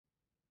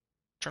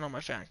Turn on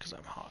my fan because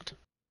I'm hot.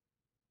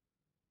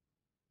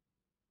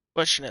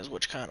 Question is,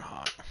 which kind of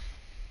hot?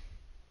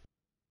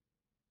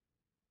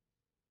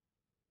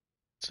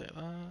 Say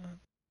that.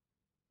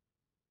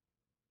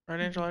 Right,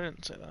 Angel? I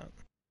didn't say that.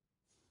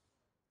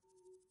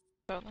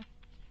 Totally.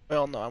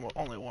 Well, no, I'm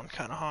only one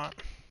kind of hot.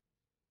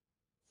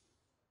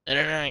 And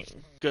it ain't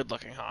good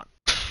looking hot.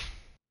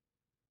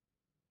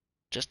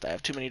 Just I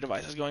have too many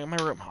devices going in my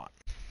room hot.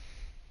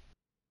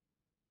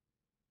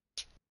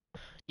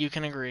 You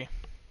can agree.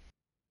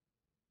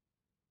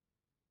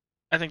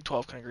 I think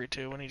 12 can agree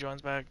too when he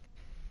joins back.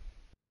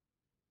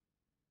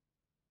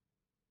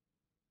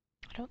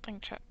 I don't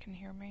think Chuck can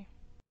hear me.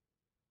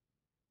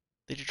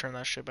 Did you turn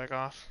that shit back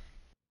off?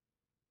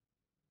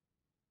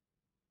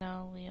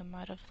 No, Liam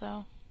might have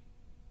though.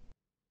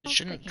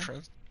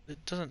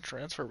 It doesn't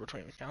transfer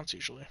between accounts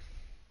usually.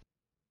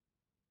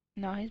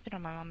 No, he's been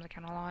on my mom's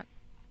account a lot.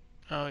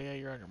 Oh yeah,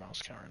 you're on your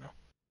mom's account right now.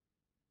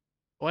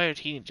 Why did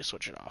he need to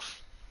switch it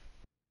off?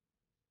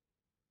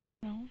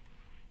 No.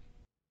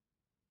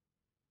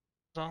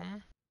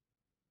 Something?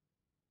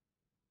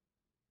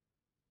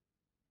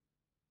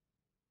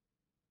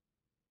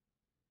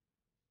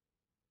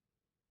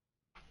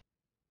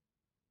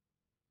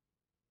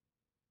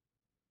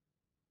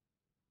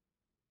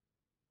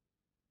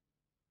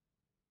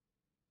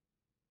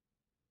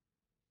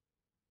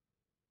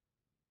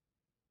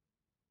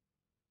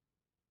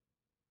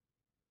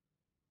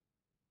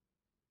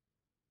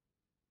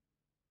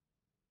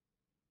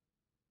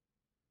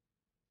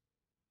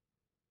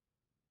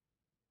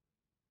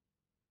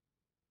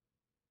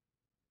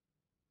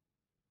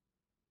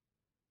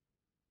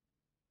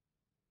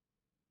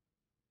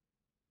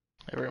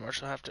 I very much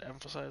have to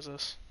emphasize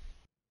this.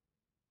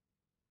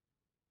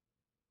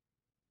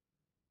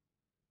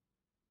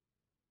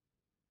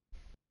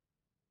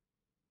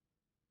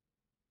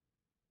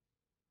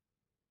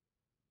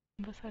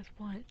 Besides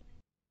what?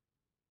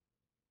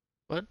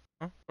 What?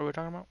 Huh? What are we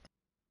talking about?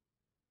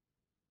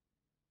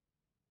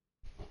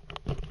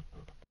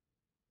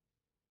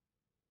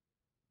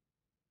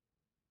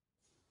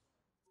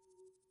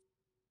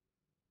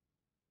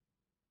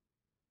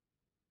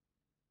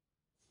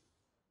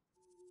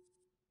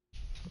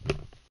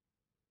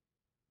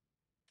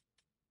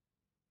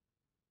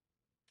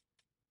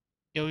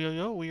 Yo, yo,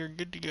 yo, we are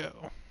good to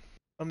go.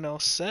 Thumbnail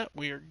set,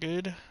 we are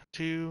good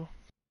to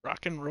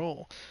rock and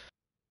roll.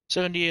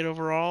 78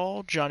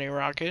 overall, Johnny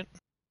Rocket.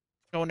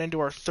 Going into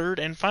our third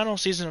and final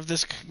season of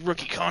this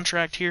rookie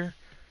contract here.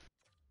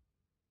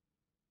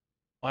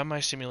 Why am I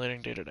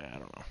simulating day to day? I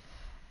don't know.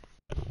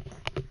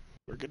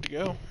 We're good to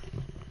go.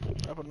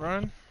 Up and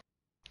running.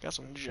 Got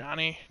some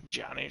Johnny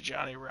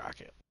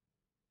Rocket.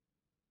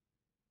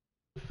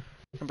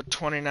 Number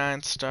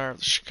 29 star of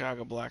the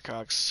Chicago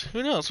Blackhawks.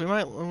 Who knows? We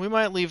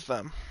might leave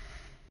them.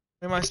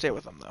 We might stay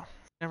with them though.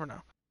 Never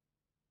know.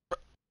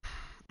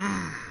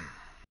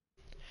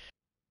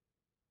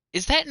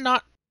 Is that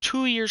not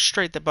 2 years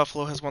straight that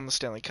Buffalo has won the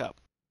Stanley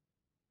Cup?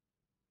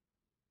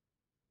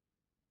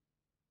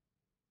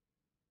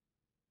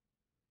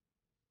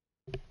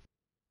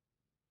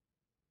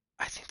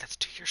 I think that's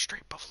 2 years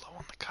straight Buffalo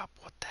won the Cup.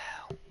 What the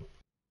hell?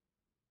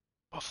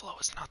 Buffalo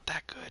is not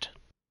that good.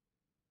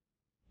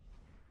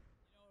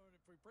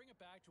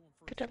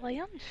 The delay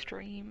on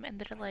stream and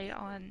the delay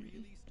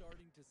on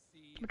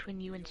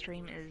between you and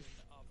stream is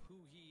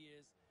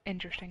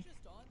interesting.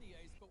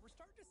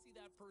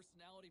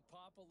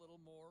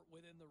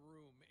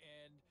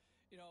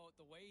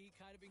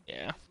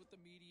 Yeah.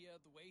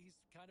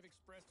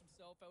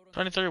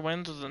 23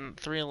 wins with a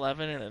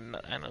 311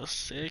 and a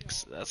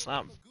 06. That's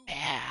not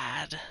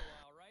bad.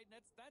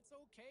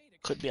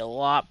 Could be a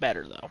lot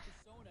better though.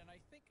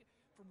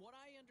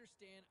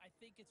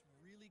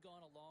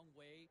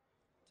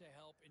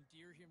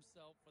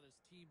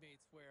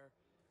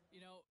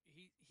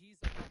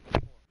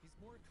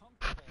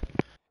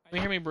 Can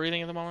you hear me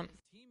breathing at the moment?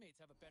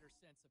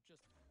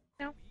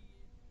 No.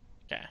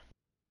 Okay.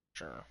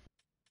 Sure.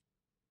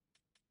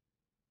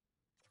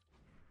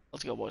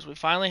 Let's go, boys. We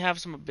finally have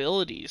some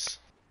abilities.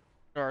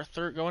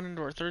 Going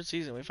into our third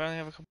season, we finally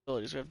have a couple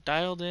abilities. We have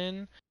Dialed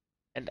In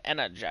and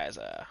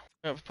Energizer.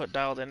 We have put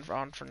Dialed In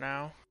on for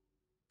now.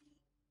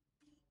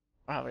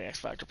 I don't have any X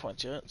Factor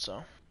points yet,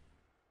 so.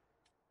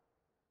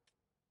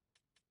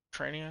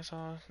 Training I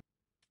saw.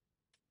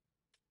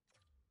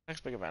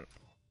 Next big event.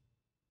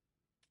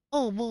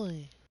 Oh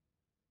boy.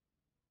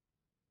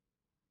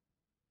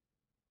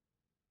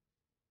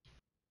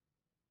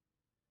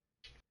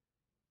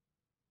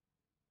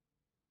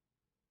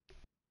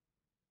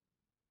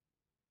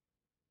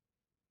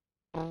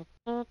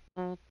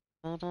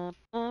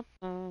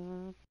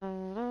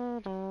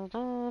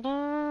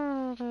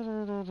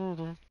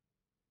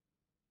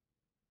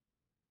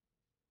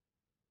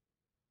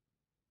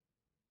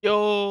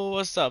 Yo,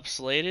 what's up,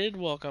 Slated?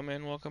 Welcome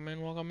in, welcome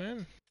in, welcome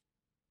in.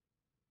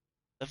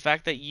 The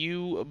fact that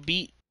you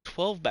beat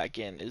 12 back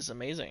in is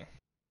amazing.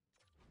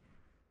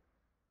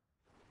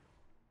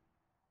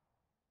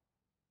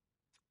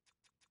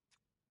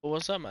 Well,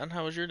 what's up, man?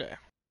 How was your day?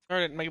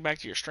 Sorry I didn't make it back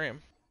to your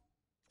stream.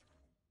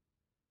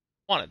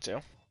 Wanted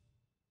to.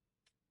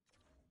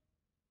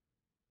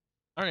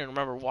 I don't even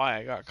remember why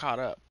I got caught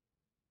up.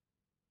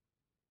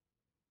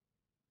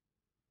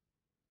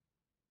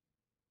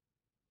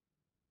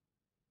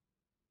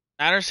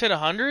 Niners hit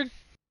 100?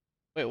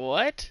 Wait,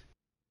 what?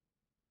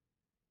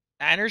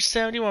 Niners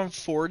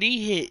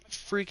 71-40 hit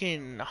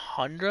freaking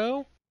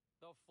Hundo?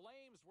 The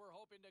Flames were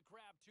hoping to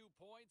grab 2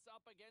 points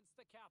up against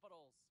the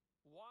Capitals.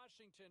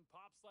 Washington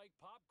pops like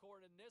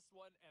popcorn in this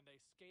one, and they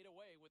skate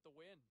away with the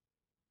win.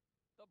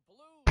 The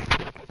Blues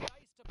use the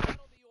ice to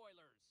battle the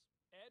Oilers.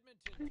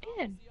 Edmonton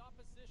follows the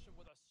opposition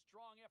with a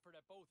strong effort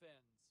at both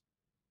ends.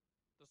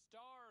 The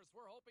Stars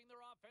were hoping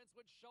their offense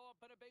would show up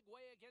in a big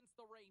way against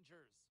the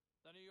Rangers.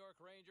 The New York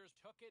Rangers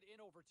took it in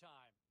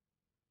overtime.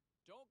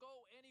 Don't go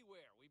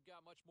anywhere. We've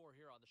got much more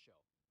here on the show.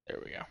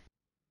 There we go.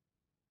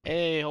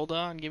 Hey, hold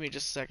on. Give me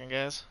just a second,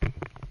 guys.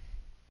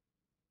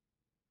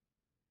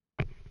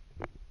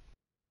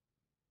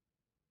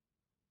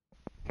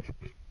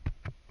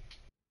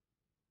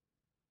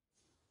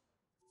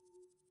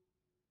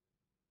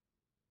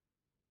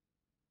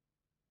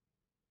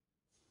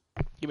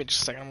 Give me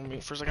just a second. I'm gonna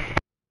mute for a second.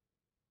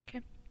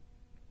 Okay.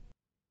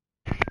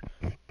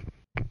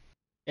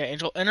 Yeah,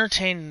 Angel,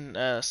 entertain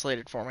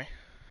slated for me.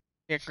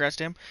 Yeah, congrats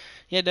to him.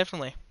 Yeah,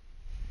 definitely.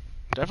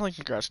 Definitely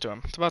congrats to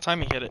him. It's about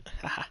time he hit it.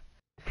 Haha.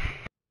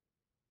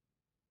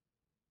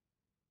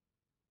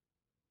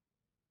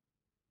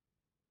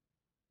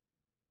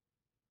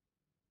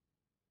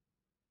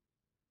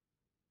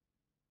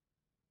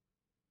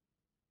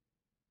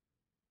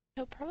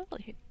 He'll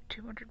probably hit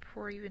 200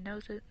 before he even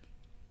knows it.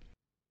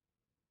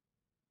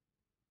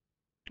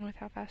 With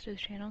how fast his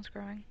channel's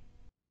growing.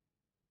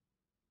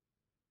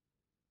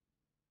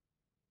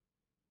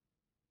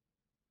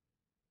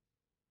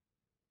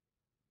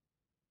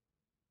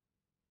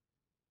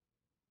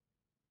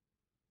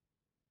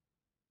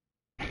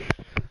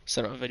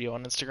 Set up a video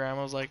on Instagram.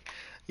 I was like,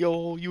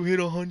 yo, you hit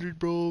 100,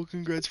 bro.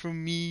 Congrats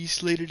from me,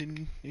 Slated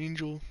and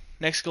Angel.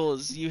 Next goal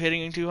is you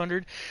hitting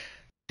 200.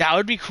 That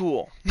would be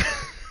cool.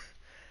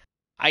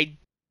 I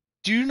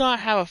do not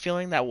have a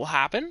feeling that will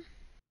happen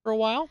for a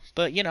while,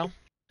 but you know,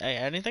 hey,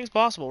 anything's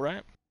possible,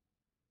 right?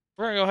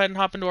 We're gonna go ahead and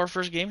hop into our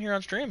first game here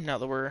on stream now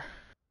that we're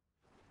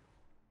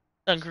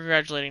done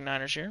congratulating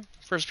Niners here.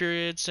 First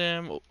period,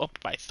 Sim up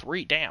by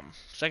 3. Damn.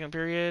 Second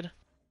period,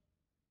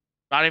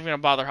 not even gonna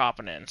bother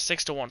hopping in.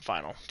 6-1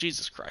 final.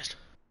 Jesus Christ.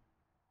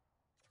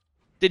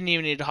 Didn't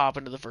even need to hop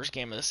into the first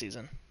game of the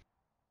season.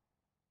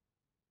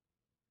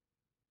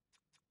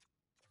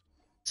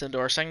 It's into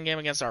our second game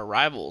against our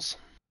rivals.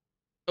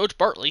 Coach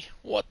Bartley.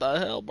 What the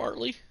hell,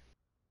 Bartley?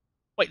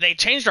 Wait, they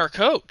changed our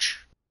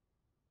coach.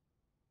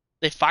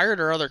 They fired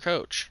our other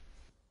coach.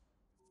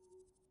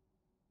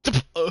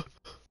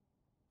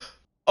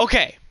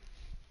 Okay.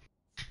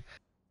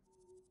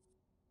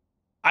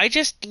 I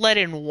just let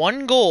in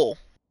 1 goal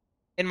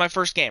in my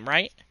first game,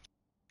 right?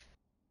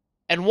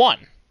 And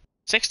won.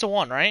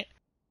 6-1, right?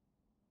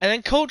 And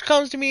then coach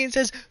comes to me and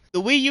says,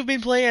 the way you've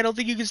been playing, I don't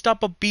think you can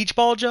stop a beach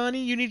ball,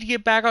 Johnny. You need to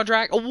get back on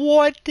track.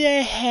 What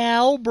the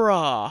hell,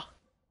 bruh?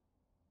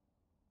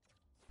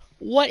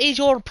 What is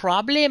your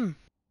problem?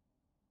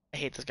 I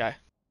hate this guy.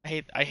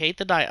 I hate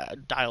the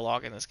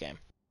dialogue in this game.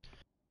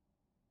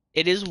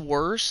 It is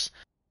worse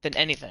than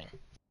anything.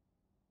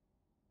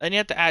 Then you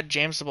have to add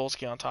James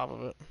Cebulski on top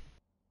of it.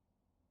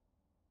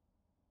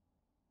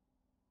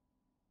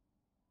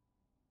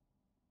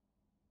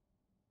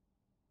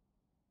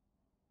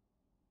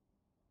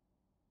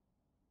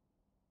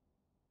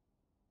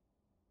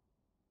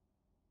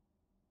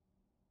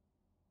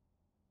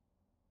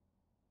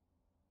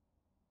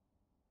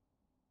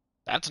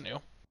 That's new.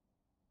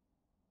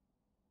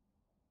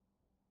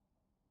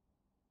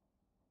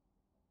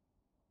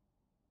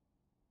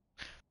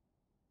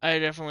 I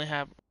definitely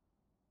have.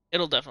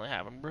 It'll definitely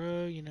happen,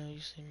 bro. You know, you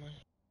seem like.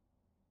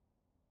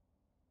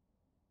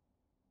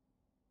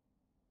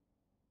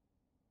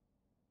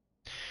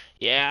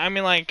 Yeah, I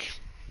mean, like.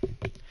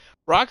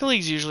 Rocket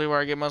League's usually where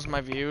I get most of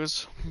my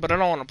views, but I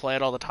don't want to play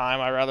it all the time.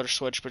 I'd rather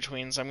switch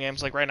between some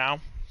games. Like right now,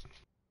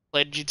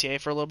 played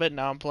GTA for a little bit.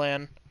 Now I'm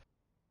playing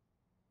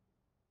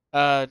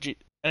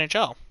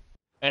NHL.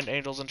 And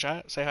Angel's in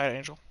chat. Say hi to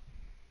Angel.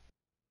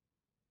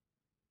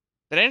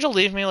 Did Angel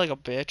leave me like a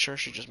bitch, or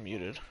is she just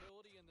muted?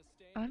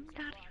 I'm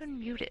not even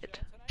muted.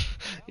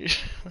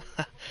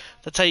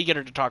 That's how you get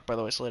her to talk, by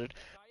the way, Slated.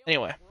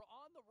 Anyway.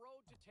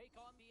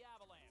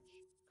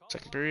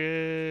 Second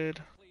period.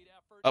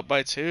 Up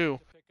by 2.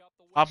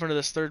 Hop into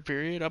this third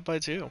period. Up by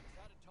 2.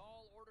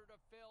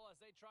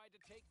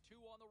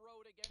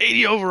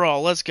 80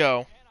 overall. Let's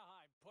go.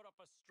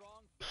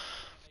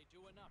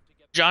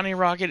 Johnny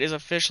Rocket is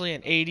officially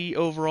an 80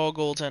 overall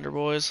goaltender,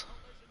 boys.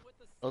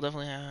 They'll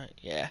definitely have it.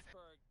 Yeah.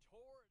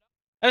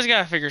 I just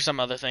gotta figure some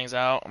other things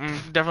out. I'm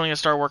definitely gonna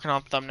start working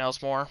on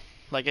thumbnails more.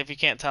 Like, if you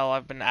can't tell,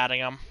 I've been adding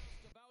them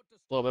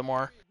a little bit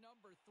more.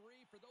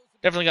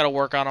 Definitely gotta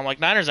work on them. Like,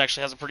 Niners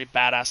actually has a pretty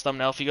badass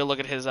thumbnail. If you go look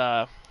at his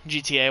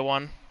GTA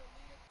one,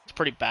 it's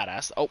pretty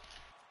badass. Oh,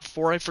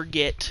 before I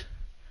forget.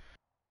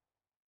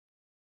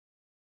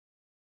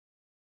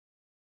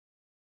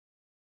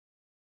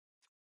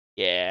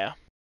 Yeah.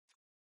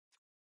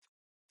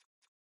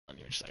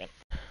 a second.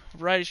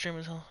 Variety stream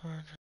is hell.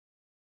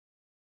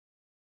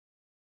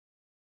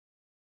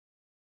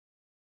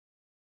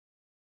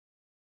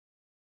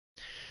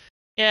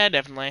 Yeah,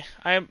 definitely.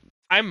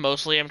 I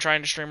mostly am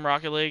trying to stream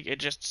Rocket League. It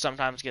just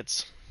sometimes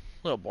gets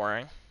a little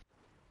boring.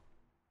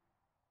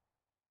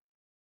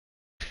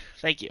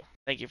 Thank you.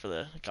 Thank you for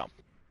the comp.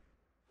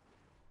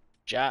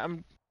 Yeah,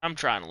 I'm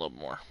trying a little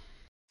more.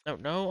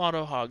 No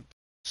auto hog.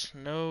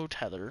 No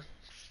tether.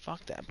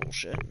 Fuck that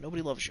bullshit.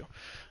 Nobody loves you.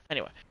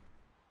 Anyway.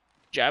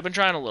 Yeah, I've been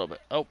trying a little bit.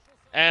 Oh.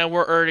 And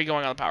we're already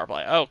going on the power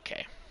play.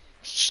 Okay.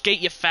 Skate,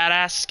 you fat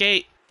ass,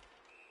 skate.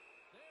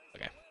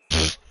 Okay.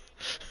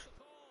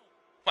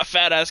 My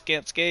fat ass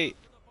can't skate.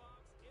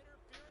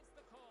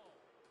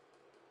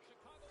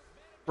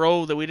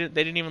 Bro, they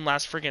didn't even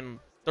last freaking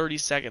 30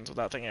 seconds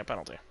without taking a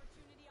penalty.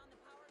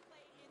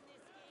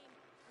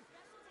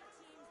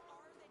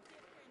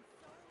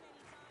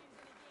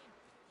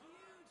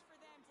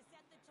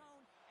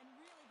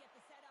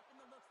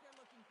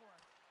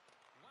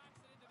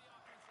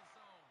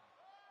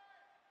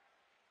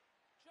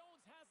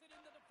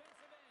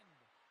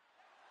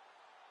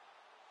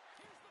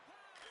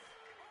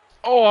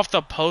 Oh, off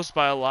the post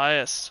by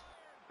Elias.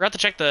 Forgot to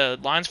check the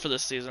lines for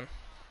this season.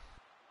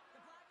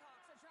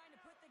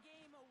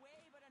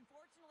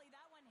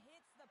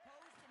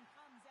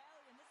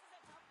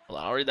 Well,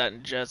 I'll read that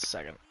in just a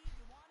second.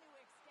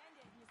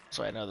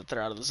 So I know that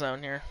they're out of the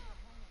zone here.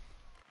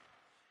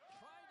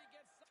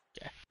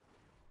 Okay.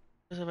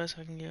 What's the best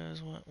I can get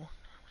is what?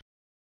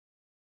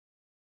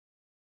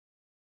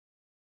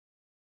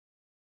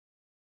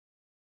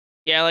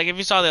 Yeah, like if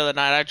you saw the other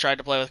night, I tried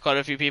to play with quite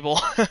a few people.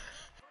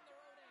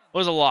 It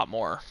was a lot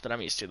more than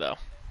I'm used to, though.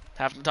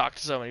 Having to talk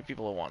to so many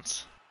people at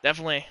once.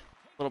 Definitely a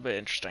little bit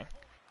interesting.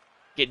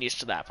 Getting used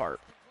to that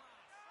part.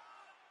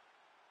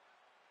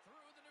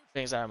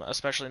 Things that I'm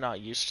especially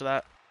not used to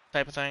that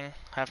type of thing.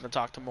 Having to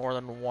talk to more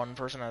than one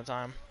person at a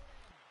time.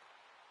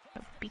 I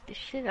beat the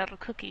shit out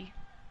of Cookie.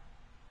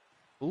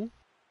 Who?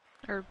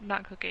 Or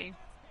not Cookie.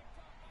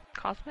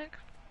 Cosmic?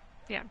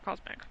 Yeah,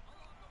 Cosmic.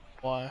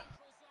 Why?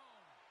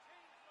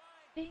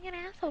 Being an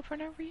asshole for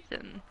no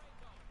reason.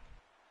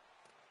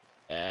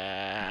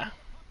 Yeah.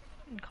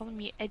 And calling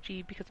me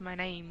edgy because of my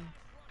name.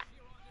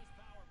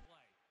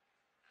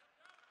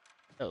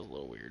 That was a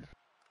little weird.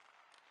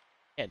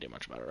 Can't do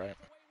much about it, right?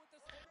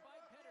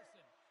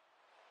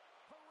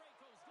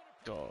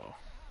 Go.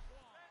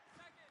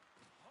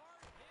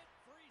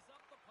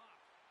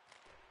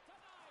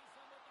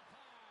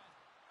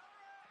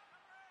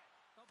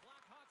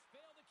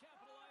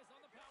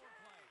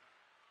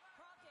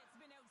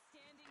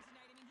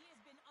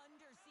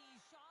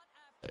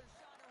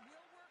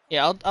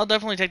 Yeah, I'll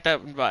definitely take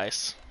that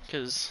advice,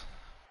 because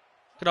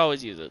could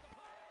always use it.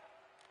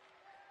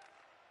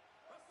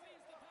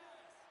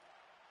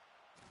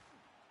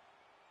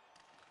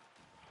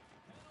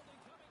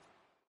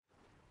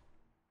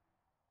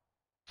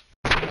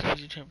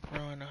 Easy to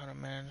pro, I know how to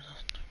manage.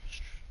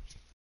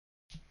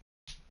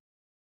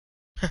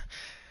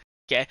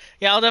 Okay,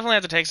 yeah, I'll definitely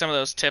have to take some of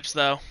those tips,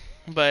 though.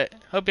 But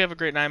hope you have a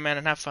great night, man,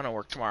 and have fun at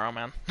work tomorrow,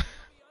 man.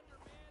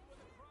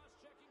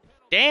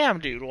 Damn,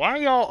 dude, why are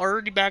y'all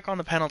already back on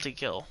the penalty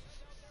kill?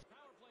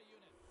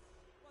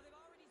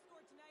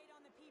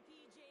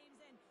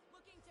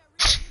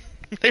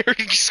 They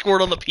already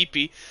scored on the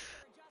PP.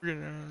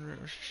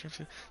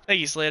 Thank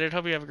you, Slated.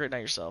 Hope you have a great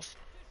night yourself.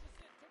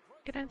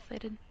 Good night,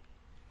 Slated.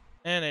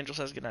 And Angel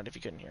says good night if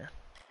you couldn't hear.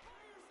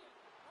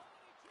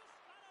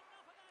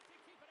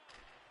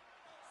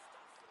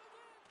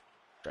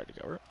 Tried to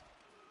cover it.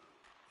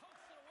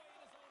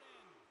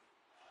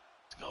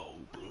 Let's go,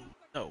 bro.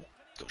 No,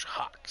 goes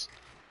Hawks.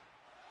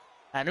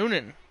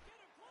 Hanunin.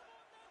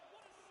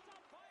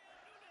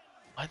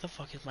 Why the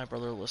fuck is my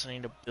brother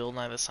listening to Bill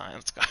Nye the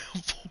Science Guy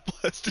on full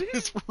blast in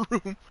his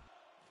room? What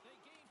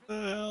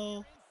the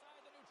hell?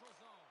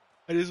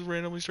 I just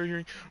randomly start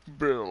hearing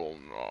Bill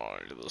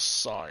Nye the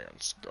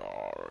Science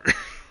Guy.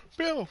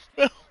 Bill,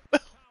 on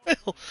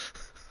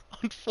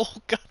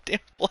full goddamn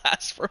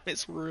blast from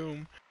his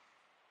room.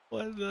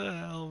 What the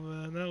hell,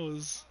 man? That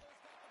was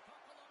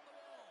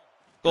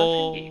That's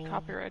gonna get you goal.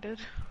 copyrighted.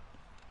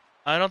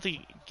 I don't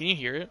think. Can you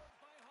hear it?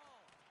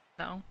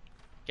 No.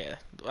 Okay.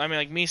 I mean,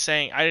 like me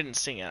saying, I didn't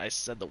sing it. I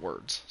said the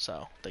words,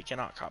 so they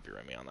cannot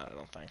copyright me on that. I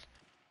don't think.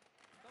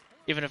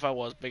 Even if I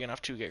was big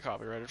enough to get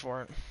copyrighted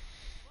for it.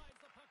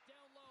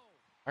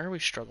 Why are we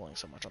struggling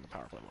so much on the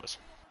power play, boys?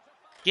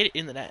 Get it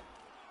in the net.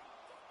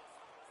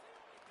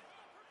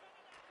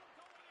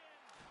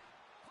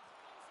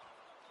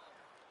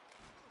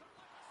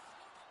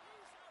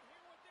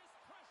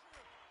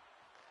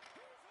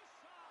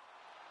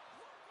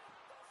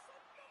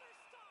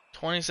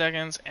 $20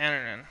 seconds and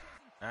an in.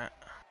 Well,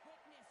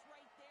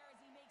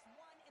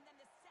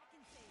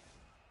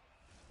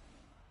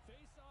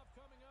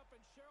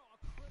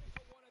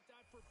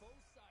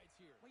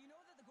 you know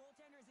that the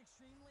goaltender is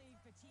extremely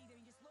fatigued. I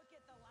mean, just look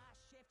at the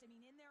last shift. I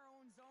mean, in their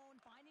own zone,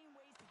 finding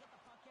ways to get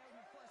the puck out, and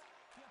of course,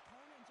 the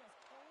opponent just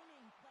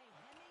owning play,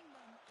 hemming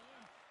them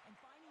in, and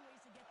finding ways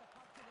to get the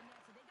puck to the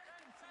net. So they got to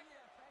continue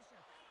that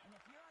pressure. And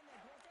if you're on the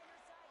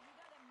goaltender's side, you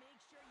got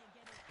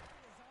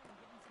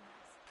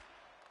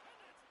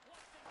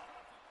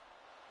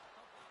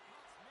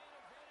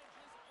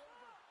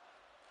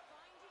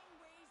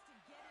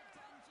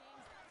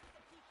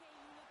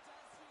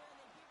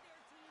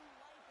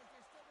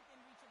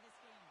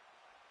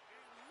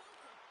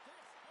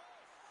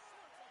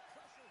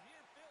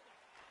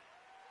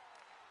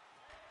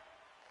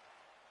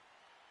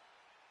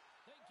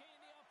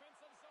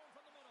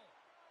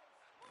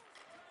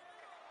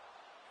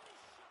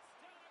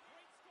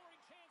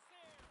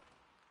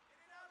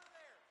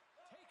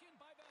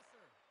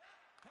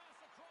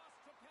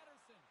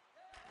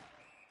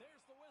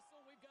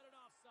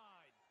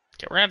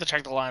Okay, we're gonna have to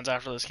check the lines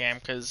after this game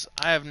because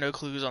I have no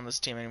clues on this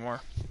team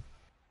anymore.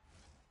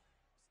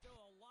 Still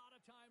a lot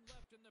of time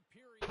left in the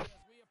period as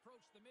we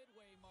approach the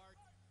midway mark.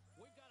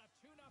 We've got a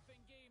 2-0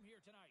 game here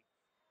tonight.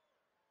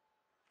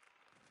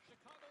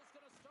 Chicago's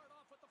going to start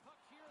off with the puck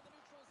here in the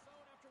neutral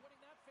zone after winning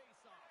that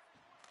faceoff.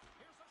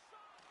 Here's a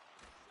shot.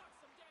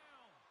 Shuts him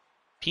down.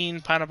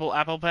 Peen, pineapple,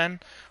 apple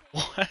pen.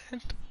 What?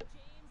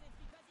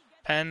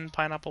 Pen,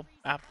 pineapple,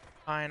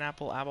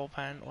 apple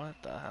pen. What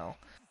the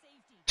hell?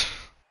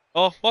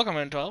 Oh, welcome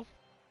in 12.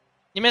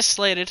 You missed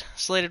Slated.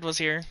 Slated was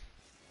here. He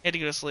had to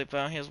go to sleep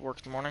though. He has work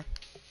in the morning.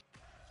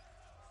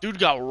 Dude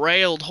got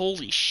railed.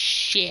 Holy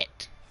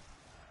shit.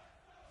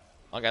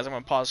 Well, guys, I'm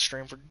gonna pause the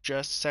stream for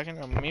just a second.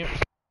 I'm gonna mute.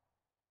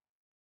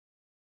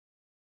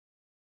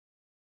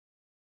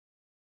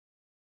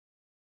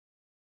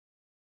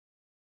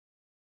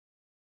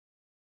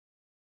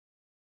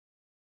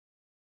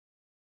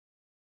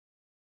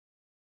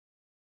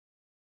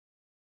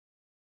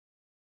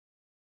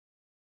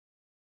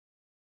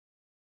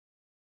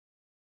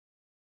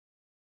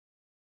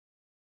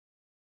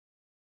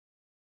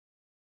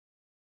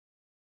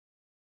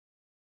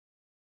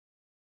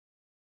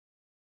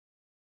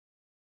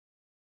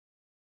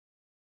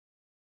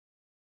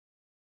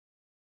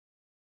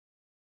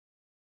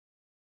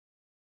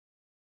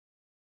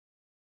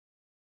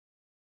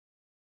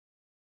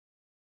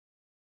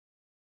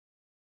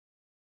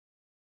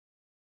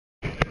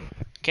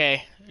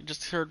 Okay,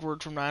 just heard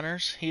word from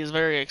Niners. He is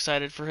very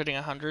excited for hitting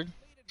 100.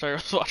 Sorry, I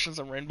was watching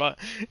some Rainbot.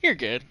 You're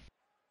good.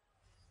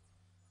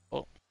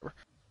 Oh,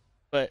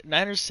 but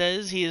Niners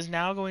says he is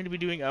now going to be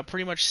doing a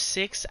pretty much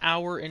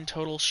 6-hour in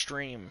total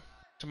stream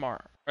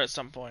tomorrow, or at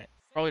some point.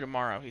 Probably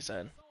tomorrow, he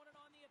said.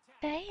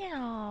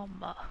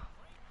 Damn.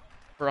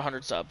 For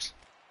 100 subs.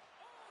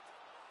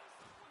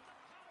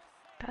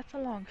 That's a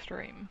long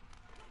stream.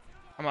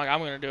 I'm like, I'm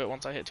gonna do it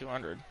once I hit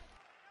 200.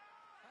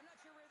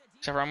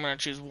 Except for I'm gonna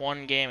choose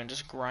one game and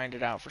just grind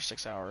it out for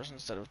 6 hours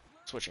instead of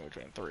switching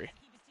between 3.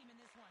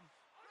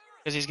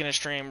 Because he's gonna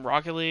stream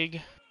Rocket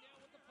League,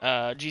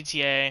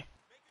 GTA,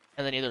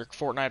 and then either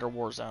Fortnite or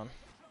Warzone.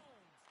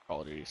 Call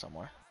of Duty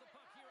somewhere.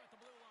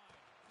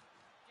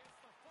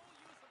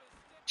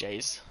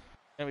 Jay's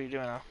gonna be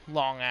doing a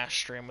long ass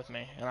stream with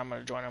me, and I'm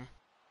gonna join him.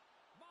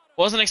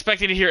 Wasn't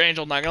expecting to hear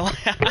Angel, not gonna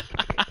lie.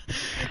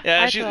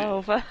 Yeah, she's.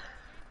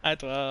 I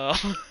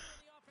 12.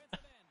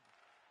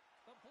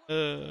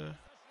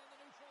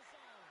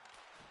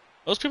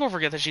 Most people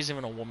forget that she's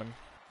even a woman.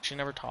 She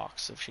never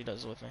talks if she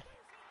does with me.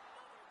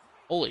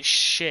 Holy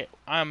shit.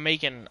 I'm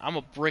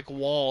a brick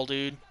wall,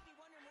 dude.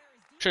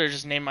 Should have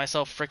just named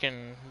myself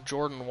frickin'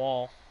 Jordan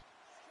Wall.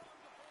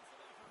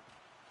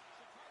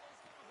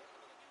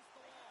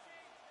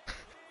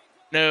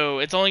 No,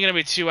 it's only gonna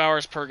be 2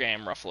 hours per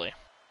game, roughly.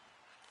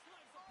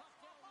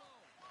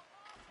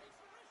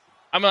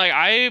 I'm like,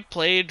 I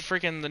played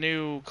freaking the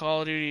new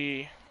Call of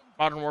Duty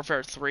Modern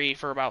Warfare 3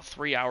 for about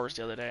 3 hours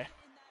the other day.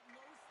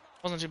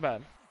 Wasn't too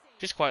bad.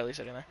 She's quietly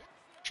sitting there.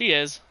 She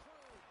is.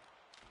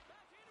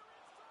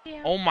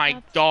 Yeah, oh my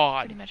that's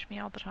god. pretty much me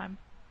all the time.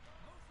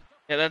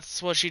 Yeah,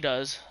 that's what she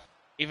does.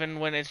 Even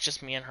when it's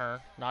just me and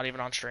her, not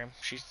even on stream.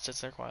 She sits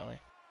there quietly.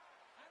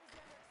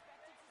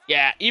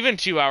 Yeah, even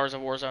 2 hours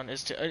of Warzone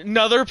is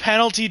another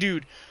penalty,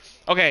 dude.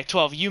 Okay,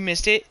 12, you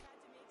missed it.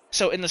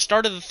 So in the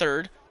start of the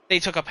third, they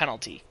took a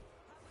penalty.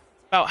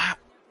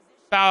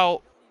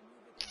 About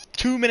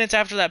 2 minutes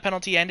after that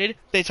penalty ended,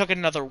 they took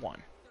another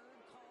one.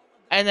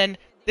 And then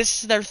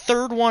this is their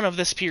third one of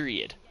this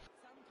period.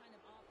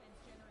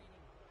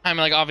 I mean,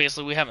 like,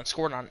 obviously we haven't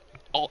scored on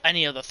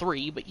any of the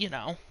 3, but you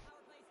know.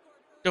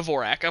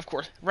 Dvorak, of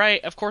course.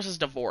 Right, of course it's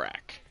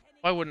Dvorak.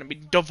 Why wouldn't it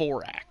be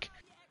Dvorak?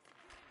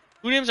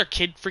 Who names their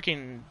kid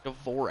freaking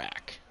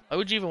Dvorak? Why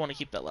would you even want to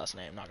keep that last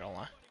name, not gonna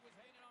lie.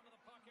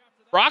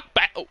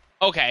 Oh,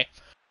 okay.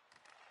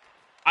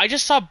 I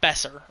just saw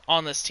Besser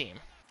on this team.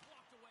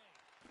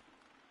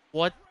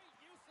 What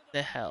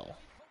the hell?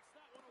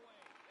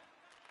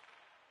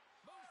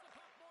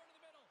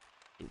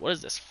 Dude, what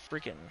is this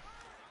freaking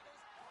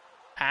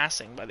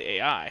passing by the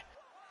AI?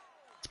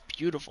 It's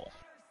beautiful.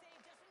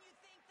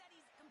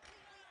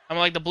 I'm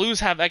like, the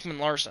Blues have Ekman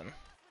Larson.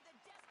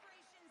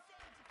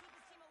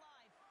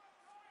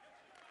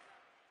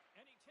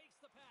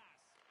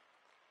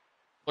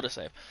 What a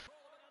save.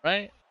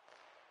 Right?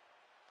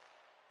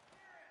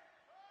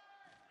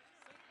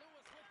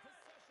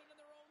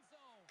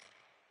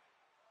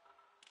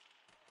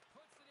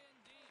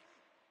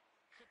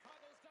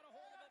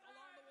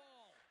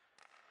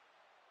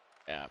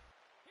 Yeah.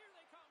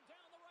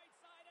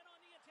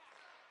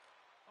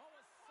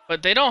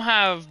 But they don't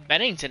have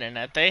Bennington in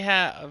it. They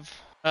have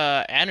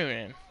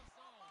Anunin.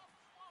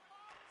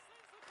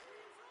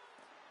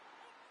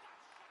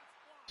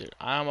 Dude,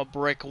 I'm a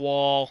brick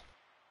wall.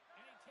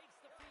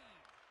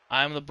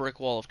 I'm the brick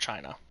wall of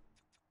China.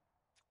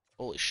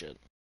 Holy shit.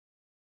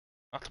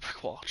 Not the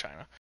brick wall of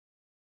China.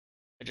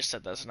 I just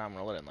said that, so now I'm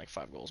gonna let in like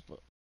 5 goals, but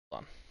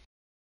hold on.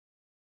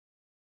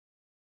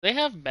 They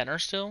have Benner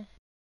still?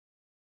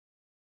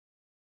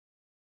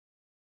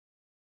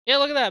 Yeah,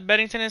 look at that.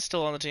 Bennington is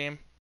still on the team.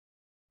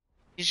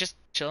 He's just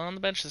chilling on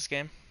the bench this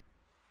game.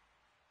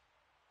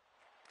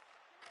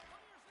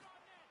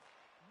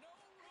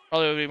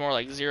 Probably would be more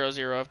like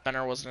 0-0 if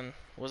Benner wasn't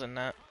in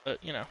net,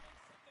 but you know.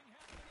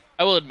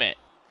 I will admit,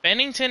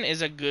 Bennington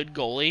is a good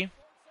goalie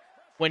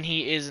when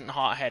he isn't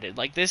hot-headed.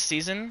 Like this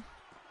season,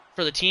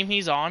 for the team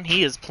he's on,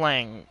 he is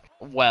playing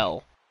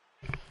well.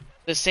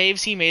 The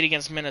saves he made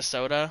against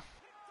Minnesota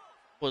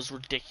was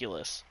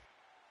ridiculous.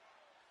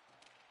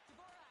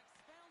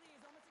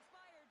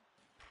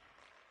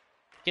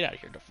 Get out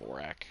of here,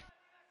 Dvorak.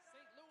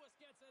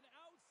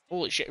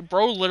 Holy shit.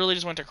 Bro literally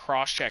just went to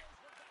cross-check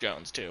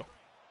Jones, too.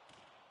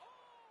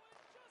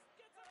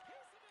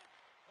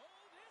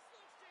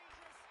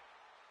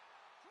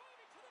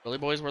 Really,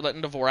 boys? We're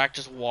letting Dvorak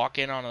just walk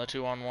in on a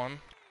 2-on-1?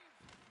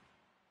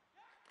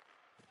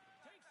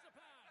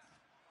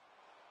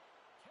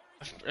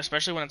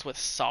 Especially when it's with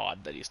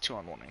Sod that he's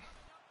 2-on-1ing.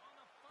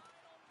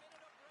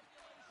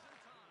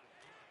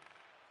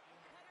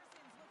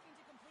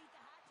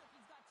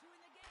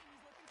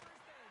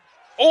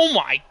 Oh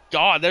my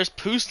god, there's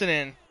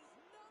Puustinen.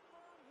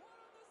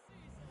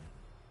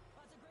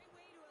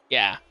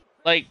 Yeah.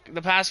 Like,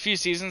 the past few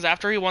seasons,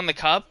 after he won the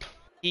Cup,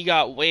 he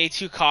got way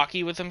too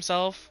cocky with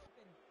himself.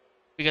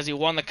 Because he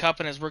won the Cup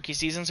in his rookie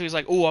season, so he's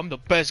like, oh, I'm the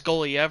best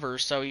goalie ever,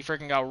 so he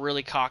freaking got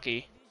really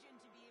cocky.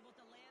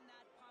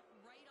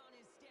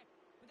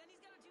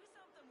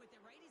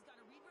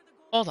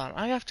 Hold on,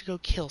 I have to go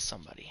kill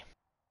somebody.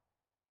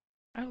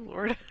 Oh,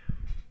 Lord.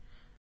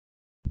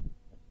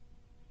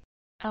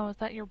 Oh, is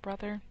that your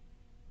brother?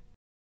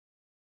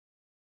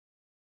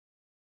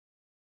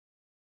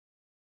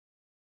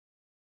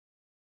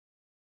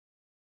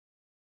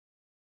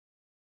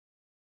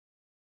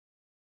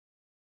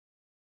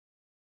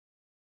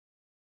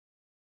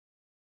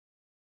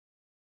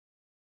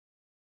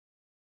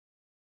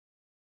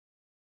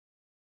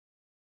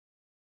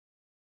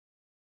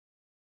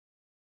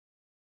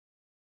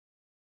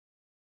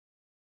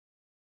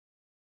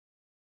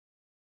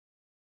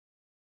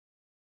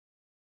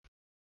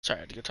 Sorry,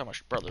 I had to go tell my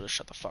brother to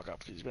shut the fuck up,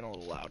 because he's been a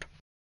little loud.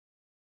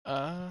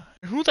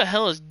 Who the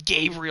hell is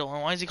Gabriel,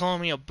 and why is he calling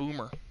me a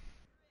boomer?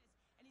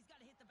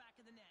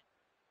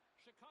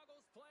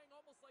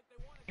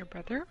 Your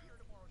brother?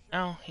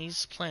 No,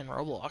 he's playing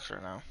Roblox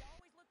right now.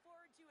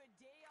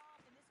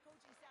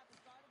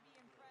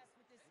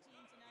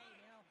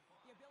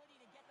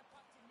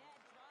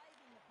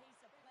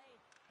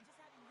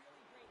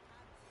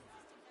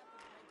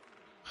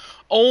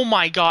 Oh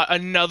my god,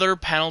 another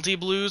penalty,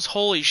 Blues?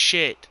 Holy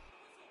shit.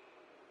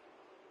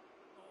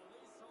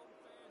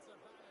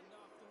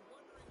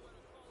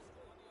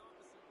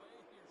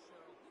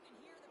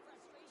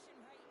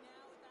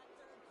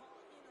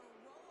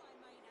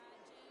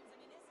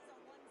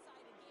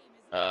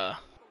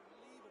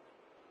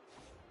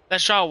 That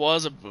shot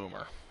was a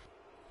boomer.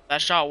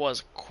 That shot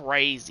was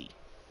crazy.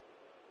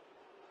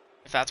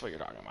 If that's what you're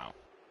talking about.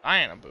 I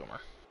ain't a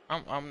boomer.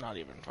 I'm not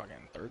even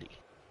fucking 30.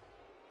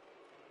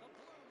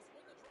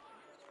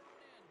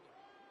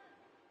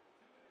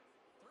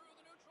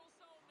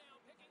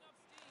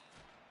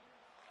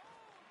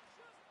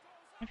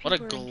 If What a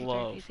you were in TJ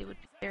glove. Daisy, it would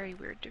be very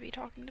weird to be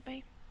talking to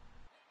me.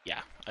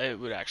 Yeah, it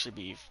would actually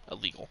be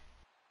illegal.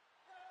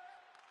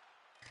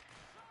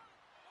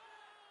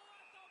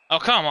 Oh,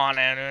 come on,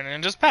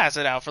 and just pass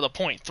it out for the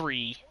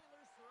 .3.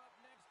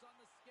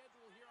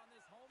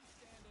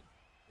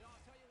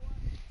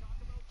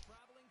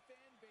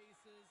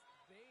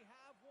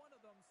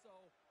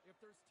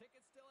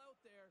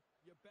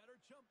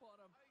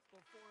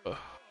 Ugh.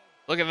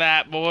 Look at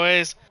that,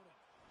 boys.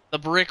 The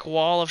brick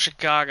wall of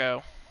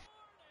Chicago.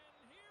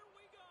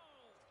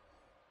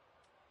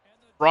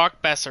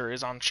 Brock Besser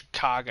is on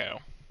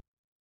Chicago.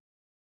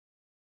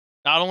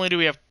 Not only do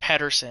we have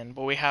Pedersen,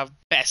 but we have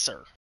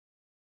Besser.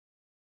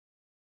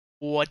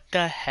 What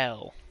the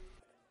hell?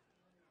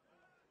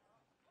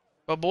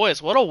 But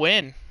boys, what a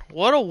win.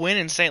 What a win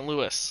in St.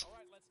 Louis. All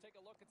right, let's take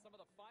a look at some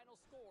of the final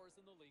scores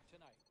in the league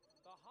tonight.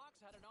 The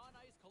Hawks had an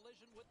on-ice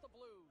collision with the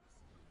Blues.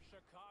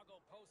 Chicago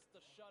posts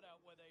the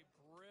shutout with a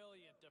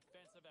brilliant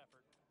defensive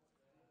effort.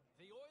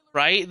 The Oilers,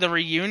 Right? The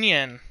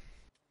reunion.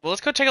 Well,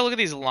 let's go take a look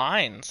at these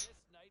lines.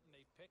 this night, and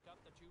they pick up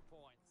the 2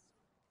 points.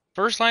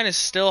 First line is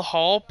still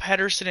Hall,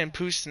 Pedersen, and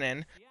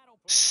Puustinen.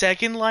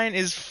 Second line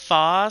is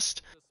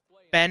Fost,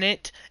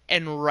 Bennett,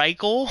 and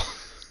Reichel.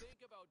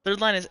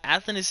 Third line is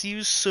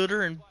Athanasiou,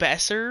 Sutter, and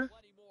Besser.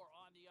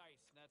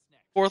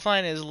 Fourth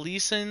line is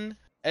Leeson,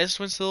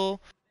 Eswinsel,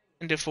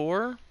 and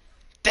DeFore.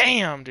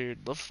 Damn,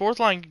 dude. The fourth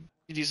line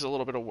needs a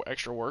little bit of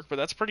extra work, but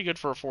that's pretty good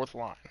for a fourth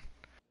line.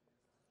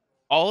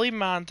 Ollie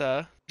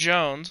Manta,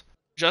 Jones,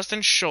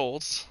 Justin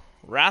Schultz,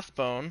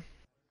 Rathbone,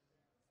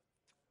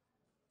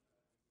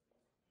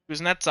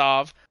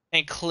 Kuznetsov,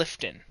 and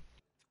Clifton.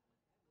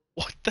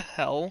 What the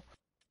hell?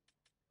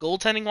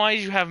 Goaltending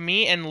wise, you have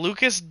me and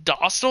Lucas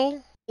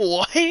Dostal?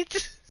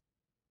 What?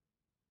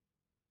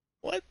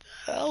 What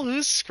the hell?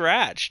 Who's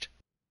scratched?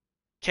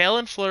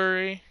 Kalen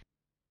Fleury,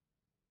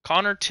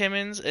 Connor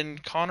Timmins,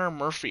 and Connor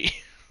Murphy.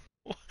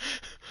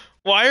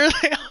 Why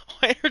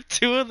are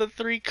 2 of the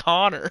 3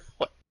 Connor?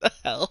 What the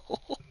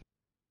hell?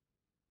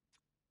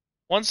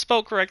 One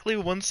spelled correctly,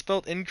 one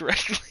spelled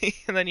incorrectly,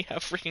 and then you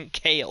have freaking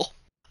kale.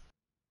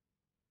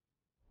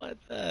 What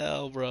the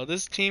hell, bro?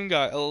 This team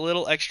got a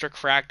little extra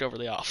cracked over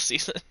the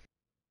offseason.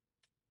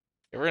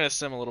 We're gonna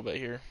sim a little bit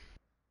here.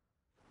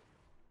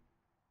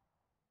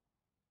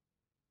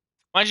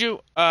 Mind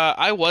you,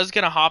 I was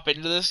gonna hop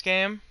into this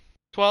game,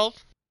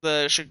 12,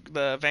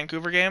 the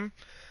Vancouver game,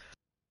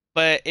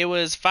 but it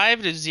was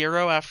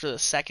 5-0 after the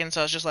second, so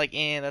I was just like,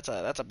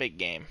 that's a big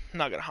game. I'm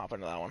not gonna hop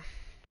into that one.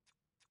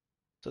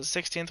 So the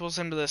 16th, we'll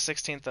sim to the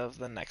 16th of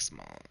the next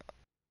month.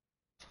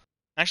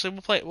 Actually,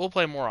 we'll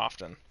play more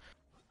often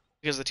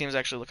because the team's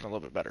actually looking a little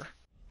bit better.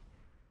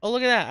 Oh,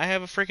 look at that! I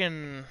have a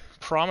freaking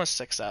promise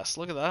success.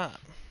 Look at that.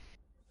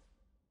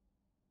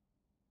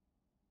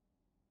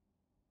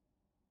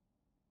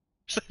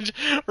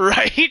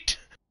 Right?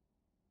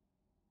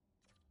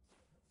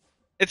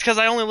 It's because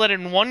I only let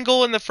in 1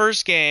 goal in the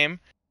first game,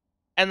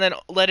 and then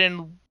let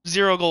in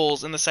 0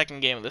 goals in the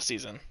second game of the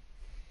season.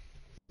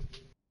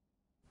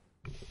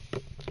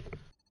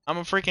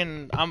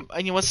 And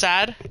you know what's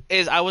sad?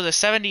 Is I was a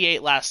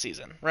 78 last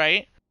season,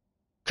 right?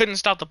 Couldn't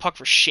stop the puck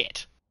for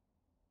shit.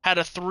 Had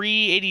a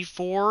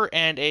 384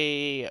 and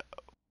a,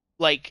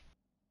 like,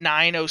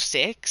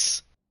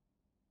 906.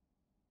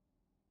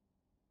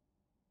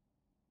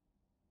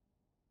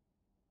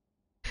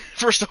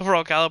 First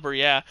overall caliber,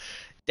 yeah.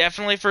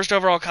 Definitely first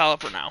overall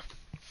caliber now.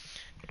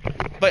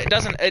 But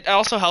it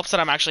also helps that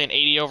I'm actually an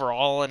 80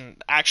 overall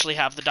and actually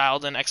have the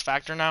dialed in X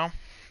Factor now.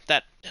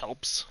 That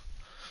helps.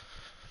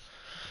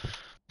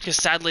 Because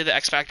sadly, the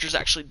X Factors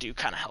actually do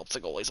kind of help the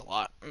goalies a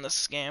lot in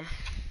this game.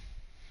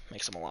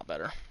 Makes them a lot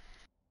better.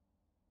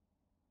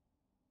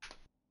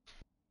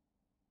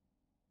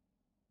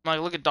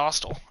 Like, look at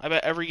Dostal. I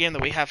bet every game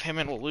that we have him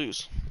in, we'll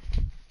lose.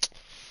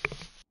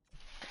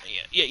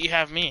 Yet you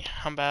have me.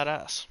 I'm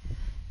badass.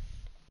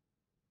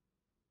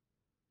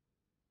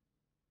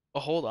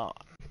 Oh, hold on.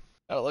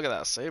 Oh, look at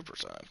that save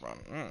percentage,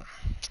 man.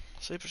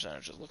 Save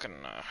percentage is looking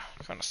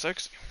kind of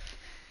sexy.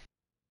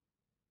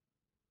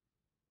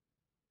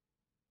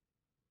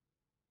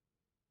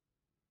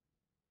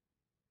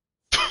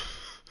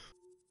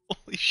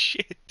 Holy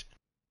shit.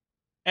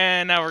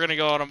 And now we're going to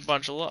go on a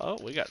bunch of... Oh,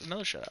 we got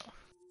another shutout.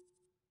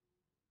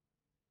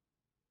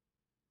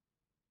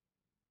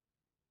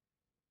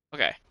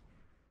 Okay.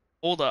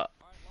 Hold up.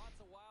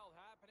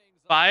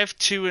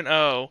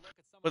 5-2-0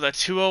 with a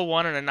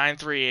 201 and a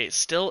 938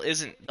 still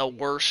isn't the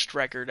worst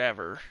record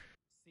ever.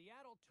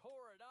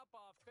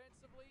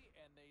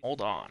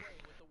 Hold on.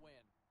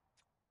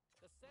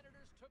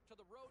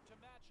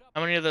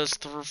 How many of those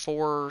 3 or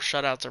 4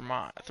 shutouts are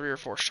mine? 3 or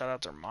 4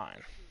 shutouts are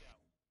mine.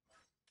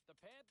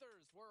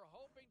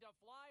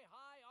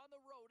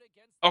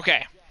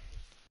 Okay.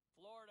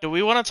 Do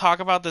we want to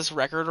talk about this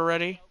record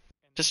already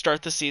to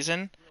start the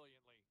season?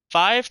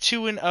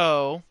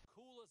 5-2-0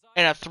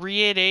 and a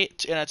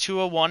 388 and a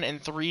 201 and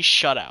 3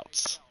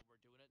 shutouts.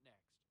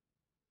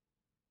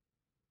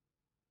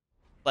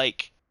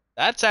 Like,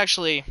 that's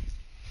actually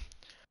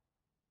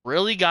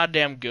really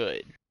goddamn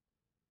good.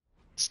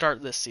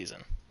 Start this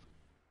season.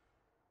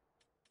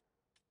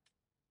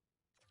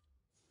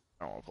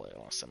 I don't want to play it. I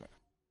want to sim it.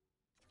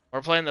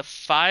 We're playing the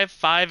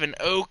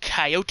 5-5-0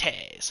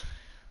 Coyotes.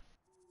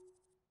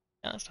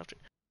 Yeah, that's tough too.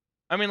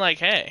 I mean, like,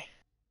 hey,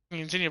 we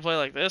continue to play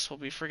like this, we'll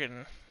be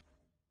freaking...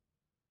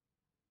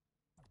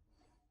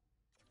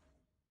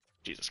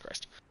 Jesus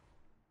Christ.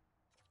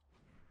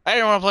 I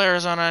didn't want to play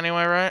Arizona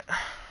anyway, right?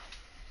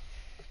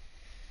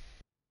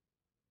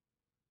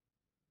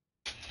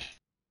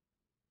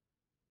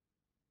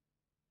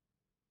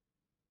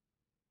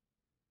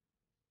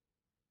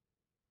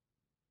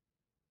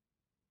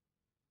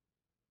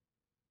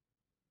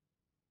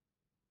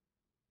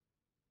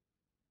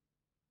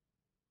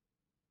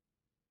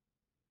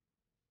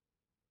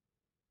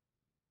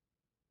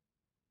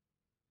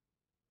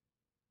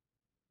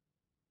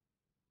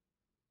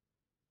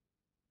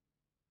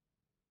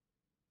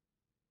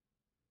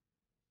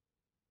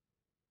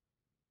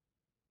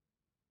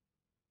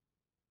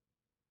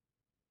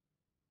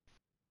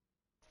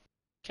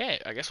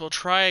 Okay, I guess we'll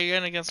try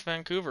again against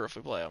Vancouver if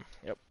we play them.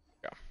 Yep.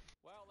 Yeah.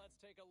 Well, let's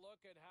take a look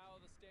at how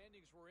the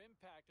standings were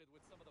impacted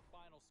with some of the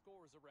final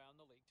scores around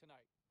the league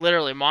tonight.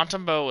 Literally,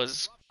 Montembeault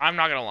was... I'm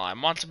not gonna lie,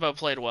 Montembeault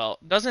played well.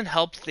 Doesn't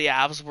help the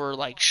Avs were,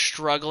 like,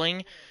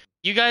 struggling.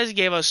 You guys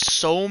gave us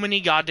so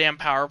many goddamn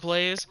power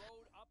plays,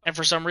 and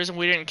for some reason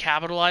we didn't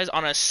capitalize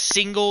on a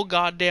single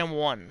goddamn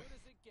one.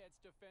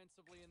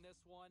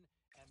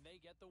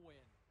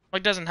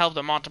 Like, doesn't help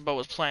that Montembeault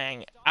was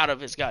playing out of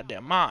his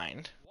goddamn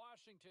mind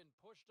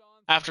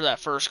after that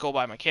first goal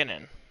by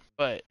McKinnon,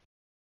 but...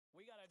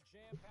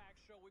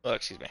 Oh,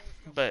 excuse me.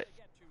 But...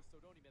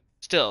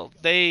 Still,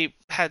 they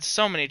had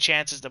so many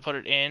chances to put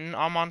it in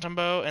on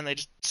Montembeault, and they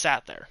just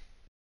sat there.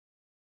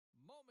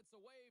 Moments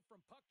away from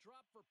puck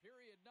drop for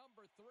period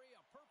number 3,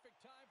 a perfect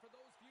time for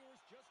those viewers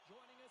just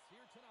joining us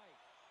here tonight.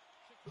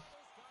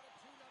 Chicago's got a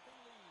 2-0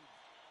 lead.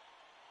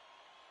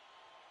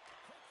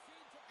 Quick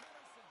feed to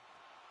Peterson.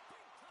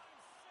 Big time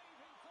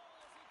saving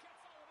goal as he gets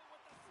out of it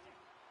with the stick.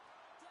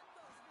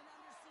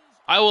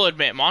 I will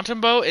admit,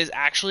 Montembeault is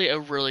actually a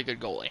really good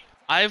goalie.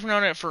 I've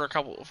known it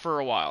for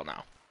a while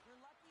now.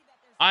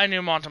 I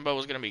knew Montembeault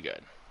was gonna be good.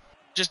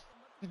 Just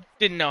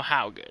didn't know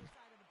how good.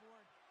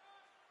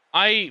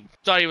 I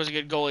thought he was a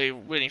good goalie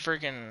when he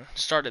freaking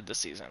started the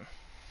season.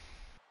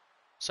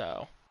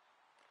 So,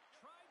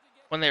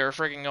 when they were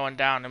freaking going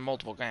down in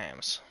multiple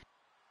games.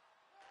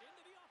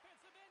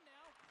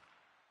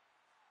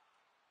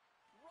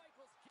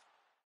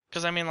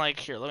 Because, I mean, like,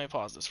 here, let me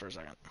pause this for a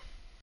second.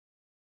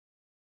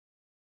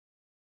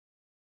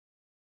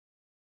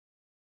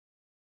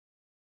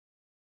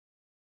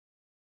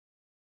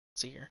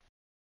 Let's see here.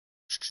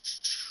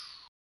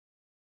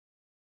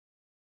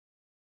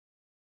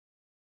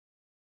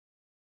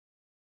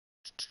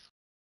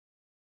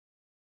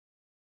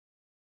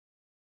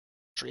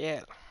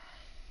 Yeah.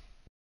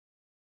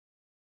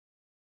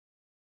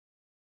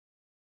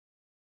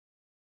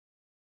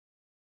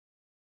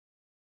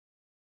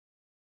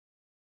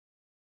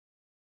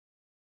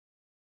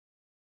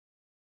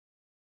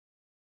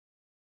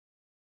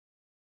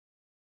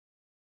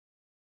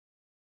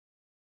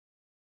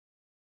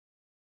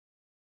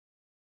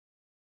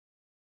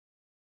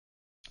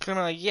 I'm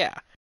like, yeah.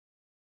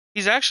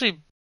 He's actually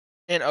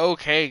an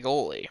okay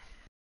goalie.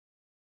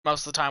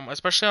 Most of the time,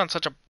 especially on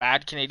such a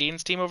bad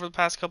Canadiens team over the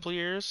past couple of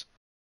years.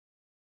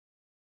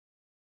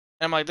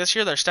 And I'm like, this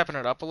year they're stepping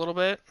it up a little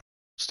bit.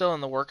 Still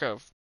in the work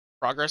of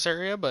progress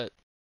area, but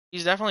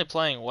he's definitely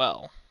playing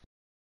well.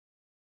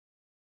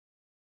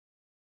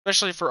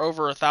 Especially for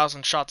over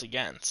 1,000 shots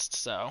against,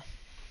 so.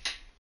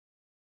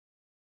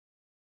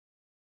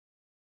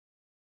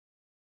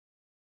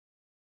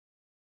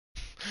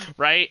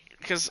 Right?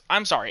 Because,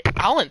 I'm sorry,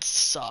 Allen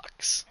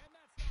sucks.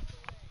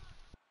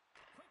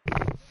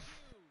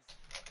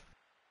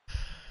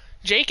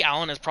 Jake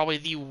Allen is probably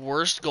the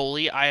worst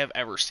goalie I have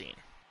ever seen.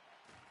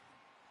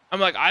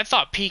 I'm like, I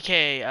thought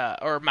PK,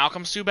 or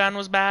Malcolm Subban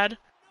was bad.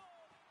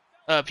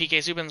 PK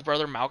Subban's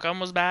brother Malcolm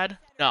was bad.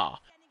 Nah.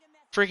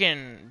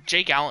 Freaking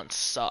Jake Allen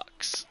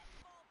sucks.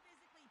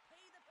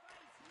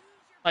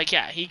 Like,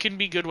 yeah, he can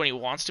be good when he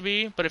wants to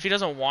be, but if he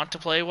doesn't want to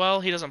play well,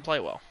 he doesn't play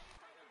well.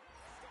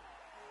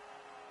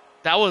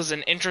 That was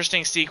an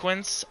interesting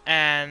sequence,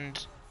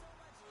 and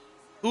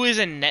who is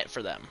in net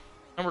for them?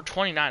 Number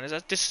 29, is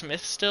that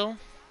Smith still?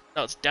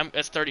 No,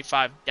 it's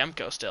 35,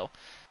 Demko still.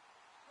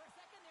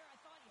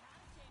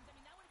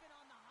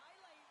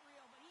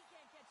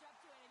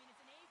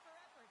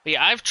 But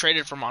yeah, I've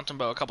traded for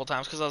Montembeault a couple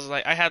times because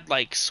I had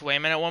like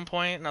Swayman at one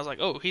point, and I was like,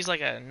 oh, he's like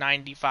a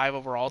 95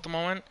 overall at the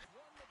moment,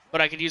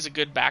 but I could use a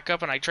good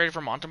backup, and I traded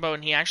for Montembeault,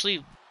 and he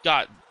actually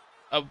got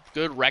a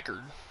good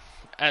record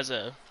as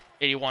a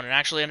 81, and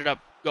actually ended up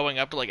going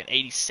up to like an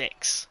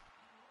 86.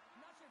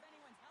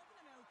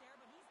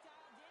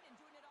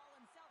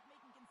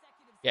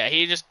 Yeah,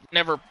 he just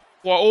never.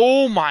 Well,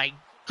 oh my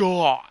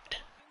god.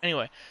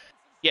 Anyway,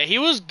 yeah, he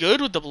was good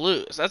with the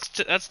Blues.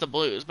 That's the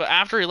Blues. But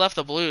after he left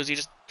the Blues, he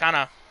just kind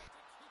of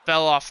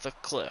fell off the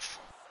cliff.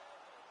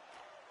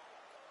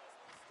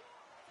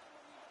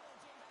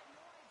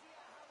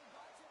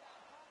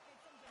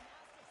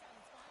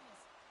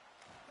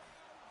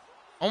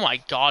 Oh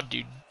my god,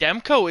 dude.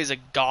 Demko is a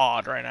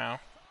god right now.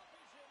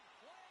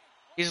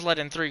 He's let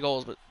in 3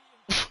 goals, but...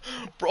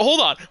 Bro, hold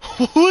on.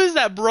 Who is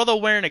that brother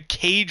wearing a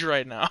cage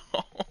right now?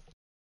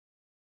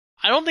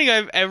 I don't think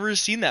I've ever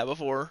seen that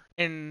before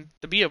in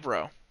the Be A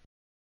Pro.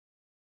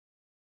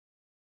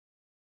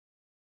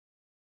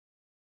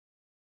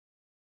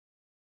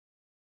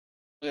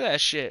 Look at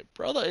that shit.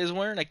 Brother is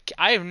wearing a...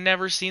 I have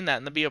never seen that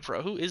in the Be A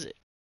Pro. Who is it?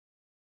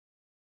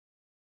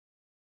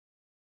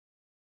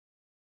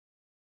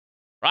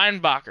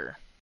 Reinbacher.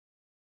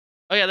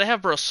 Oh yeah, they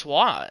have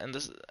Brossois, and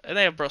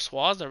they have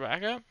Brossois as their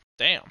backup?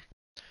 Damn.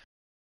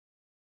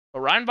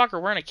 But Reinbacher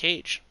wearing a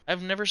cage.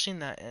 I've never seen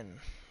that in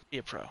Be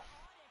A Pro.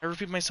 I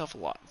repeat myself a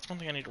lot. It's one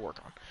thing I need to work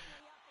on.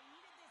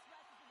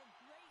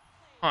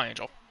 Hi,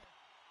 Angel.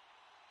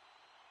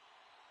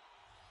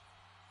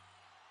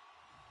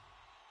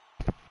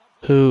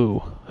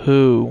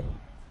 Who?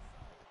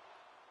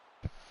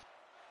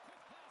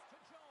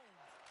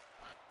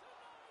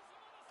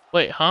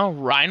 Wait, huh?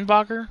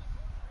 Reinbacher?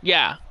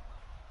 Yeah.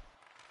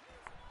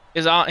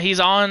 He's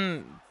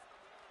on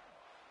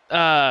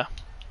oh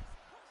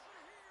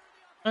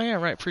yeah,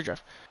 right,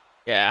 pre-draft.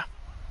 Yeah.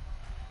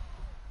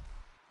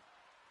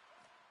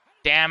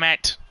 Damn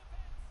it.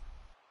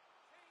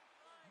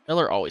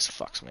 Miller always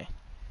fucks me.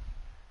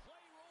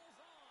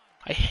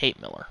 I hate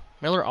Miller.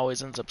 Miller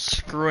always ends up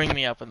screwing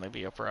me up in the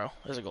Be A Pro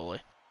as a goalie.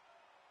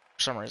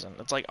 For some reason.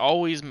 It's like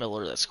always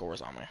Miller that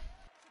scores on me.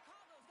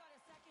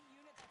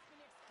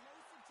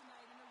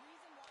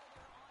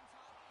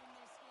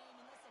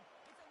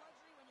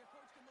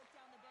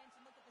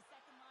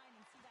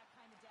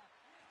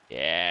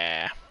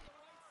 Yeah.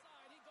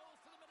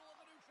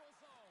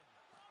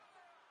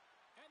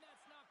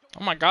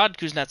 Oh my god,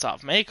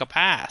 Kuznetsov, make a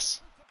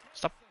pass.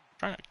 Stop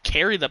trying to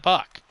carry the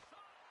puck.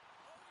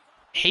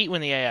 I hate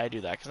when the AI do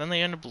that, because then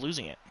they end up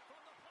losing it.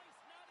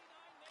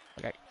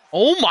 Okay.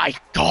 Oh my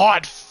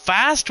god,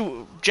 fast,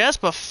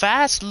 Jesper,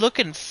 fast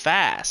looking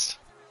fast.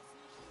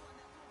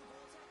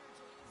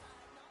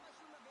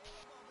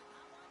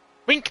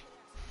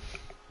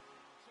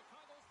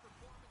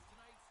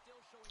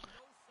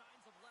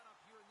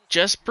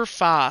 Jesper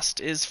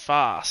Fast is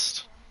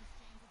fast.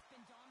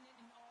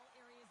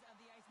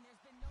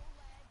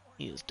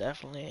 He is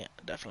definitely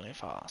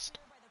fast.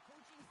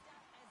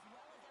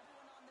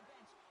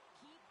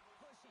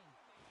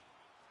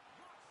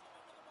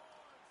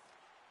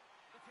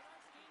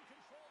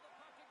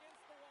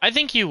 I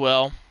think he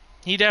will.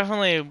 He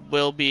definitely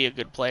will be a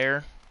good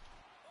player.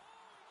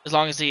 As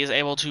long as he is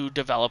able to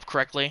develop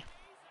correctly.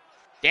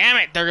 Damn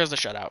it! There goes the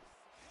shutout.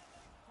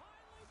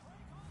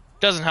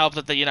 Doesn't help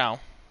that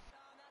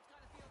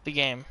the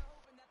game.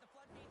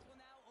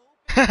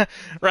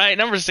 Right,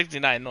 number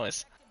 69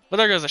 noise. But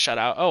there goes the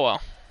shutout. Oh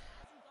well.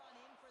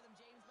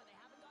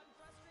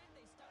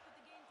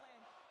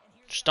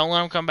 Just don't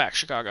let them come back,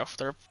 Chicago.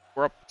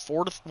 We're up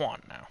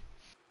 4-1 now.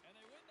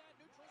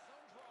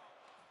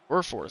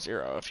 We're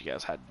 4-0 if you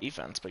guys had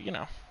defense, but you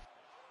know.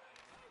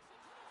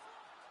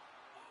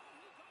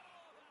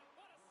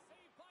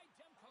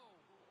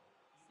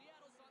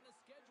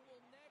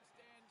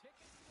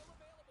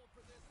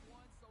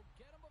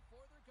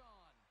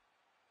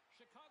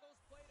 Chicago's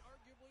played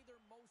arguably their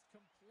most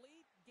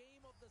complete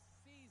game of the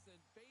season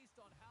based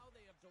on how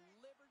they have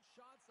delivered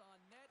shots on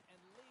net and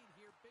lead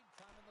here big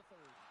time in the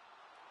third.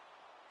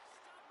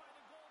 Stopped by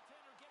the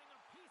goaltender, getting a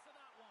piece of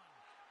that one.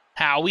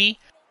 Howie?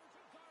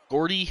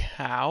 Gordie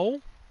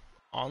Howe?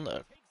 On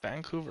the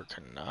Vancouver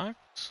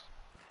Canucks?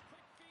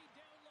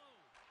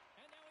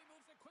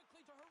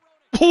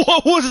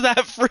 What was that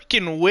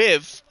freaking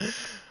whiff?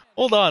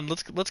 Hold on,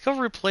 let's go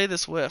replay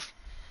this whiff.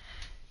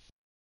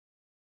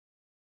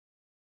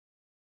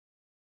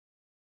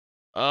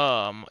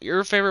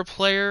 Your favorite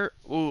player?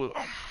 Ooh,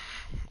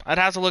 I'd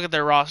have to look at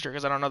their roster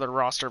because I don't know their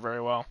roster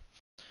very well.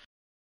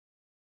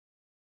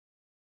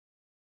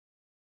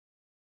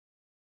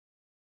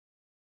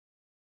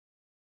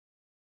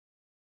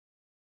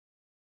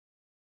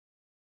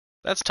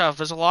 That's tough.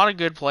 There's a lot of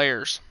good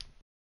players.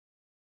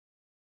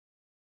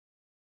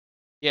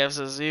 You have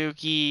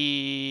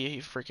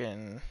Suzuki,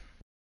 freaking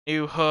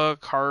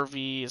Newhook,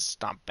 Harvey is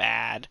not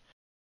bad.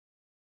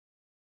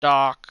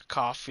 Doc,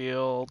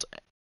 Caulfield,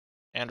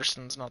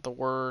 Anderson's not the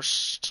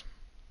worst.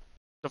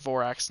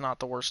 Dvorak's not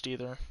the worst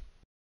either.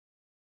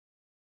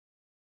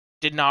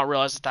 Did not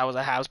realize that was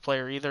a Habs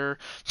player either.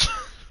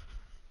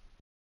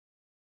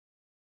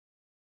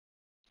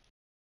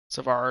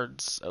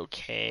 Savard's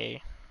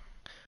okay.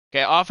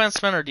 Okay,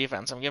 offenseman or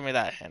defense? Give me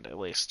that hint at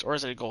least. Or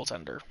is it a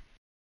goaltender?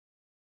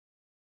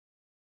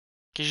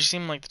 Because you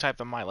seem like the type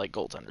that might like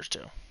goaltenders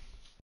too.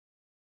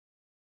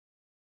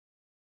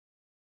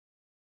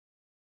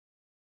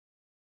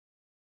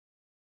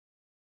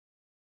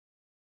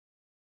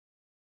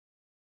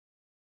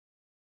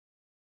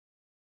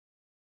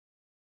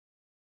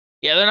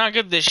 Yeah, they're not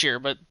good this year,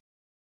 but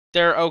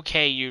they're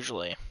okay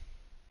usually. That's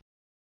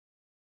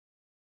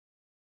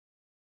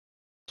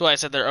why I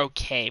said they're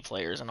okay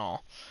players and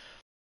all.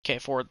 Okay,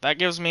 forward. That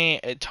gives me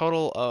a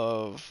total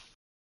of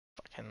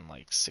fucking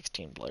like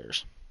 16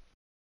 players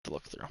to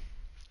look through.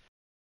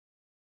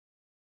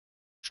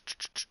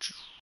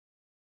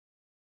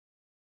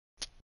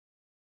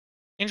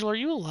 Angel, are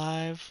you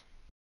alive?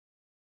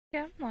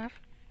 Yeah, I'm alive.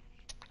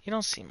 You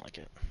don't seem like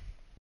it.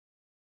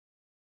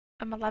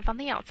 I'm alive on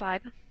the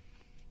outside.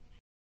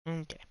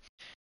 Okay.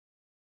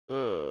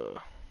 I'll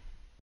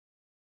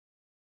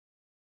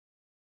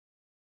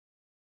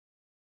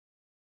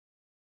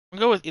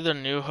go with either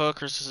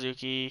Newhook or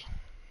Suzuki.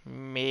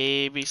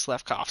 Maybe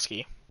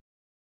Slafkovsky.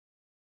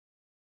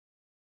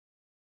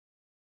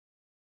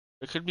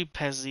 It could be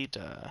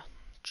Pezita.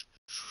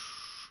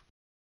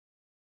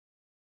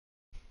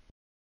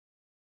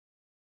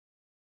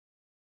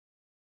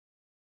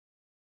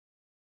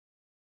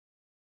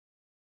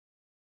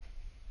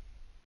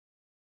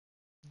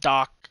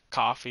 Doc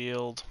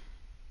Caulfield.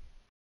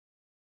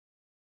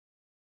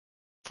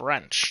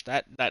 French.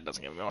 That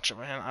doesn't give me much of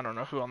a hint. I don't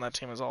know who on that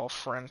team is all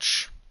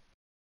French.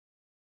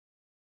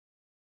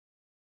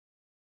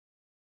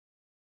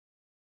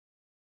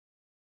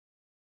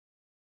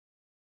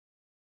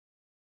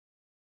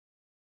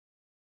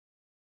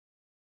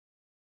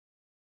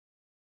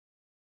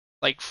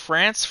 Like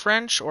France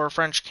French or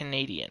French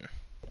Canadian?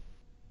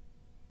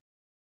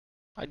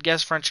 I'd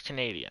guess French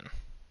Canadian.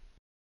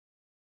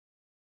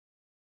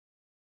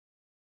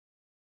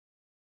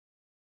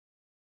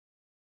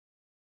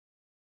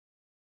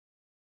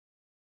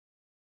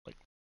 Like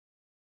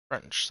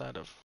French side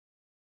of.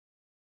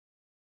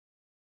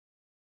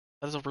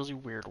 That is a really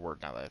weird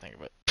word now that I think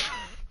of it. You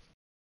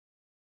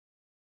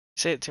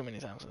say it too many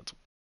times. It's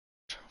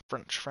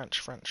French, French,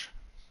 French.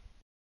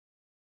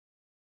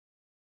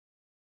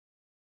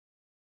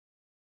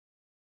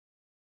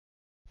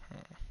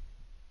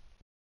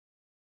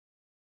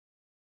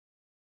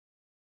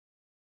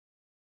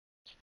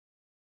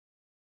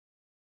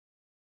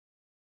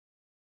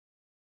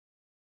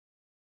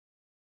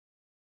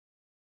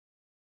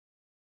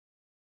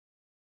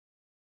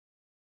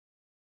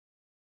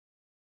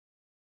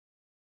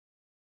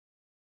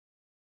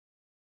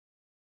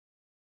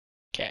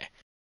 Okay.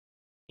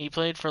 He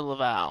played for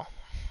Laval.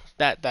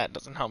 That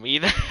doesn't help me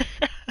either.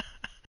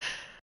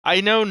 I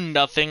know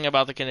nothing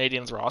about the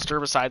Canadiens roster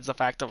besides the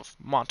fact of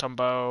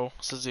Montembeault,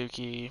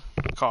 Suzuki,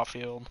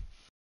 Caulfield.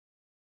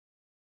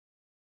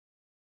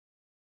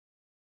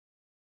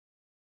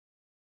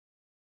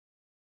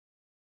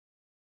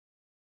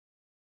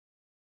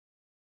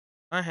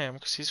 Not him,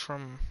 because he's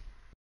from...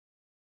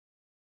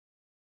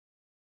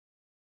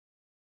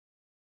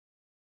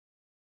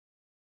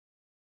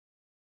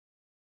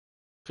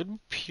 Could be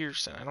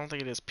Pearson. I don't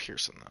think it is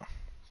Pearson, though.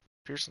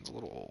 Pearson's a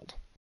little old.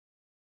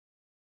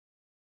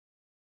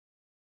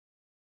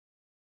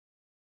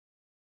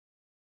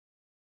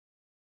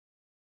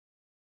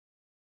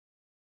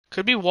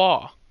 Could be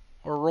Waugh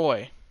or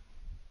Roy.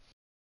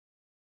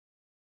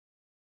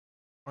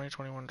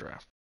 2021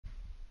 draft.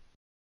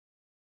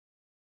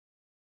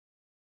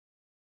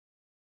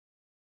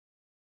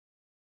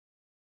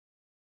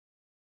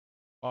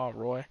 Waugh,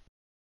 Roy.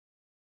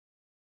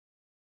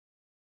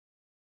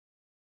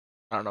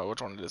 I don't know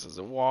which one it is. Is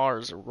it Waugh or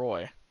is it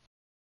Roy?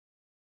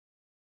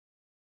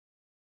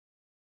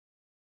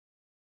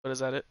 But is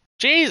that it?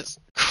 Jesus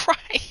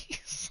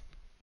Christ!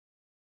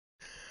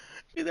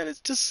 Dude, that is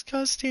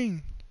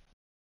disgusting.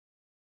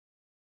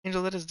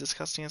 Angel, that is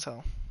disgusting as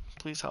hell.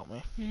 Please help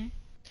me. Hmm?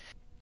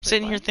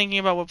 Sitting here thinking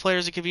about what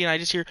players it could be, and I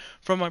just hear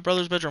from my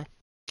brother's bedroom.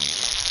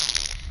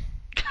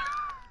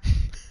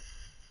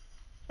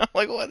 I'm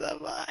like, what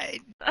the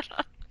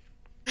fuck?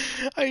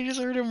 I just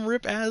heard him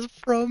rip ass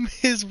from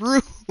his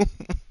room.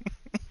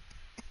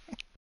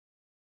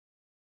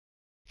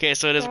 Okay,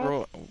 so it is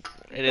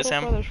it is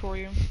him. Brothers for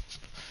you.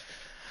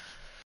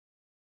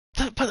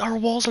 But our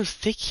walls are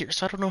thick here,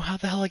 so I don't know how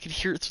the hell I could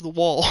hear it through the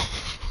wall.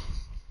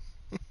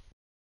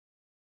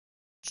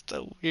 It's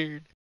so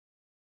weird.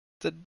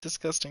 It's a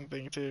disgusting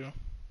thing too.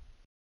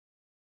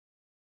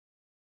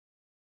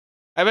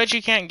 I bet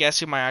you can't guess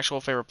who my actual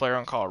favorite player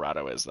on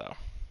Colorado is, though.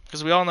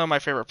 Because we all know my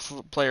favorite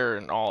player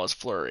in all is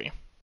Fleury.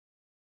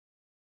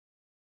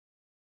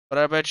 But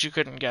I bet you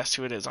couldn't guess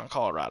who it is on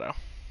Colorado.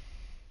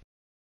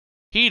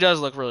 He does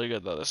look really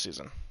good, though, this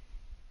season.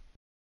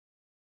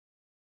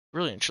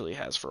 Really and truly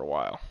has for a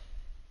while.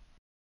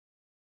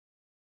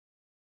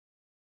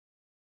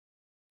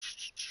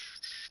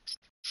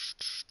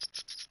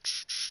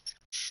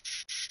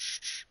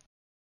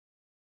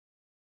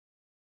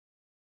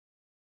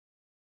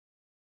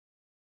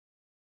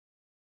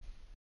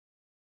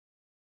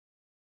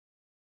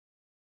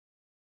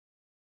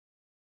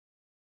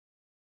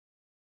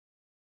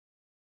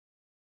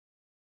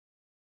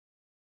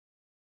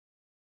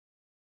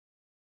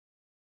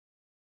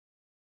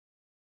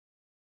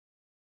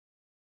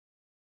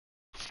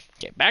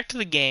 Okay, back to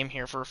the game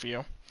here for a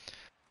few.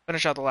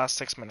 Finish out the last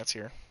 6 minutes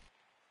here.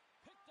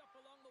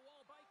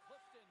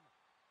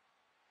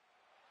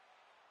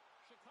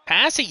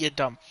 Pass it, you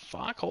dumb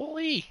fuck.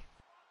 Holy.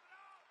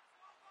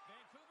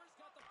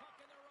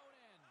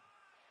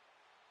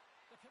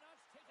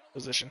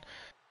 Position.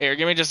 Here,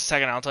 give me just a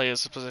second. I'll tell you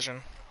his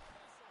position.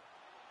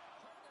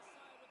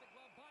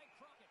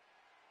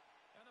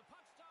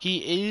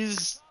 He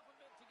is...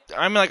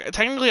 I mean, like,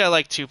 technically I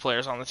like 2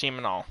 players on the team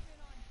and all.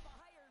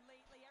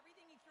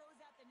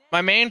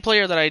 My main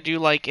player that I do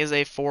like is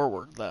a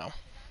forward, though.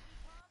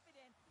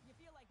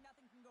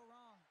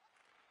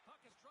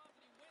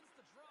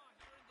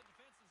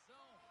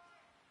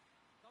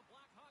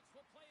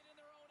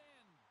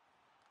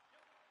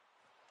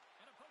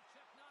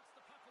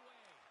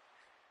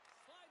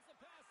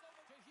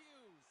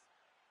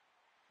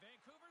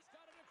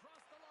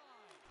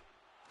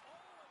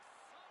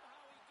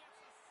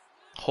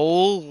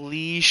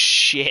 Holy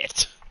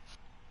shit.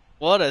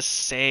 What a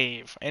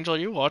save. Angel, are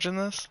you watching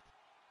this?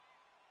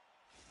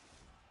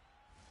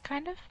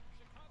 Kind of.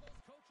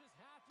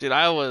 Dude,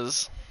 I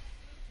was...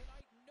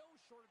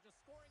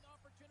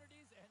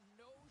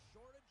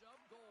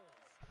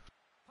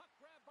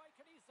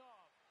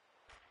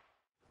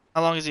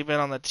 How long has he been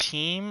on the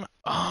team?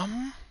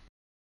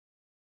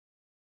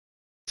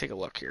 Take a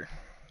look here.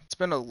 It's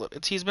been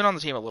he's been on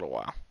the team a little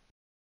while.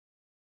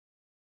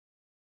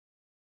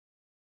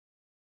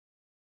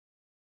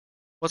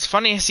 What's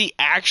funny is he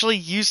actually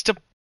used to,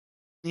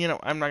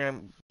 I'm not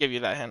gonna give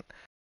you that hint.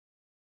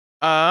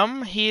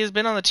 He has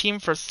been on the team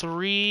for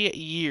 3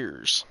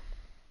 years.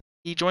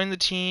 He joined the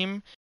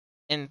team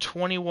in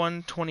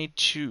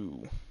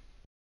 21-22.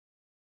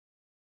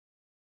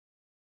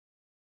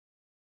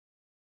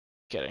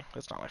 Kidding,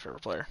 that's not my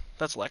favorite player.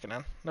 That's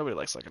Lehkonen. Nobody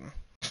likes Lehkonen.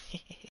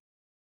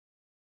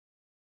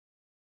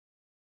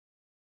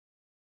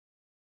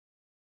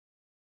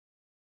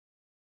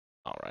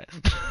 Alright.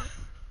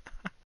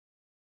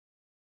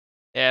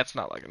 Yeah, it's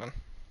not Lehkonen.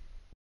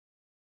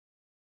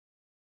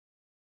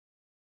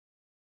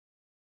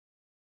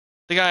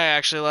 The guy I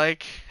actually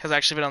like has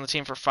actually been on the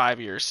team for 5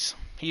 years.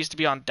 He used to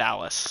be on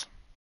Dallas.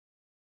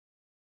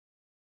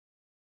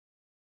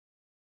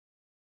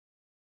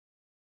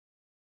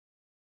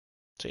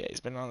 So yeah, he's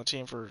been on the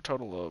team for a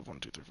total of 1,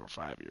 2, 3, 4,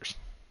 5 years.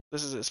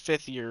 This is his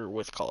 5th year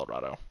with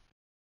Colorado.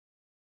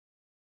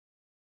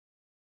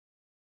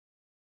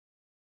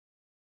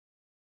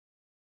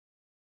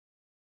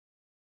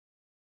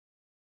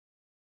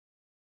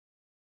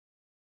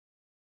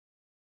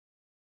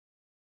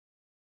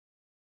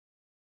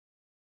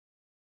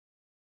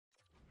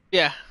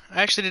 Yeah,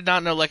 I actually did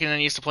not know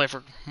Lehkonen used to play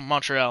for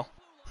Montreal.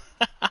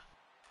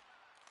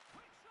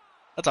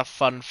 That's a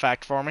fun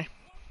fact for me.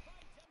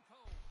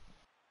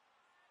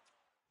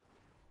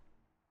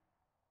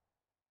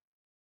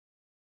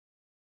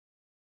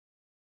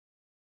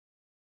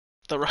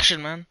 The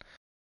Russian man.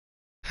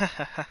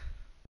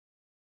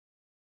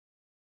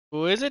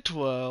 Who is it,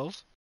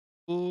 12?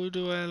 Who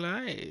do I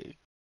like?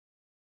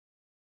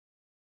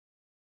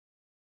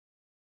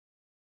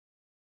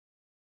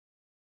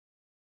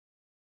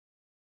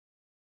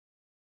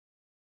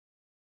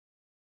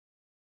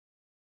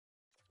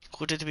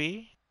 Could it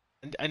be?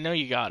 I know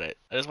you got it.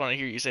 I just want to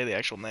hear you say the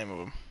actual name of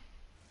him.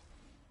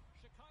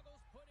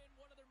 Chicago's put in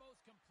one of their most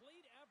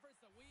complete efforts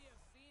that we have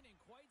seen in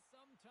quite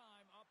some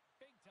time, up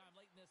big time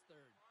late in this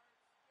third.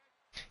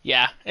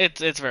 Yeah,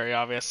 it's very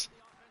obvious.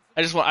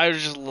 I would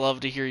just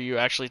love to hear you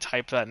actually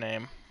type that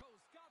name.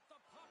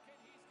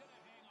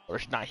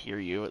 Or not hear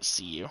you, but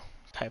see you.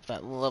 Type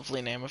that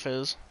lovely name of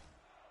his.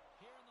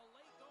 Here in the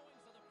late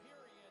goings of the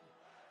period,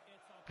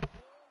 it's a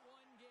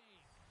 4-1 game.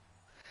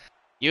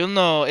 You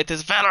know, it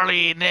is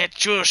Valery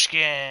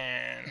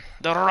Nechushkin,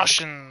 the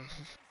Russian.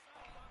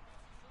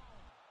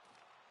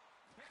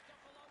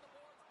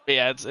 But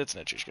yeah, it's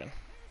Nechushkin.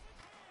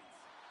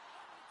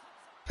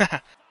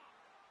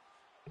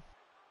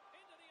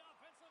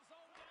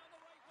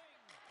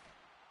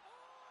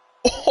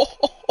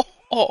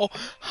 Oh,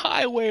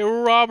 highway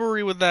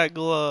robbery with that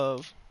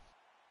glove.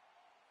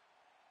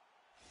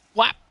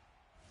 Whap!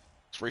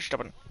 It's reached up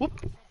and whoop.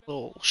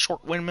 Little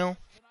short windmill.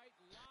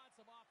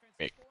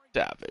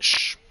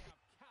 McDavish.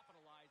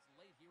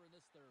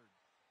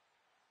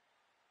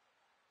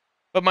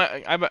 But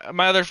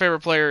my other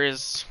favorite player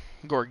is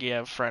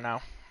Gorgiev right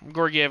now.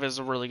 Gorgiev is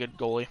a really good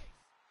goalie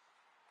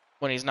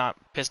when he's not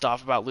pissed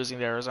off about losing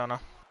to Arizona.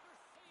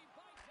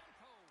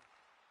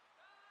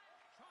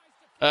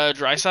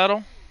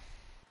 Draisaitl?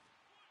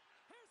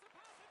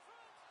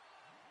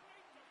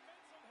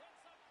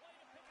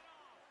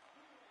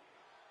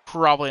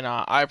 Probably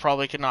not. I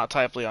probably could not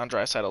type Leon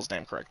Draisaitl's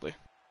name correctly.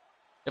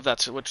 If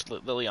that's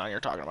the Leon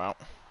you're talking about.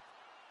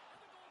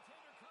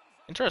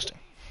 Interesting.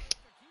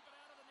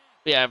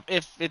 But yeah,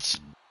 if it's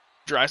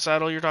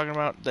Draisaitl you're talking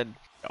about, then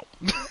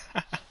no.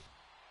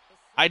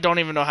 I don't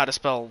even know how to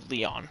spell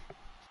Leon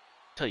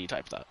until you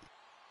type that.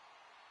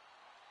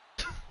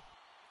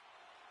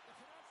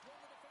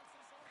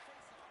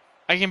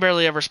 I can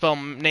barely ever spell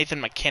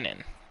Nathan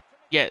McKinnon,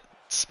 yet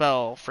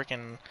spell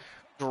freaking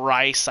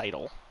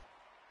Draisaitl.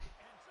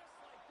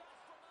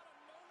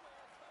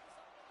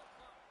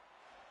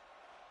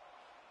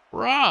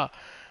 Rah!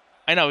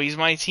 I know he's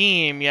my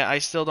team, yet I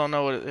still don't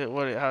know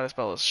how to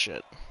spell this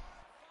shit.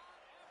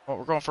 Well,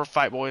 we're going for a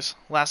fight, boys.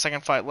 Last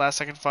second fight. Last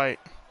second fight.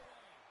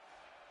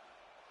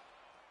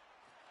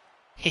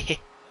 Hehe.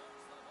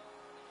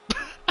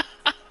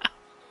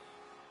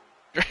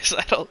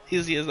 Draisaitl,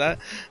 easy as that.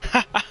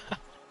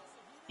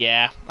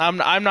 Yeah,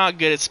 I'm not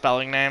good at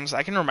spelling names.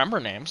 I can remember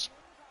names.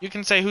 You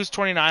can say who's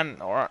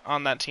 29 or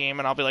on that team,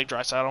 and I'll be like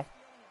Draisaitl.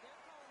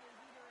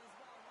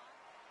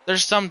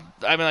 There's some.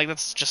 I mean, like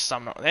that's just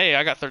some. Hey,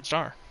 I got third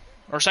star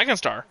or second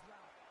star,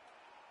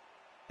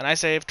 and I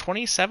saved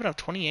 27 of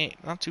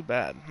 28. Not too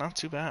bad. Not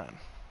too bad.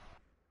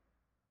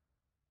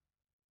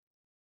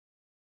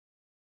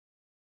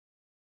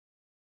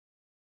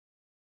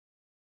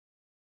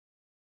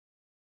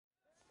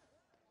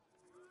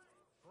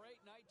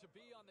 Great night to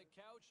be on the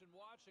couch and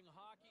watching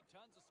hockey.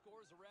 Tons of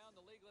scores around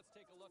the league. Let's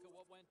take a look at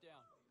what went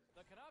down.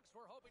 The Canucks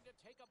were hoping to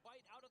take a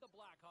bite out of the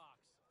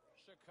Blackhawks.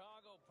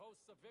 Chicago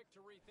posts a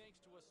victory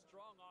thanks to a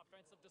strong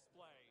offensive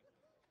display.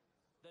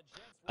 The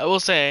Jets I were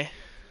will able to say,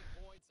 steal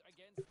 2 points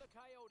against the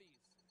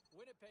Coyotes.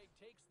 Winnipeg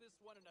takes this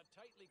one in a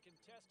tightly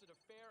contested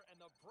affair and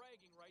the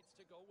bragging rights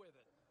to go with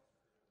it.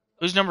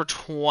 who's number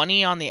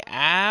 20 on the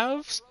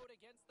Avs?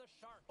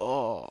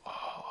 Oh,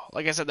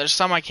 like I said, there's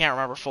some I can't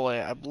remember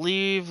fully. I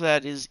believe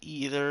that is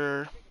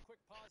either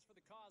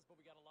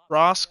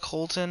Ross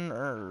Colton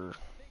or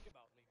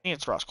I think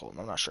it's Ross Colton.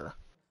 I'm not sure.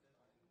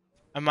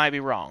 I might be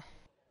wrong.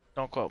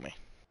 Don't quote me. I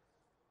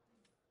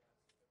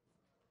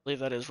believe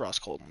that is Ross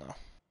Colton though.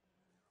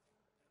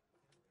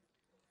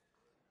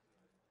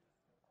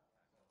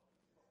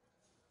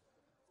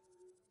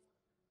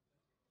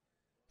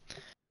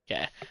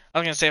 Okay. I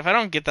was gonna say if I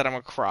don't get that, I'm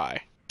gonna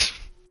cry.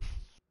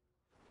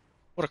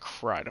 Would have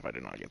cried if I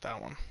did not get that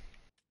one.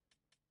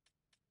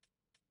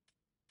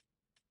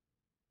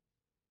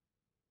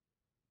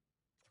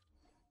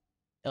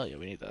 Hell yeah,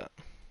 we need that.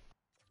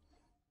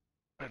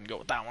 I didn't go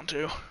with that one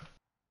too.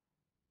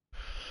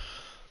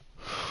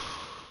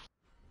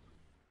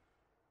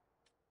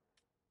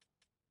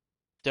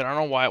 Dude, I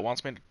don't know why it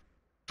wants me to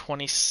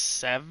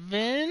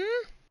 27.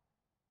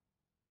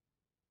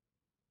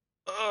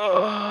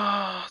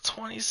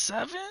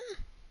 27.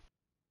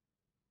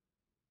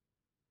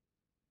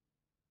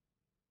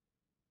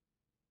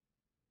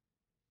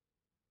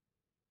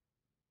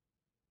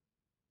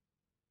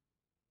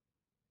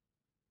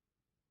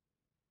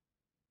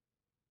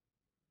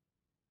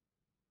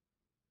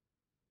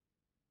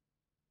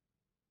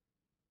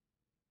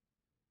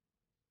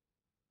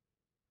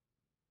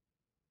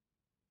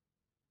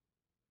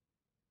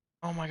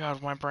 Oh my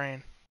god, my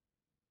brain.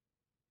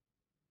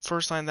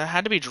 First line, that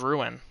had to be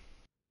Druin.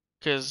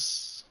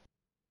 Because...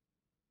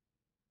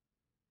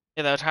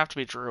 Yeah, that would have to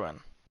be Druin.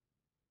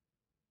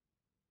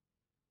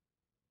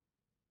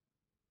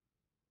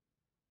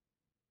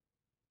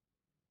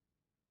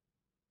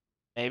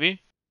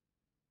 Maybe?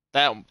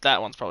 That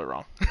one's probably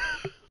wrong.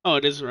 Oh,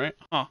 it is right?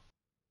 Huh.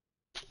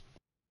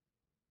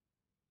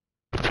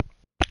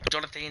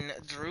 Jonathan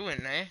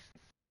Druin, eh?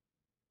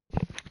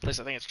 At least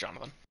I think it's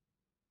Jonathan.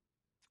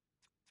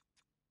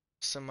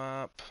 Sim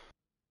up.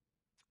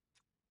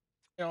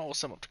 You know, we'll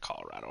sim up to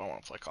Colorado. I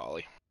want to play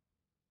Collie.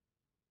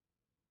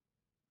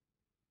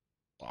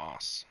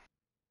 Loss.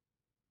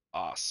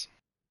 Loss.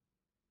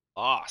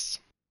 Loss.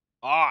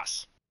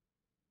 Loss.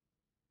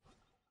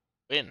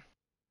 Win.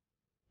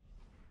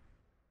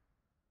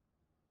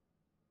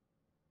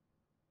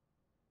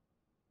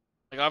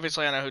 Like,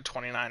 obviously I know who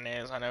 29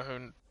 is. I know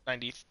who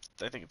 90,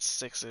 I think it's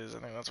 6 is. I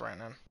think that's right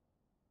now.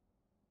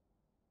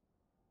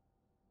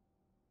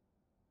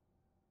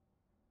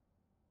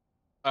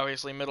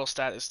 Obviously, middle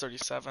stat is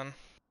 37.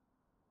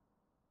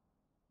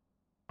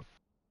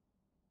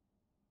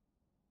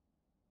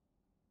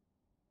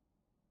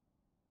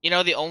 You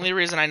know, the only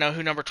reason I know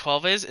who number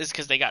 12 is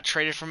because they got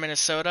traded from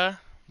Minnesota.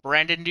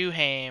 Brandon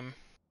Duhaime.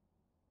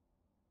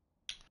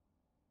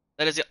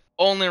 That is the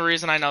only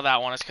reason I know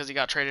that one is because he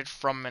got traded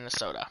from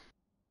Minnesota.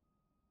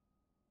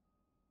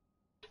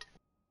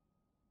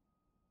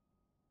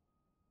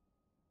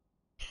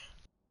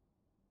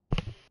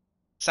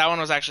 So that one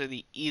was actually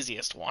the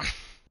easiest one.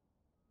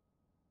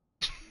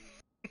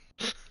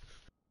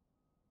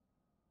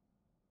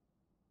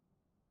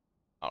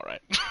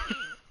 Alright.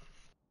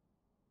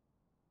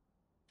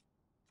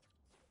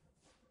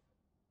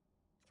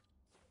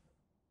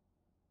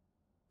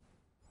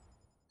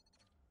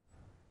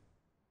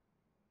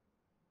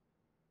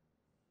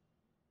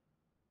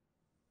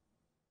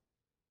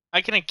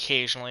 I can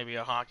occasionally be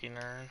a hockey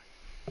nerd.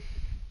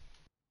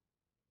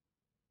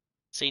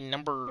 See,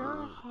 number...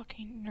 You're a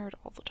hockey nerd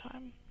all the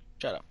time.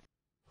 Shut up.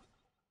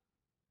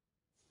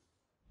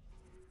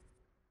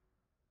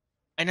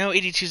 I know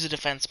 82's a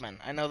defenseman.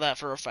 I know that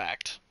for a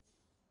fact.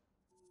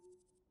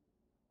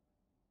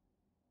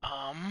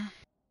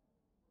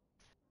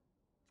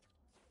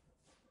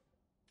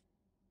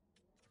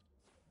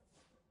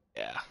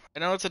 Yeah. I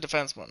know it's a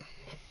defenseman.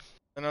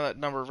 I know that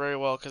number very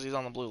well because he's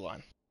on the blue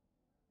line.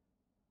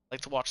 I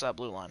like to watch that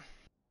blue line.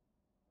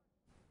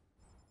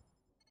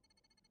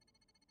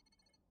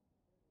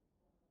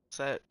 Is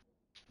that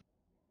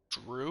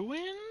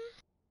Druin?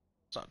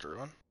 It's not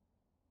Druin.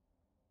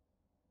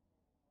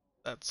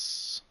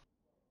 Let's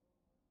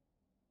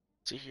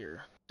see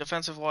here.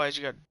 Defensive wise,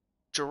 you got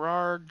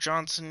Gerard,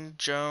 Johnson,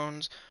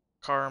 Jones,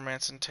 Carr,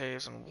 Manson,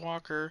 Taves, and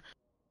Walker.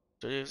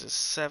 Taves is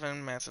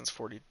 7, Manson's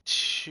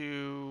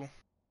 42.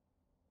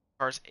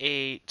 Carr's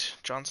 8.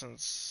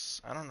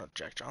 Johnson's... I don't know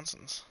Jack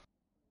Johnson's.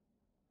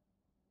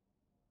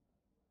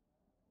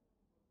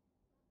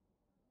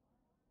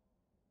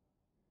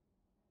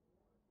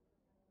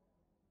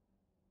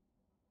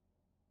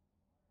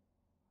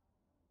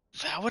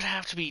 That would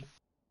have to be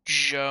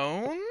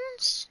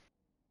Jones?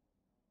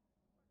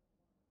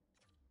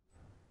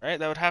 Right?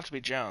 That would have to be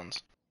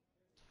Jones.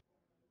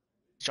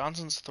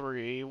 Johnson's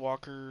 3.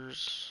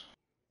 Walker's...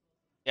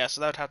 Yeah,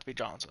 so that would have to be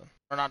Johnson.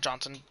 Or not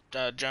Johnson,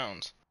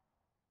 Jones.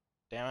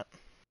 Damn it.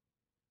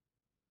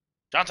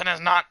 Johnson is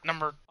not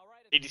number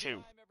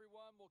 82.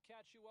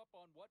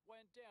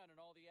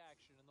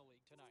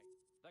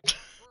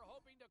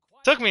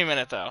 Took me a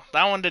minute, though.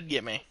 That one did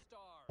get me.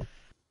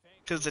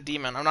 Because it's a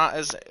demon. I'm not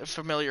as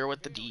familiar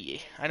with the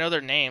D. I know their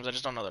names, I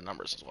just don't know their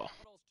numbers as well.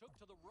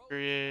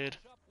 Period.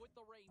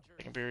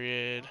 Second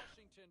period.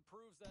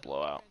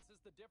 Blowout.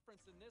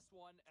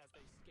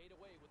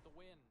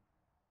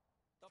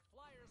 The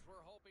Flyers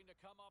were hoping to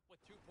come up with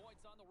 2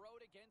 points on the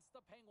road against the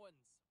Penguins.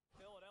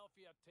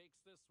 Philadelphia takes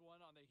this one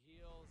on the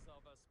heels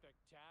of a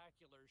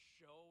spectacular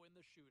show in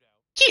the shootout.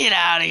 Get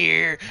out of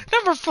here!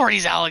 Number 40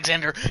 is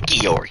Alexander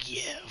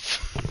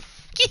Georgiev.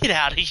 Get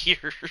out of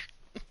here.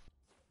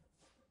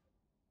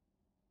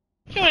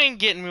 You ain't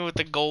getting me with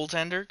the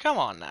goaltender. Come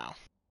on now.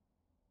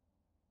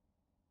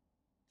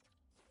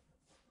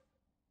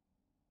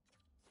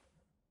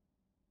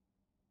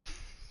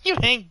 You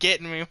ain't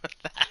getting me with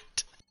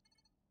that.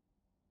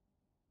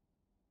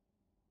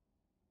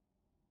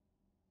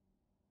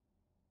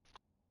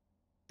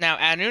 Now,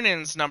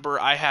 Anunen's number,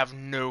 I have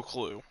no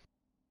clue.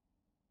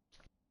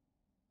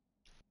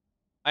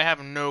 I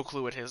have no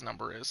clue what his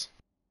number is.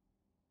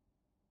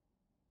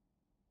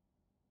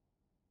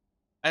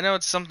 I know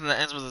it's something that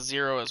ends with a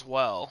 0 as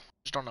well.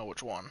 Just don't know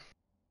which one.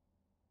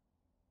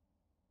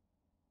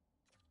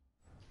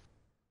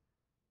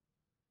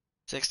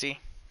 $60.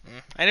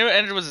 I knew it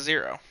ended with a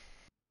 0.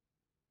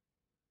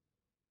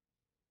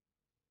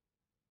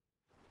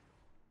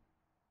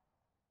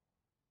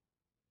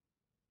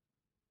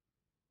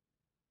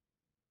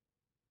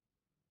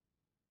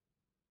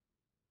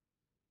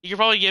 You could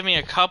probably give me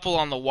a couple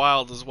on the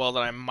Wild as well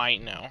that I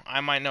might know.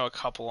 I might know a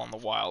couple on the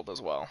Wild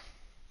as well.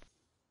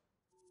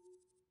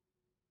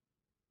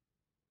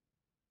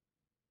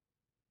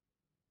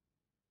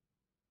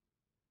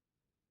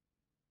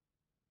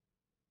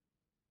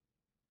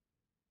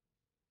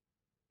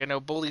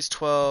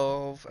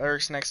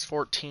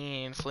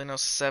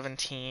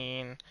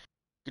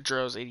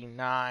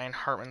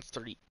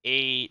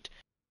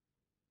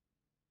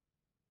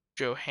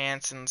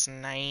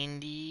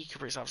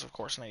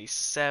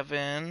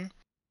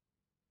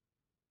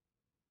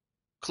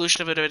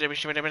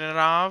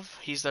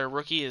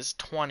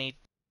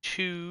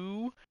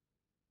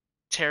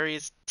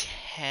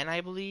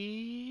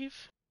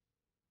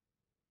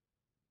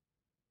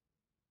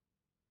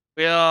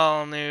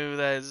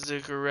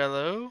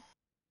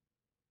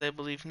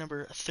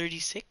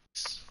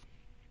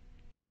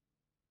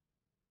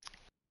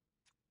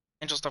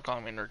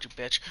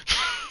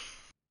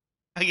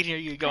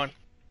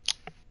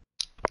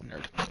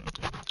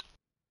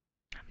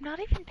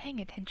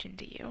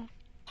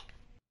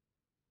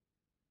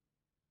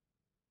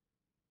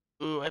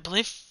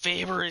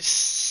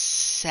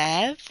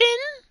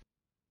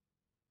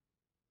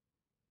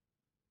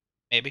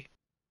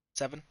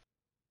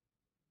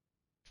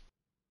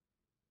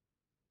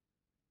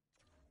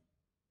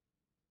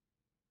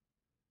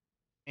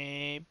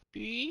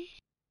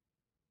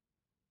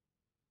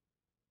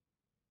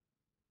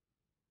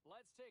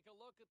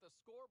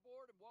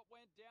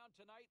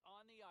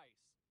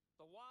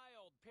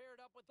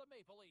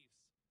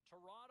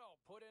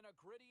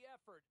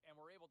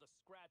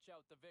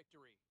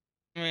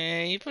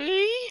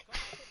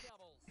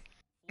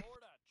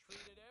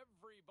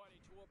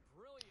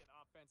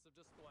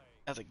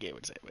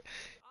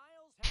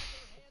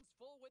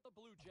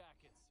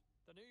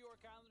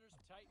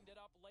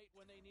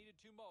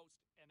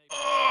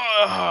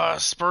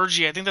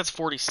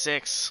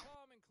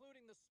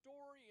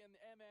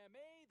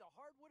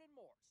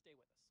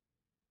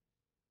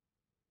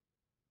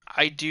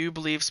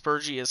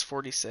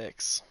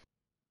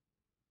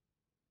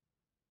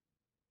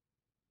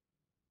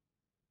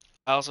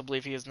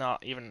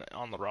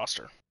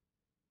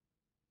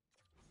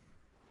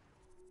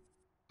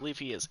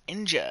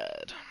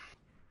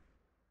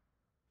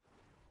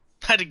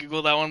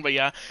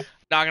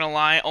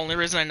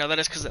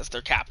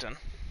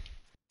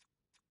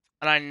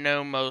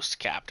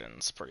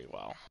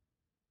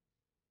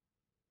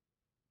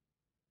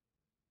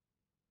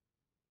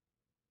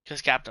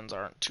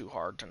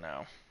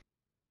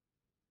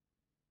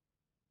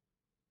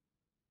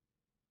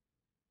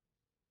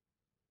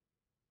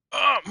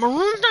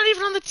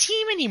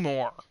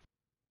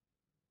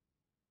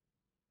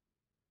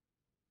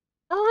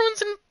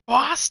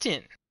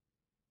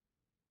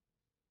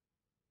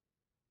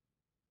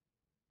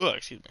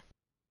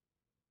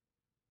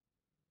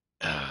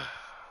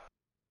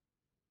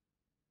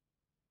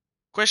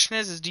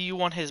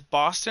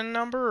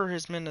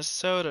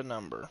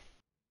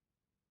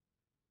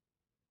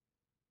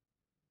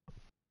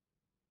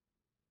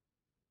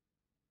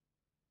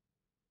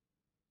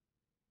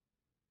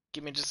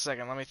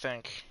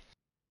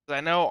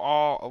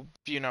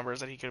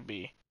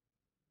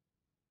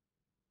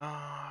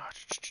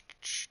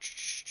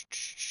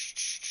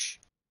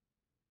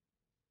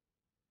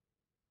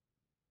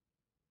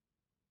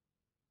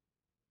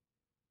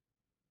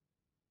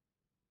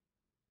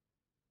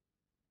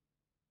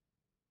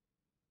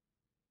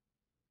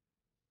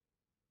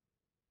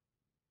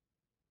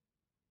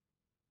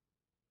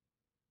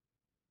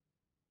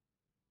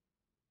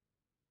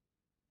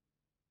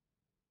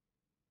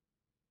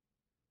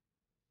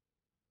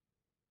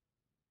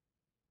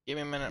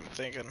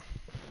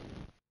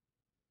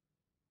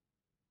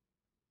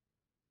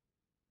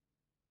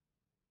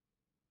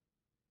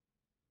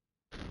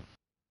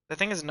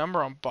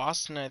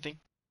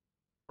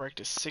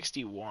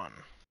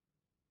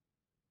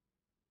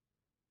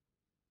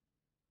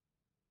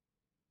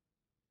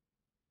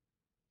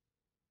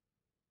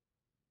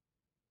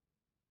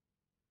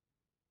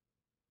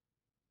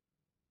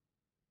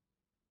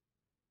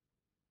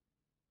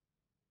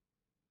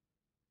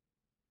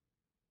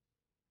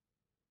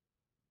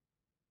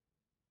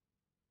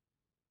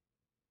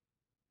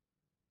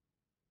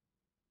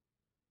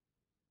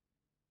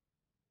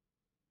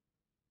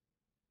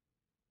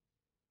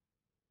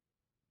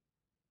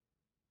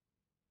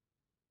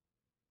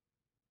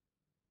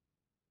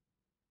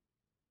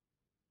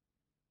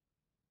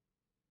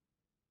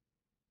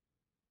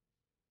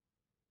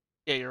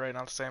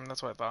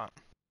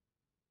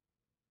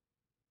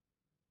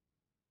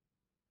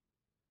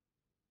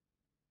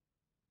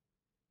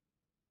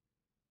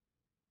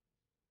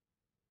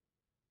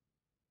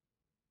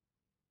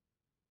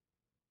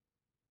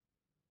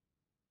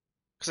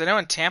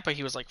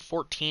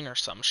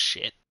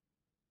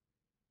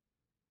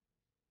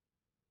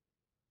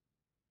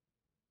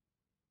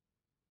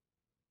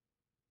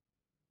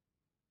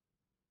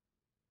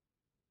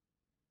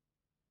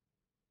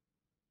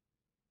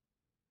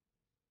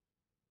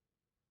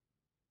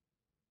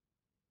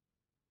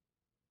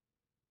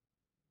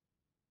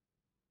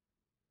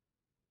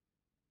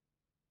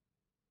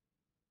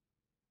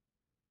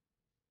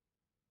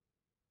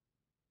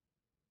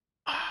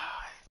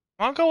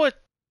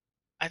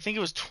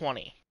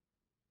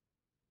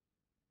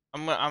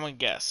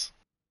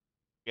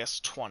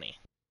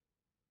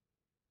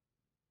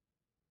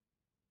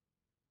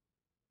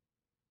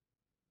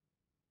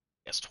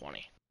 Yes,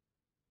 20.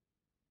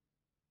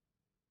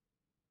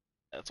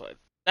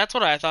 That's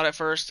what I thought at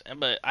first,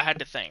 but I had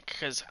to think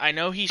because I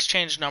know he's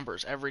changed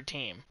numbers every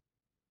team.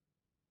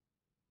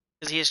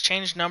 Because he has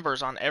changed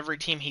numbers on every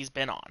team he's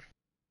been on.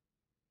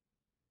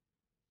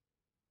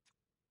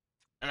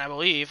 And I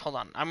believe, hold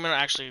on, I'm gonna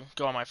actually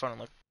go on my phone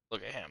and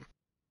look at him.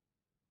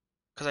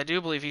 Because I do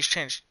believe he's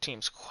changed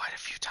teams quite a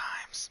few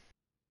times.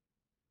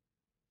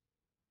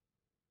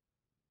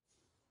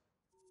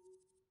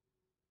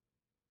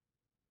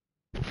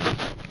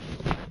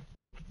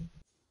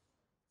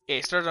 Yeah,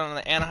 he started on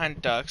the Anaheim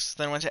Ducks,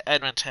 then went to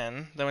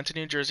Edmonton, then went to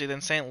New Jersey,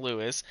 then St.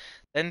 Louis,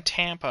 then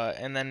Tampa,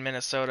 and then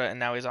Minnesota, and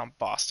now he's on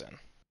Boston.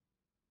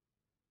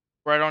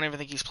 Where I don't even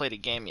think he's played a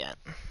game yet.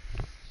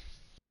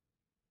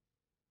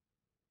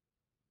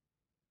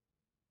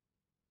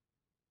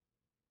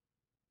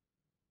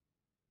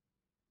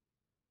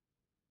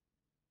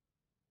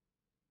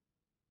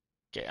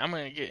 Okay, I'm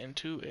gonna get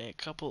into a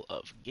couple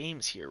of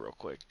games here real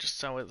quick, just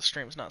so the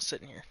stream's not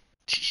sitting here.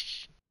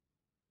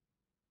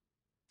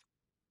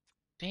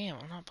 Damn,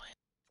 I'm not playing.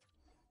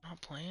 I'm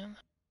not playing.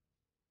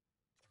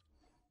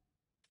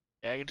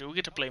 Yeah, we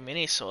get to play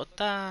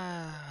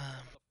Minnesota.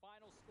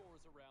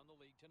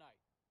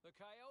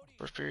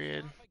 First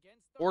period,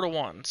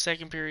 4-1.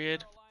 Second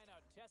period.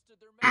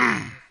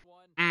 I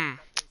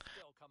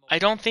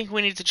don't think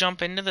we need to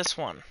jump into this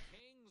one.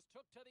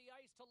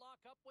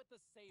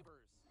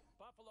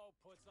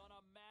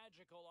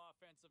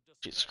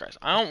 Jesus Christ!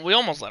 We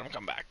almost let him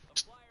come back.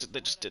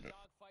 They just didn't.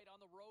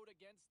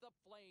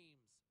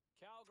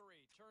 Calgary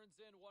turns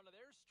in one of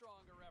their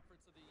stronger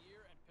efforts of the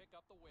year and pick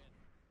up the win.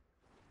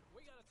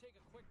 We got to take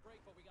a quick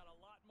break, but we got a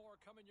lot more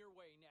coming your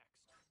way next.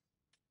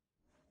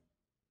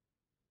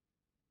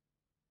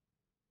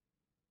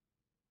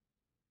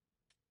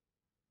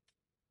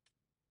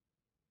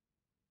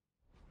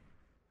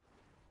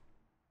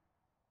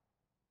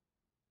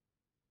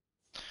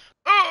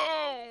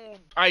 Oh!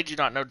 I do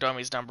not know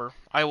Domi's number.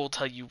 I will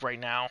tell you right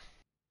now.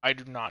 I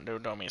do not know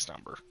Domi's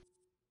number.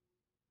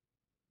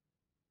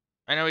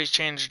 I know he's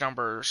changed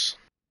numbers.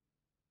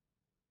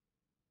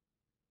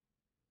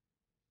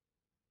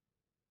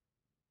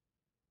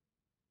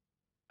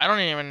 I don't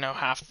even know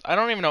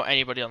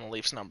anybody on the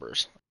Leafs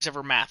numbers except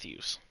for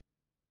Matthews.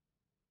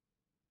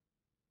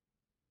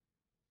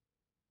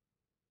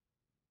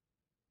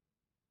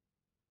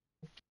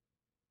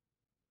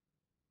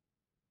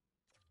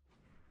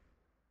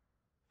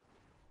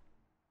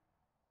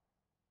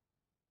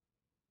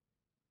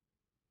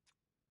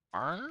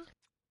 Marner?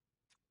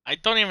 I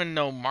don't even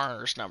know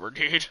Marner's number,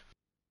 dude.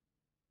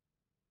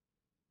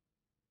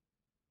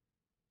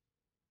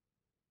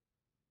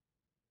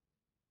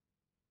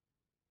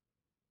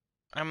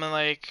 I'm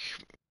like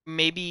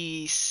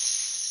maybe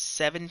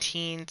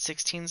 17,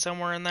 16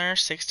 somewhere in there.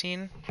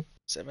 16,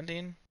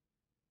 17.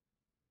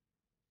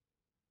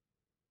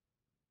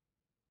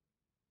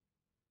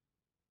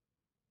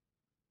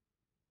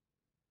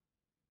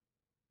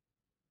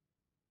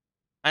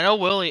 I know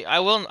Willie.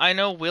 I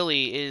know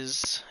Willie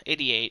is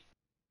 88.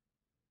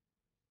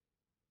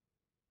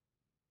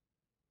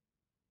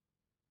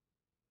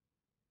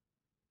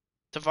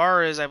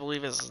 Tavares, I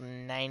believe, is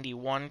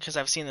 91 because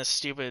I've seen the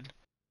stupid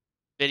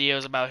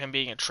videos about him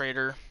being a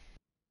traitor.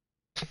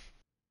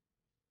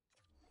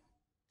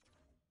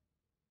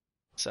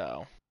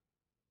 So,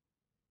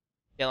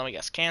 yeah, let me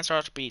guess. Can't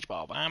start a beach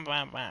ball. Bam,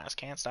 bam, bam.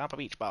 Can't stop a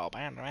beach ball.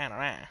 Bam, bam,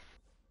 bam.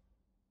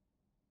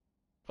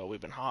 But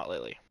we've been hot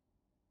lately.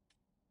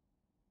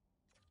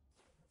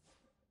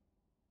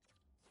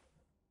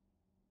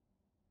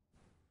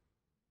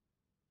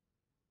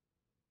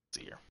 Let's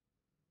see here.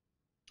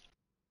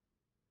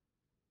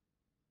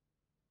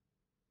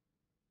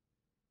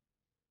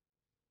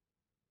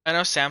 I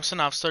know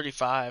Samsonov's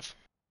 35.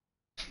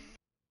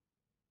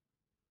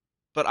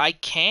 But I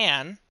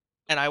can,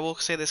 and I will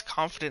say this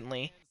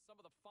confidently,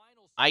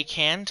 I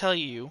can tell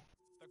you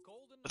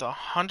with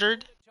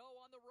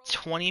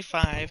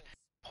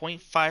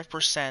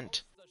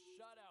 125.5%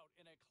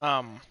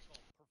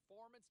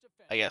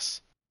 I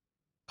guess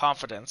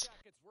confidence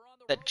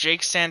that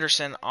Jake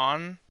Sanderson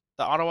on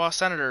the Ottawa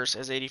Senators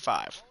is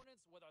 85.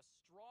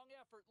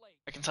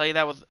 I can tell you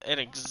that with an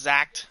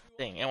exact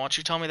thing, and once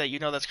you tell me that you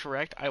know that's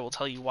correct, I will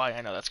tell you why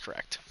I know that's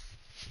correct.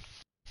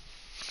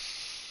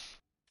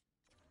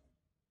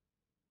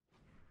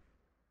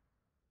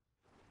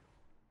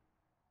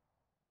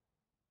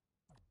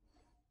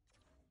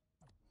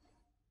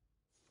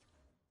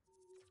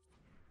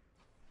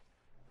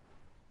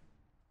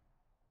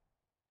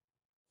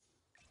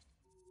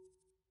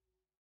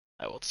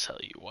 I will tell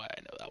you why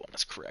I know that one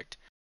is correct.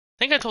 I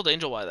think I told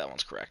Angel why that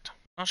one's correct.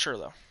 Not sure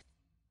though.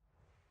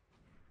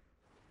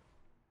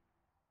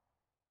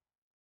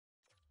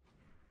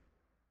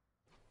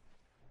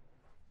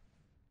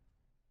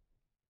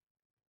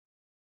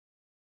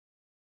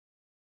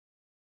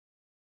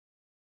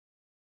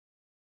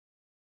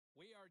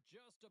 We are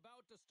just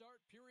about to start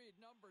period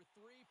number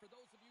 3 for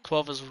those of you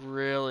 12 is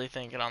really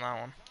thinking on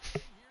that one.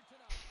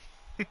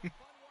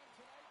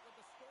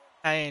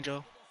 Hi,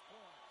 Angel.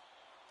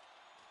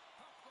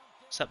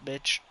 What's up,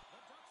 bitch?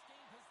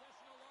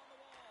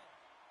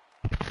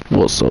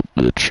 What's up,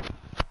 bitch?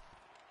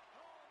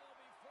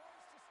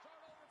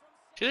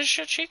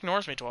 She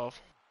ignores me,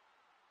 12.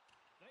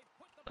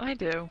 I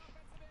do.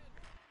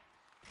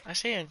 I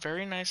say a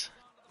very nice...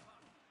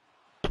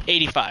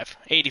 85.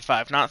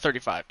 85, not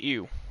 35.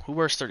 Ew. Who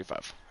wears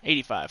 35?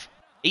 85.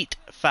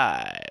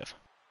 8-5.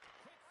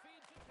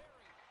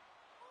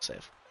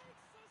 Save.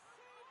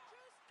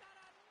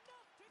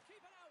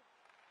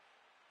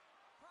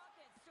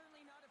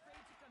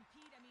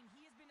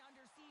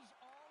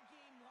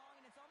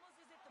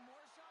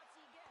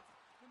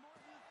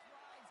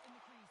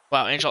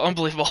 Wow, Angel,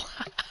 unbelievable.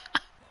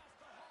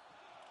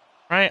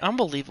 Right?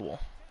 Unbelievable.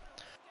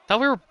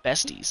 Thought we were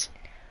besties.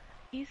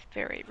 He's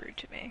very rude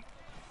to me.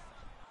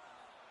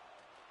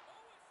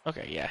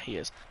 Okay, yeah, he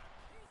is.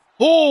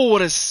 Oh,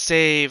 what a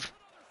save.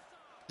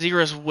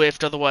 Zegras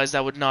whiffed, otherwise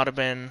that would not have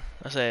been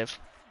a save.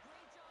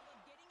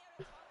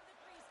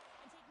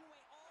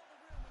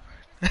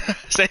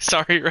 Say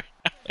sorry right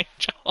now,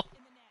 Angel.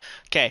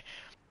 Okay.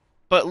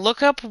 But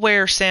look up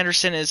where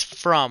Sanderson is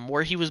from,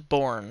 where he was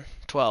born,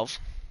 12.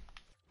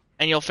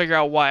 And you'll figure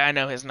out why I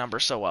know his number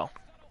so well.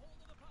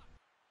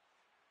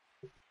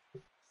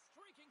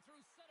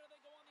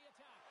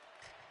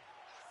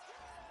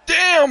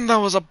 Damn, that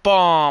was a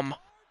bomb!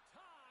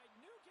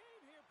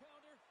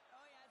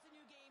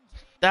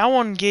 That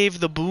one gave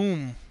the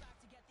boom.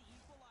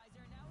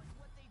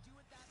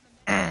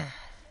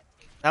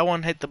 That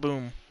one hit the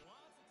boom.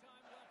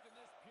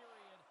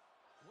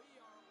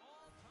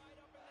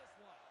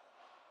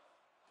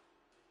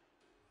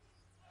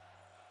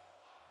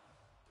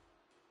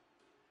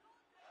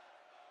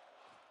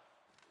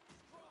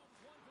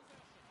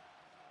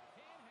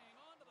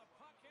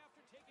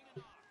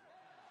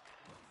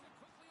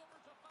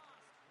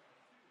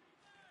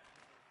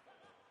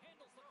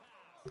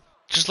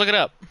 Just look it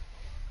up.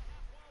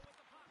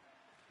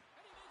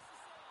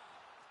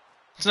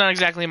 It's not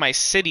exactly my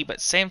city,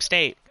 but same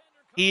state.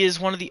 He is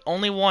one of the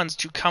only ones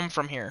to come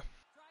from here.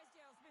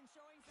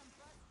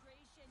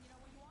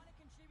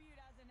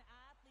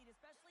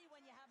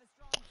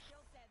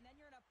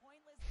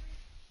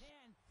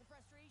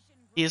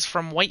 He is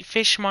from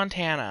Whitefish,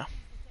 Montana.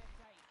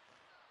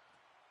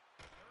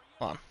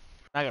 Hold on.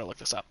 I gotta look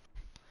this up.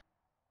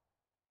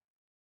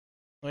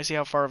 Let me see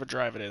how far of a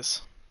drive it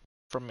is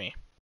from me.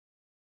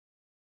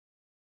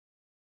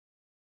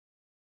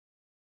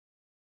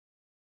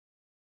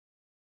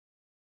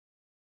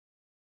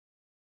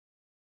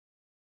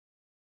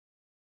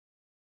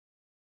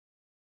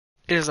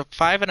 It is a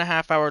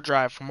 5.5 hour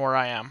drive from where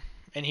I am,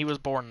 and he was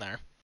born there.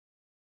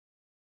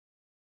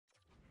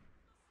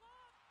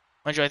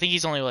 Mind you, I think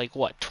he's only like,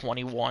 what,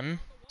 21?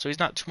 So he's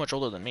not too much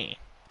older than me.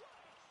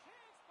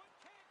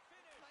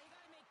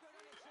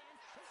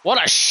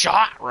 What a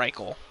shot,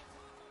 Reichel!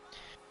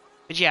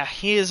 But yeah,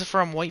 he is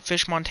from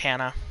Whitefish,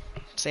 Montana.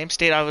 Same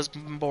state I was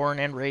born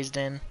and raised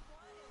in.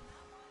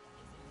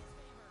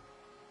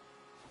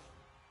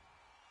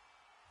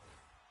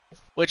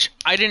 Which,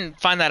 I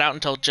didn't find that out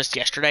until just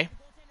yesterday.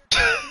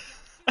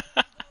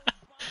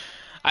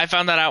 I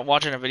found that out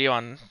watching a video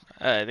on,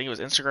 I think it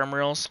was Instagram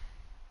Reels.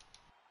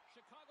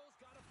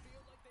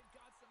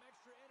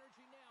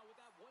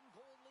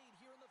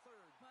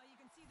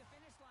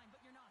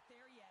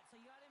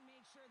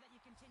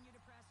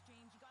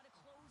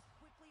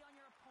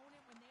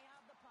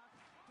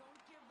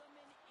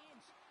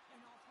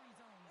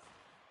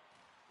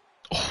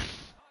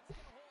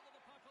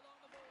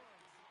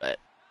 But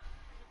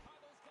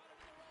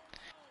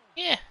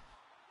yeah,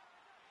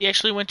 he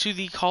actually went to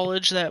the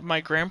college that my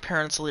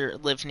grandparents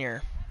live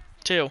near,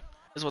 too,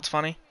 is what's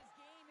funny.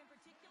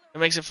 It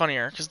makes it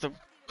funnier, because the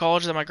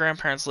college that my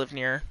grandparents live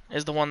near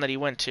is the one that he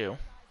went to.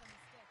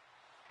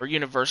 Or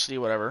university,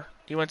 whatever.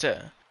 He went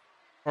to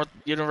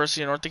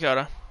University of North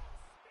Dakota.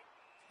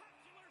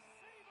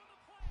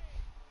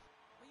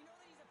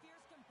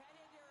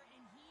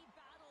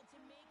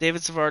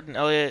 David Savard and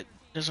Elliot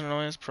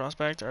Disneyland's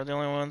prospect are the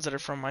only ones that are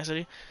from my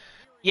city.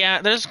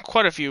 Yeah, there's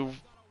quite a few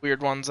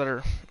weird ones that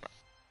are...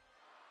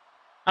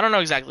 I don't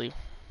know exactly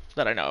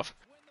that I know of.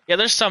 Yeah,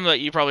 there's some that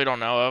you probably don't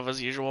know of as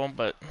usual,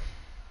 but...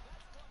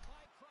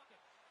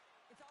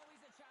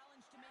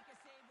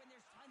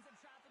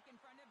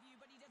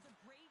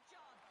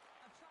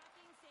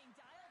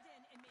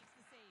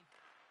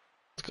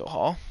 Let's go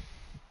Hall.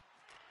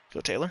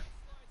 Go Taylor.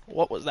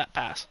 What was that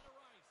pass?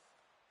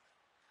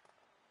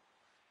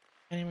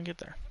 Can't even get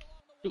there.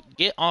 Dude,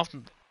 get off...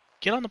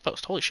 Get on the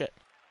post. Holy shit.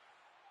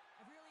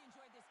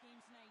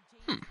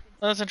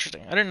 That's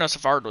interesting. I didn't know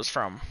Savard was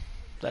from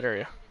that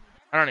area.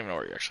 I don't even know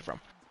where you're actually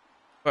from.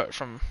 But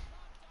from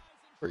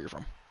where you're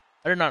from.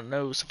 I did not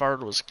know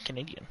Savard was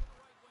Canadian.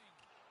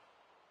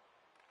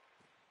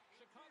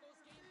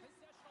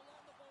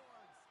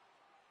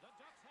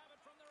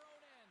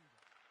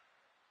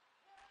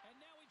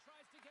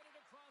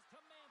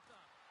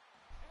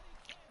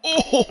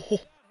 Oh!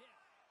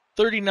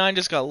 39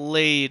 just got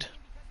laid.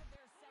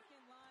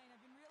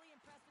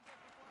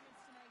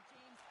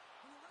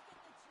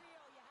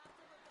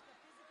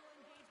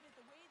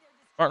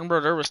 Martin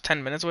Brodeur was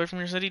 10 minutes away from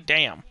your city?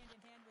 Damn.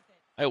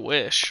 I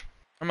wish.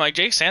 I'm like,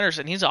 Jake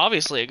Sanderson, he's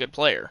obviously a good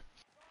player.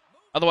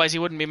 Otherwise, he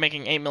wouldn't be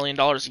making $8 million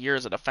a year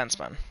as a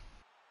defenseman.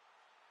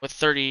 With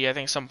 30, I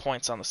think, some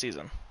points on the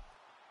season.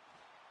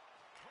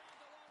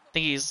 I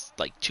think he's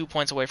like 2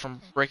 points away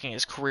from breaking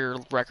his career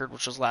record,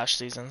 which was last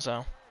season,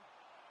 so.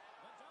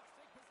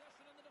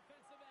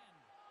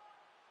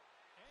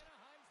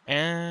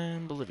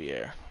 And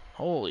Bolivia.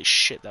 Holy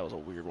shit, that was a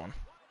weird one.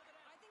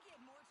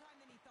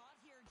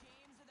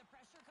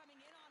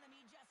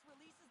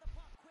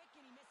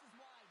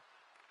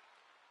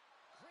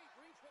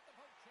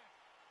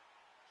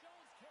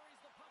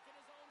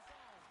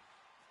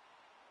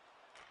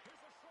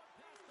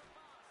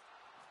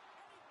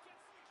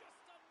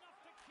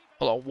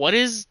 Hold on, what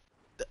is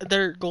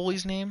their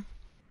goalie's name?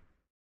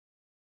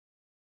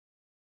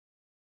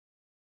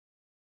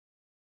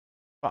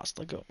 Boss,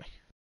 let go of me.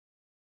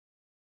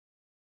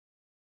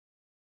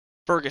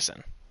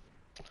 Ferguson.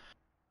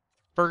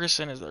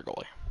 Ferguson is their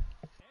goalie.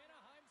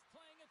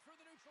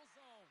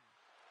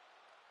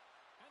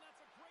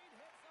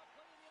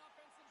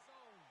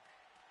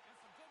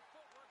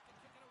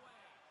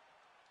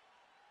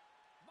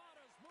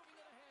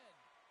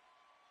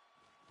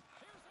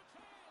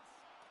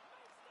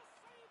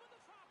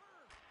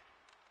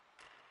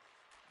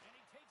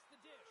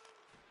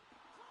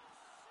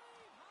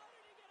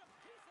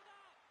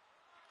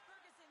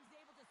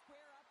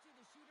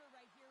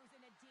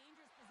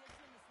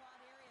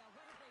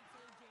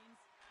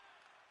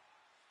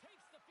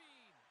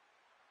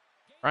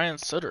 Ryan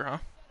Sutter, huh?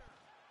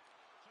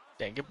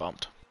 Dang, get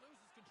bumped.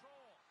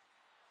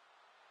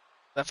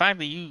 The fact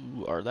that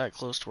you are that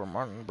close to where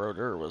Martin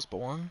Brodeur was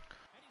born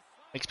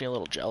makes me a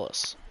little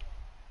jealous.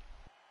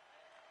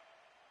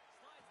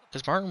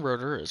 Because Martin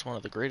Brodeur is one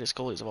of the greatest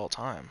goalies of all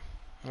time,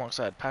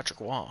 alongside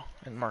Patrick Waugh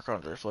and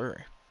Marc-Andre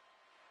Fleury.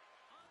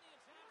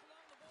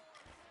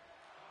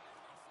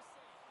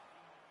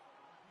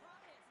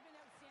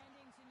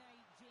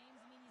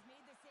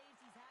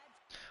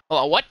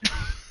 Well, what?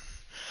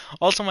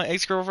 Also, my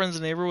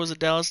ex-girlfriend's neighbor was a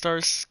Dallas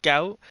Stars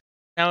scout.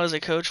 Now is a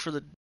coach for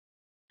the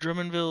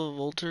Drummondville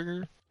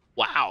Voltigeur.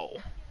 Wow.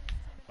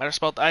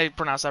 I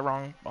pronounced that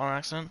wrong on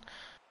accident.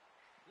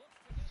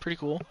 Pretty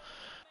cool.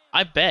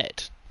 I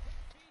bet.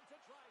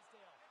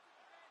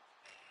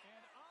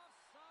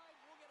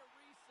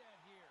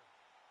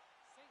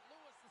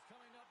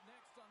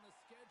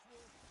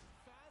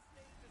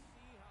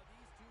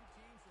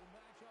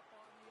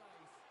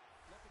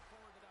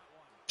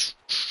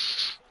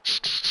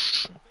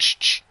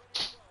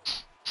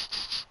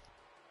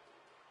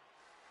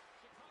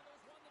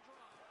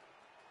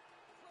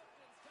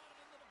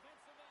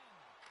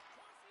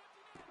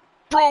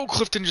 Bro,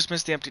 Clifton just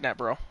missed the empty net,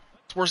 bro.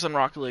 It's worse than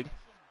Rocket League.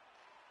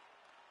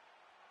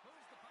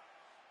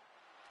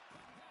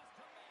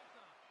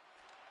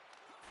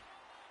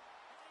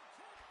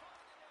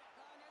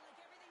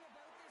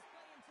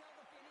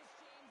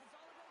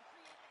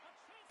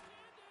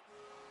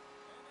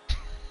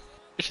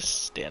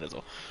 Just stand as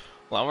well.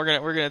 Well, we're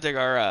gonna take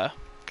our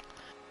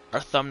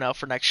thumbnail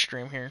for next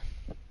stream here.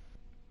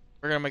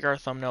 We're gonna make our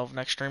thumbnail of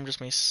next stream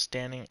just me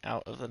standing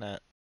out of the net.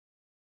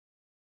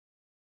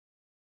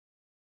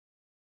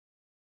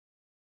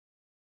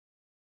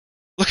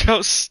 Look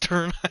how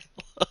stern I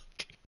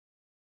look.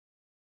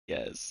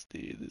 Yes,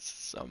 dude, this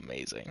is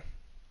amazing.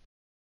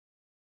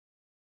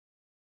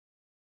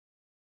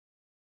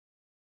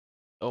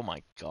 Oh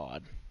my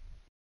god.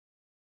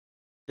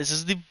 This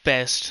is the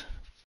best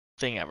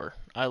thing ever.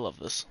 I love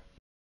this.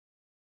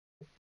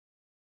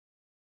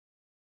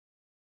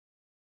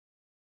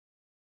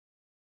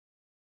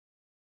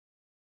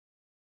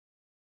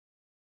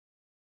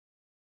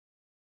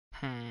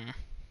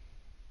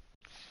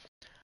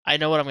 I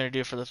know what I'm going to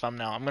do for the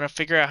thumbnail. I'm going to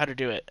figure out how to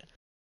do it.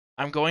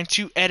 I'm going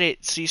to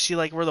edit. So you see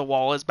like where the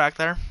wall is back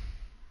there?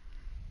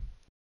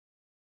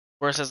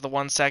 Where it says the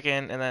 1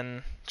 second and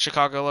then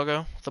Chicago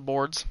logo, the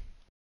boards.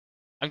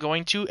 I'm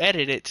going to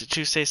edit it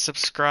to say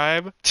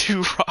subscribe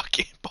to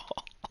Rocket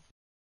Ball.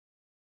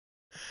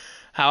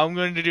 How I'm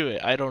going to do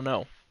it, I don't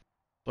know.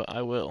 But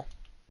I will.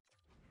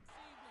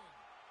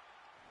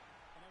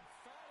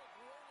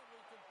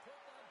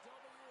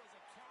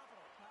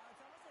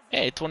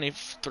 Hey,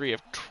 23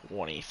 of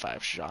 25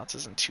 shots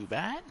isn't too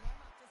bad.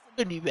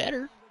 Could be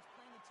better.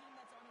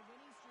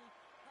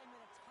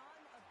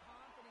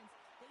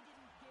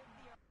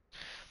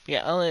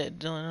 Yeah, I'll let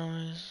Dylan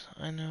know.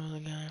 I know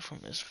the guy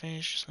from his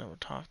face, just never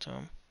talked to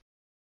him.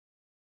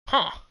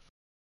 Huh.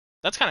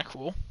 That's kind of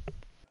cool.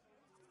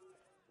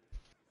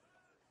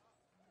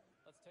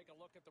 Let's take a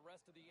look at the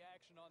rest of the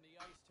action on the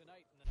ice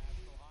tonight in the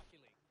National Hockey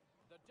League.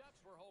 The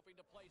Ducks were hoping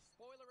to play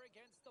spoiler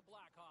against the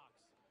Blackhawks.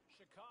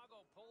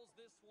 Chicago pulls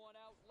this one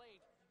out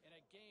late in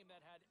a game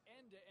that had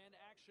end-to-end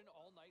action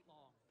all night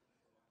long.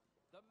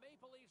 The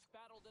Maple Leafs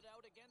battled it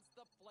out against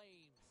the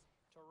Flames.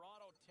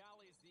 Toronto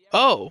tallies the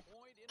extra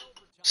point in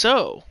overtime.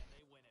 So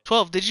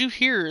 12, did you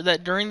hear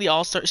that during the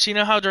All-Star... So you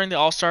know how during the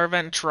All-Star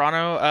event in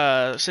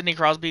Toronto, Sidney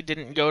Crosby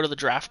didn't go to the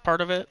draft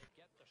part of it?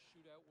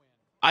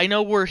 I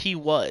know where he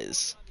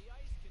was.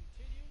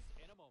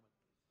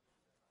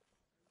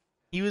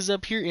 He was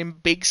up here in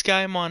Big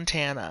Sky,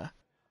 Montana,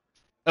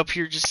 up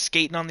here just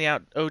skating on the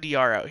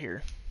ODR out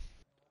here.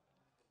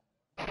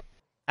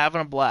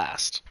 Having a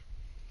blast.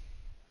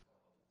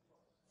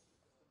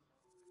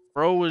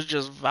 Bro was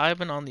just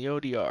vibing on the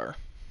ODR.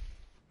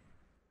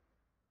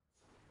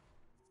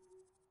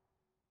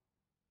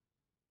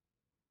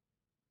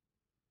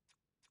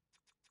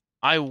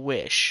 I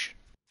wish.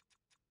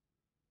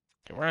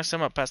 Okay, we're gonna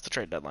sim up past the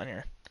trade deadline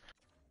here.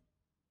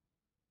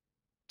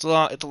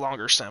 It's a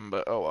longer sim,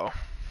 but oh well.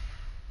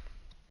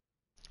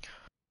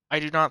 I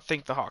do not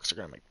think the Hawks are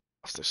gonna make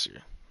playoffs this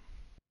year.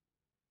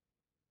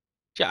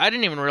 Yeah, I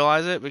didn't even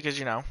realize it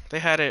because they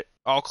had it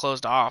all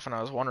closed off, and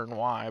I was wondering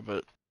why.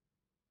 But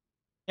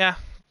yeah,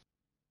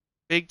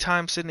 big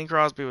time Sidney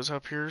Crosby was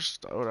up here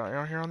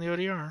out here on the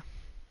ODR.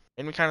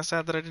 Made me kind of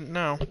sad that I didn't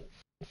know.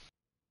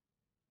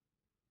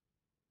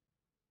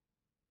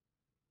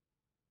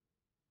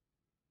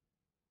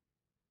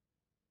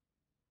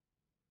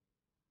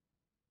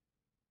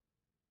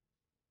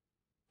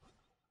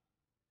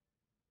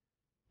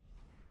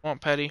 Come on,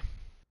 Petty.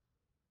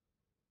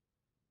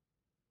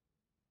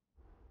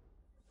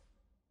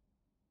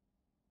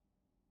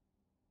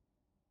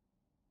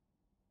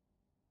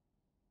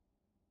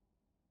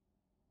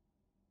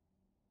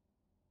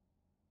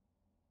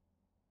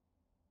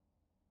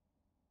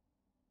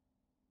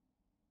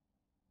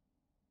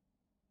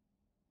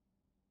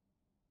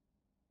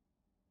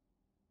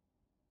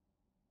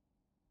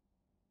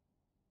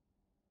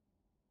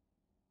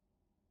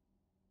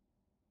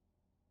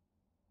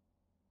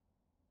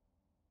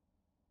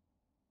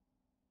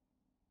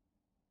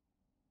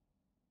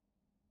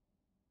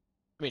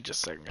 Give me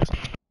just a second, guys.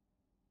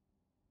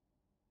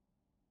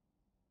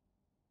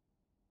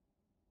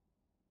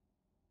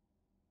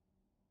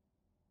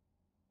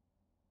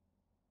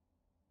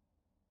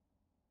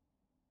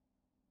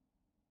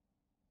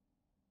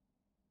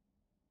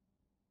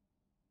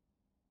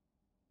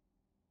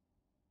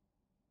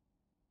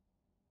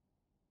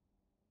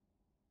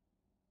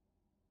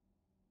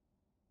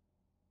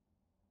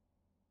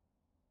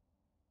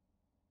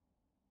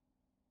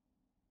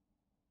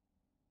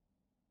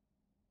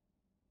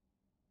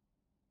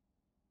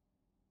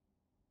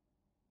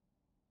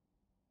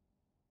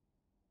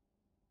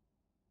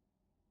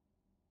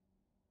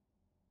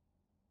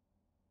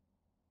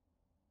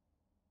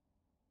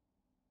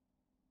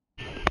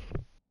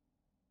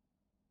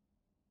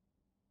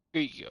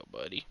 Here you go,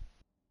 buddy.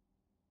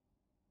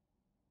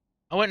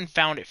 I went and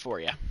found it for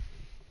you.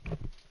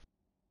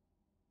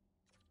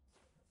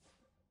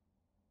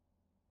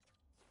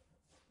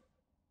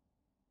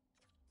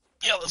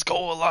 Yeah, let's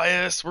go,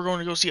 Elias. We're going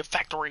to go see a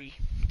factory.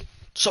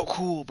 So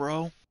cool,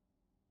 bro.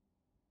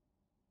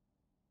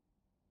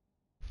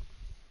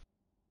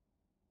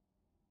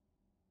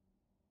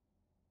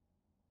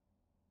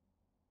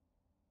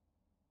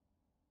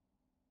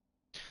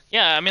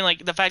 Yeah, I mean,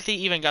 like, the fact that he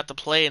even got to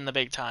play in the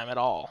big time at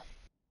all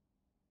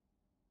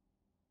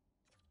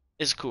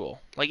is cool.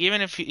 Like, even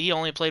if he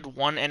only played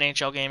one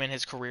NHL game in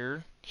his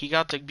career, he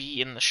got to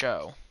be in the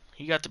show.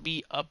 He got to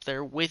be up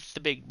there with the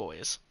big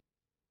boys.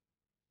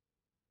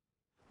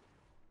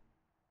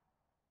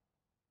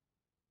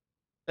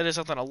 That is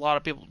something a lot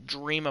of people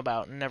dream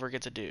about and never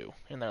get to do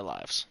in their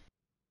lives.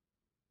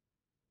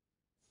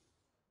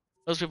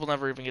 Those people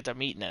never even get to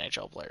meet an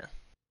NHL player.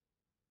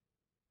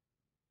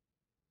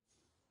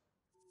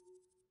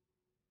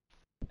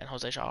 And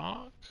Jose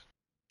Shock?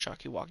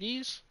 Sharky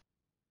Walkies?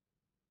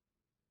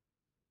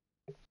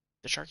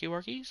 The Sharky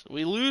Walkies?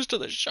 We lose to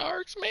the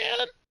Sharks,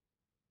 man!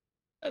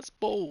 That's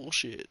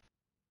bullshit.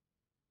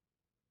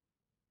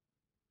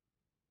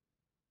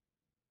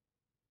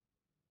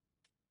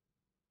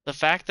 The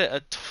fact that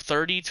a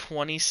 30,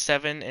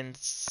 27, and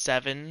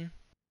 7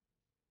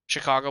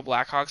 Chicago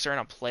Blackhawks are in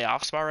a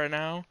playoff spot right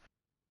now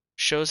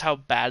shows how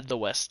bad the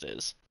West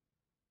is.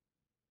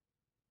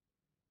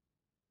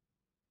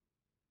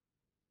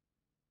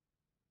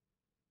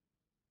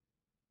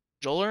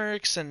 Joel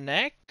Eriksson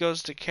Ek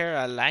goes to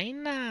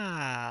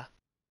Carolina.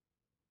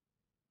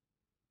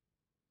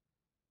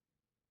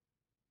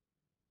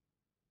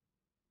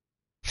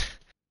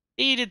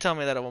 He did tell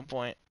me that at one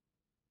point.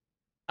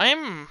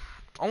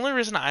 Only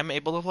reason I'm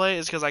able to play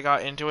is because I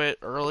got into it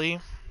early,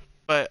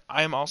 but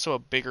I am also a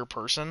bigger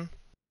person.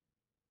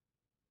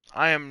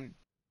 I'm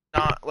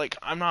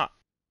not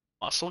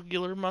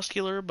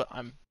muscular, but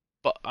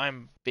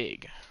I'm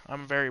big.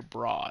 I'm very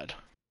broad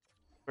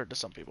compared to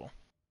some people.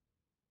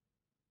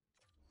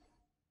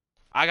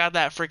 I got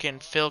that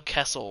freaking Phil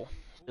Kessel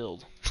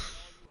build.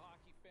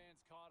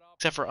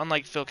 Except for,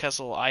 unlike Phil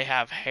Kessel, I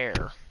have hair.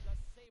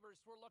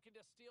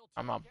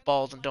 I'm not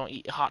bald and don't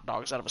eat hot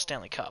dogs out of a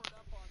Stanley Cup.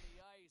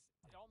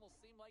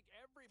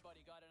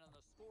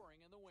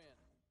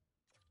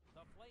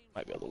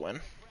 Might be able to win.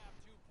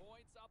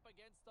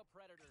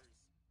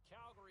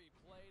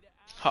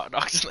 Hot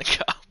dogs in the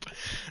cup.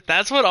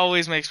 That's what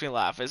always makes me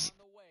laugh is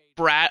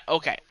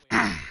okay.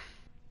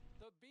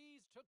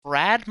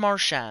 Brad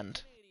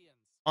Marchand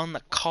on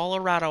the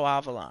Colorado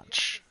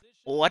Avalanche.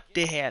 What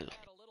the hell?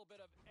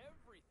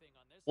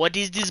 What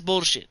is this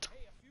bullshit?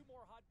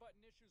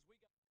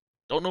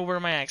 Don't know where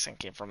my accent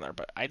came from there,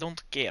 but I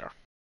don't care.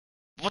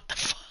 What the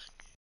fuck?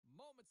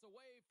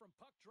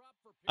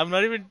 I'm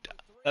not even.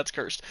 That's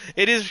cursed.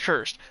 It is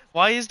cursed.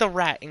 Why is the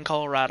rat in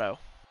Colorado?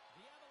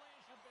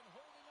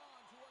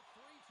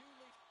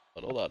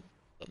 But hold on.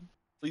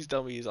 Please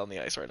tell me he's on the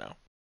ice right now.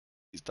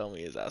 Please tell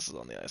me his ass is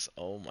on the ice.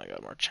 Oh my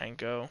god,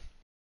 Marchenko.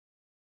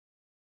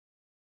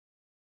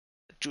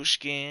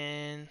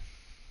 Jushkin.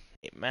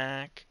 Nate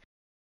Mac.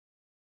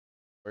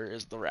 Where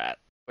is the rat?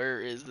 Where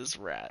is this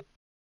rat?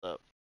 Oh.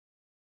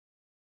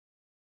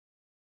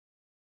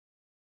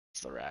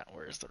 It's the rat.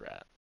 Where is the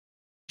rat?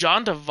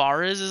 John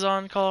Tavares is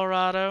on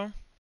Colorado.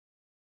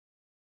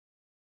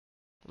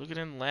 Look at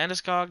him.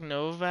 Landeskog,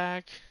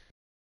 Novak,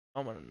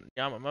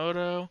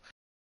 Yamamoto,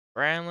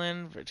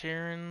 Granlund,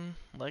 Veteran,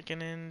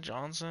 Lekanen,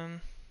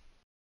 Johnson.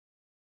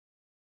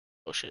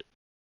 Oh shit.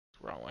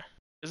 Wrong way.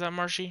 Is that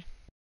Marshy?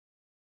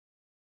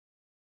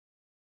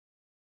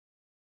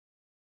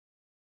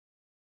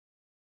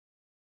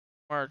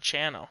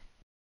 Marchano.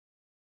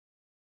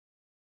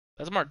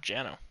 That's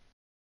Marchano.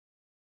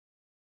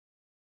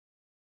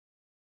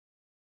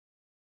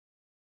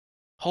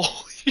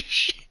 Holy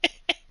shit.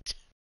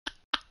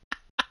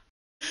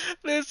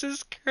 This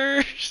is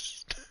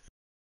cursed.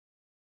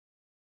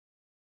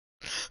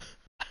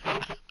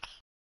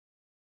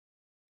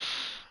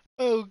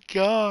 Oh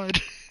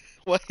god.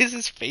 Why is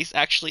his face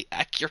actually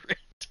accurate?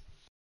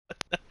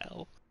 What the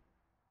hell?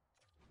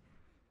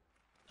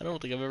 I don't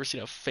think I've ever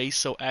seen a face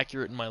so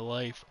accurate in my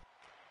life.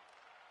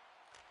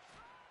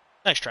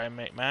 Nice try,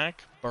 mate,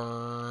 Mac.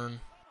 Burn.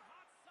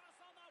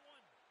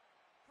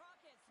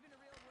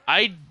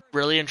 I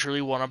really and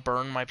truly want to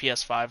burn my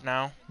PS5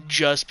 now,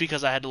 just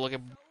because I had to look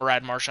at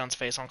Brad Marchand's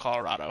face on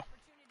Colorado.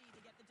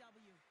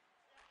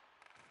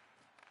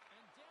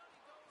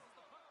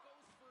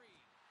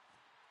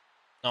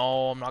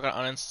 No, I'm not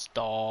gonna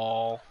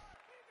uninstall.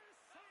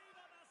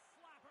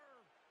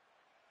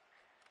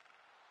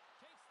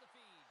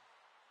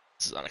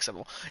 This is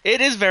unacceptable.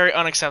 It is very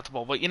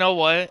unacceptable, but you know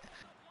what?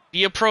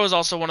 Be a Pro is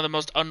also one of the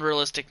most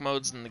unrealistic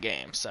modes in the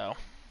game, so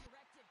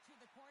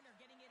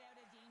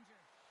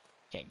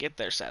can't get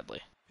there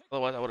sadly.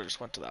 Otherwise, I would have just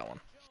went to that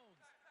one.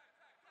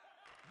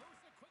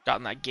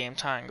 Gotten that game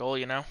tying goal,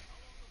 you know.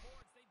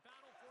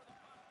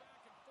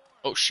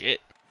 Oh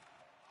shit.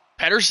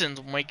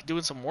 Pedersen's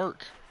doing some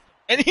work.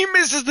 And he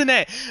misses the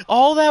net.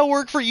 All that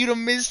work for you to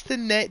miss the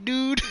net,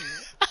 dude.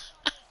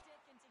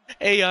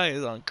 AI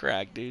is on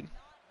crack, dude.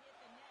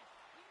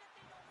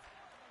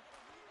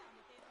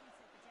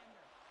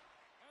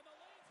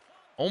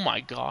 Oh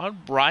my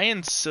god.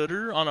 Brian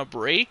Sutter on a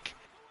break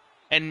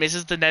and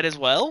misses the net as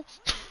well?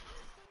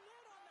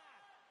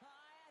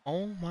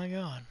 Oh my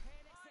god.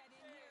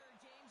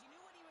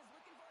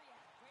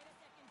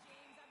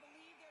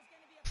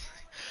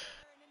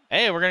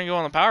 Hey, we're gonna go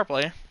on the power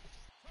play.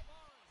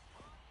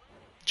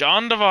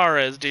 John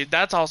Tavares, dude,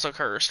 that's also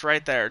cursed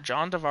right there.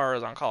 John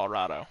Tavares on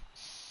Colorado.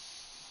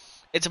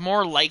 It's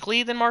more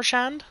likely than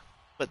Marchand,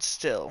 but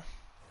still.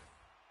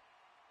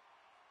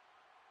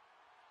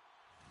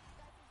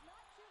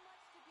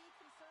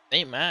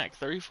 Nate Mac,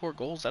 34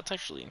 goals. That's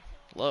actually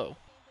low.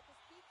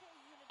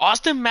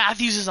 Austin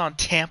Matthews is on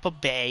Tampa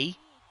Bay.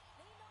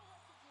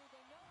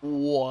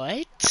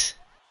 What?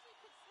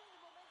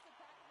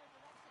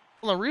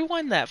 Hold on,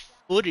 rewind that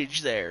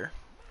footage there.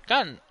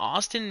 Got an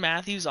Austin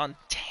Matthews on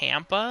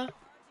Tampa?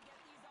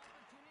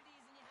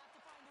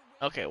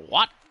 Okay,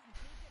 what?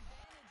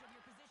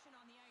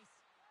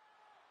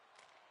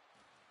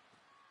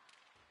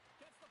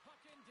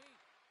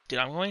 Dude,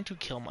 I'm going to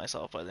kill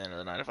myself by the end of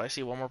the night if I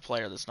see one more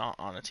player that's not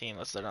on a team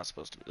they're not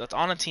supposed to be. That's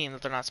on a team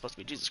that they're not supposed to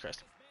be. Jesus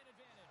Christ.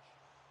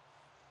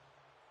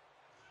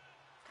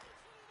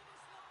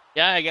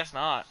 Yeah, I guess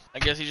not. I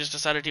guess he just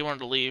decided he wanted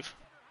to leave.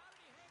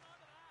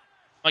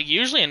 Like,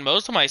 usually in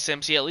most of my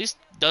sims, he at least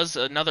does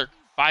another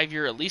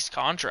 5-year at least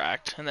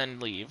contract and then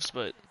leaves.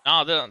 But,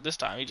 no, this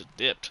time he just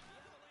dipped.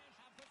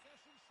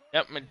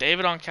 Yep,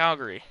 McDavid on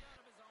Calgary.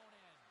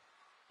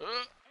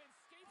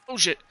 Oh,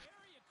 shit.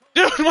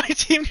 Dude, my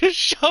team just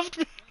shoved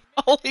me.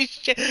 Holy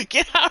shit.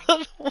 Get out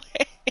of the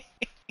way.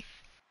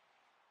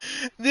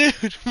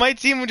 Dude, my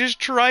team just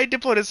tried to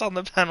put us on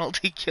the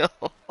penalty kill.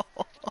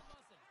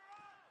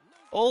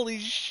 Holy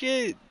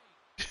shit.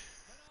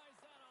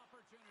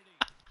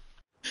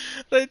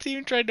 That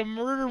team tried to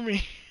murder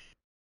me.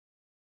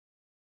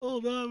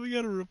 Hold on, we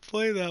gotta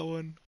replay that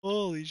one.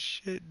 Holy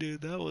shit,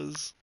 dude, that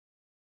was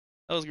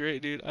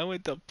great, dude. I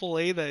went to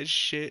play that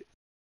shit.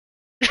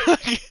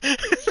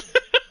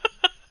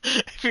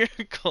 If you're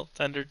a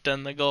goaltender,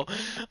 done the goal.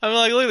 I'm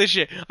like, look at this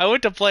shit. I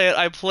went to play it,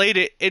 I played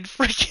it, and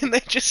freaking they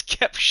just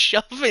kept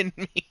shoving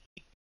me.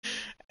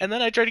 And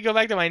then I tried to go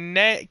back to my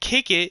net,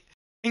 kick it,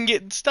 and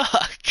get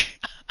stuck.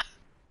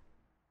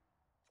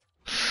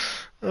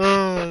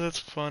 Oh, that's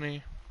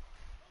funny.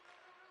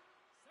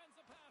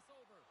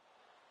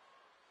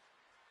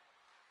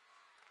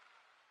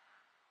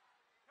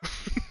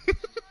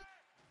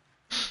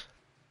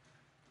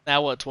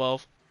 Now what,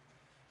 12?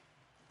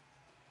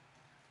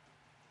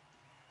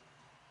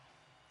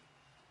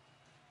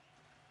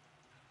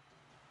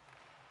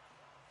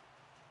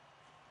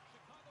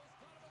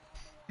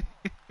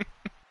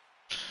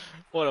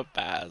 What a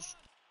pass.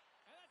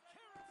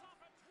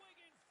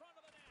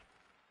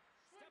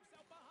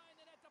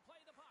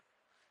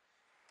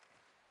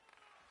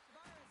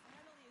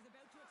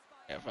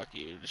 Yeah, fuck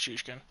you,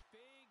 Shushkin.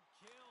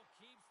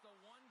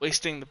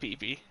 Wasting the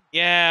PP.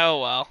 Yeah, oh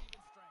well.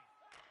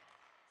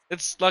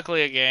 It's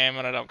luckily a game,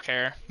 and I don't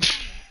care.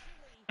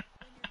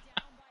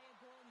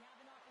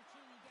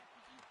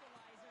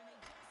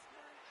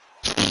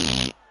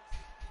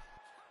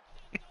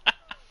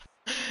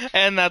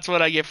 And that's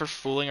what I get for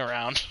fooling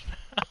around.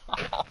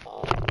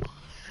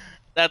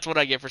 That's what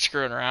I get for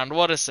screwing around.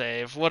 What a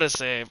save. What a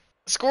save.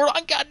 Scored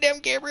on goddamn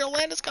Gabriel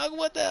Landeskog.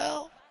 What the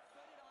hell?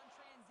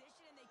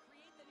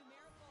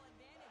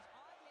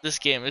 This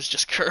game is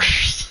just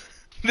cursed.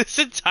 This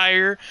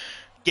entire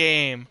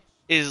game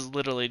is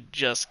literally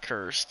just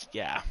cursed.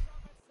 Yeah.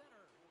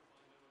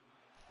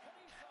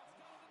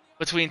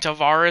 Between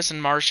Tavares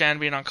and Marchand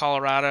being on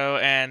Colorado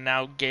and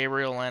now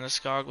Gabriel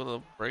Landeskog with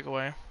a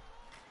breakaway.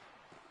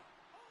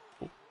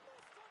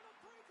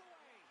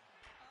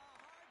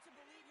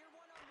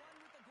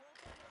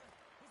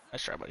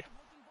 Nice try, buddy.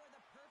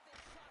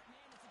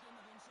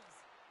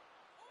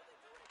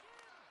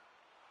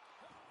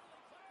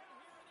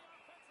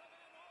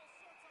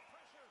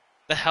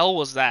 The hell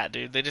was that,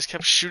 dude? They just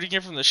kept shooting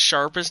it from the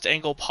sharpest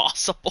angle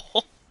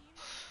possible.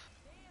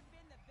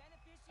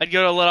 I'd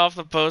go to let off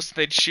the post and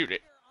they'd shoot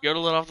it. Go to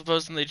let off the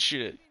post and they'd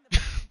shoot it.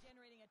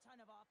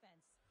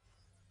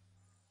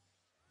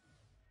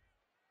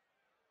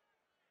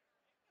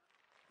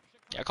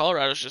 Yeah,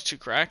 Colorado's just too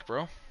cracked,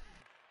 bro.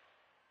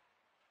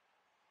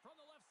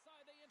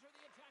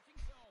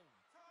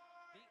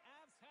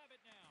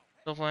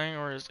 Still playing,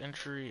 or his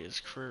injury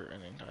is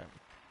career-ending time.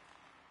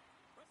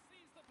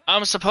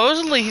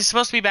 Supposedly he's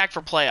supposed to be back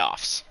for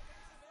playoffs.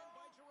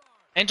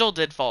 Angel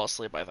did fall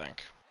asleep, I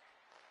think.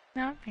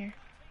 No, I'm here.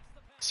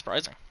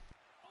 Surprising.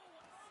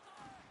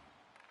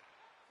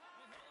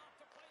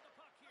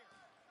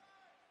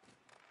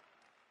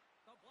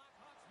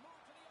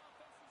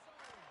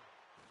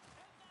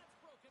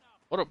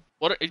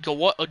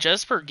 What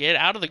Jesper, get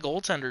out of the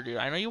goaltender, dude.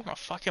 I know you want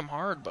to fuck him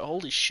hard, but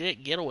holy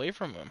shit, get away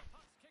from him.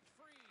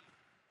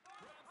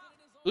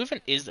 Who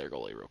even is their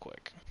goalie, real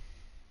quick?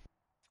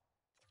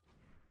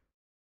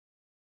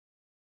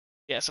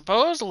 Yeah,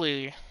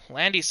 supposedly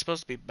Landy's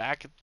supposed to be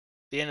back at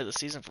the end of the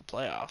season for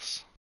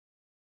playoffs.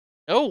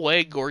 No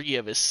way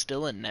Gorgiev is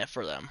still in net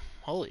for them.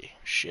 Holy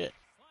shit.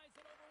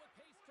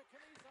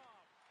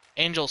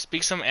 Angel,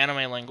 speak some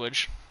anime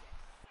language.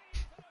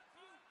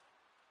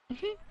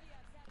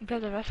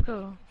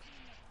 Belarusco.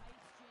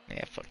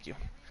 Yeah, fuck you.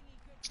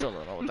 Still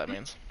don't know what that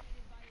means.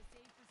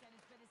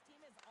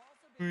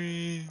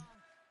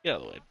 Get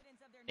out of the way,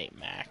 Nate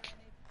Mac.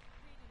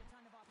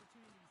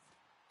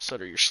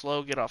 Sutter, you're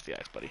slow. Get off the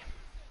ice, buddy.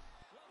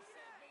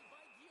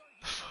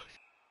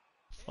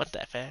 What the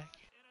fuck?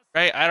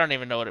 Right? I don't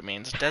even know what it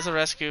means.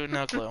 Desarescu,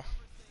 no clue.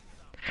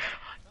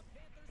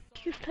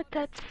 You said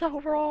that so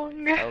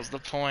wrong. That was the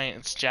point.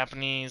 It's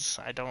Japanese.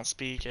 I don't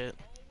speak it.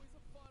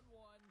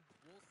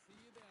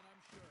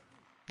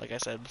 Like I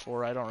said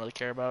before, I don't really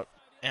care about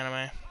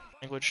anime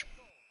language.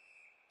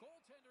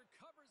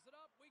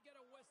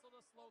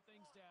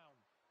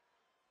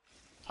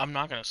 I'm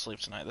not gonna sleep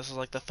tonight. This is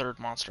like the third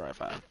monster I've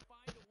had.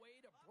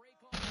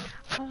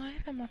 Oh, I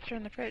have a monster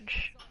in the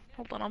fridge.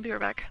 Hold on, I'll be right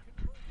back.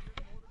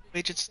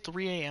 Wait, it's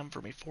 3 a.m.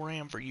 for me, 4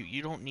 a.m. for you.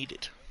 You don't need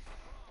it.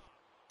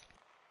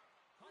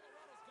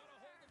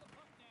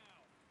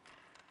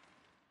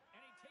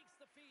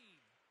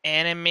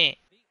 Anime.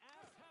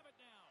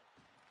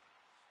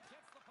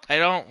 I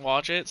don't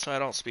watch it, so I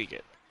don't speak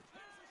it.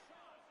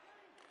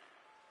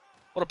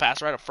 What a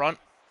pass right up front.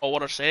 Oh,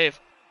 what a save.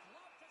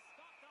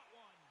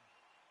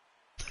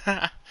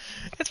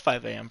 It's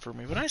 5 a.m. for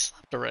me, but I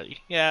slept already.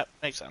 Yeah,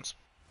 makes sense.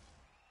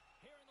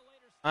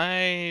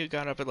 I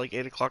got up at like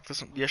 8 o'clock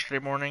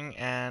yesterday morning,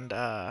 and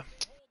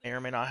may or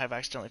may not have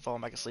accidentally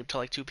fallen back asleep till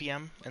like 2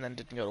 p.m. and then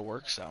didn't go to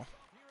work, so.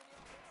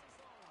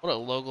 What a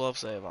low glove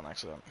save on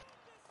accident.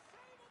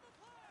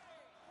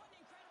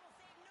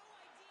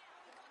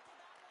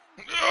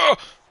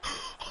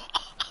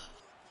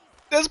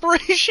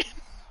 Desperation!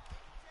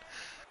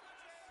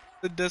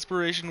 The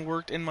desperation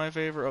worked in my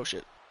favor. Oh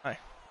shit. Hi.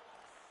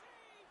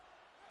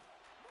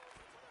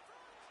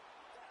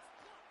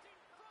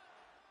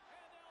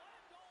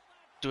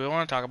 Do we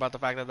want to talk about the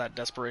fact that that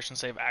desperation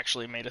save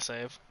actually made a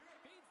save?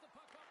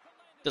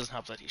 Doesn't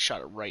help that he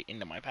shot it right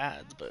into my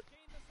pads, but...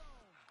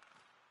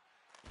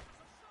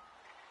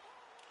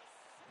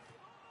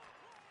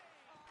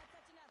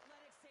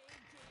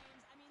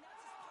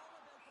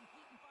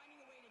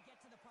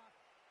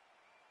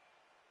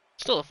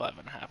 Still a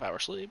 5.5 hour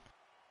sleep.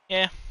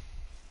 Yeah.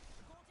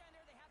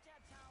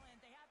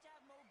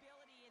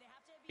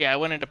 Yeah, I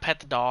went in to pet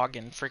the dog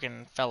and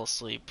freaking fell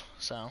asleep,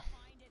 so...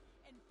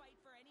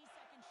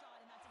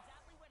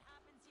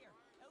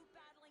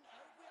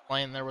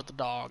 Laying there with the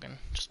dog and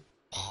just...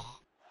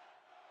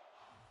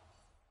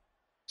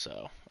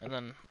 So, and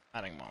then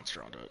adding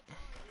monster onto it.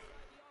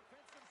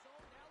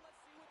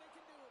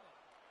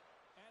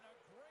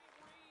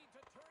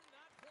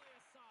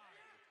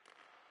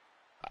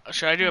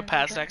 Should I do a And the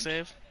pad stack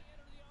Germans. save?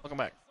 Welcome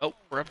back. Oh,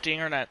 we're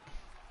emptying our net.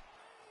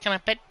 Can I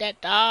pet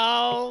that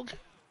dog?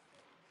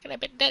 Can I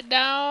pet that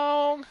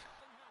dog?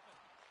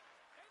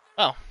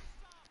 Oh,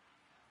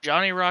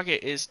 Johnny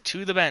Rocket is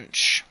to the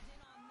bench.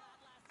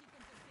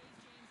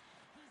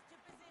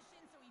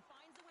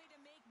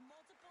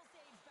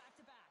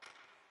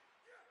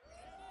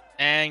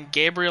 And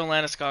Gabriel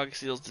Landeskog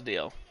seals the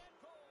deal.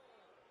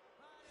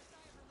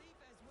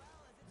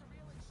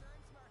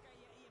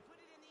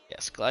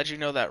 Yes, glad you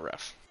know that,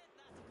 ref.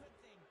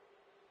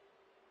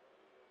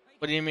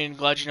 What do you mean,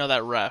 glad you know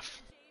that,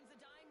 ref?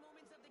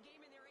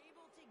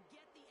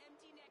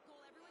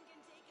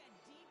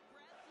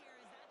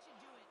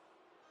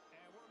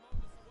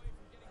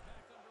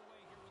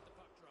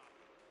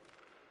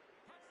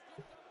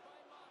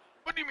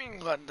 What do you mean,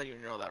 glad that you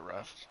know that,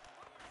 ref?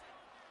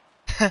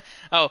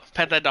 Oh,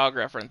 pet that dog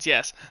reference,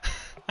 yes.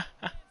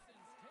 Can I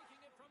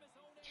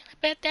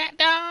pet that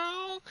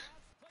dog?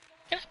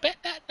 Can I pet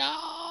that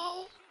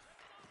dog?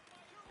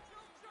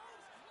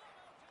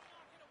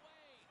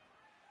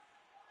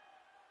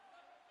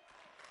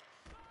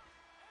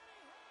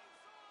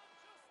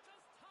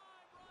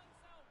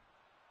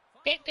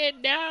 Pet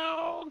that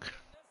dog.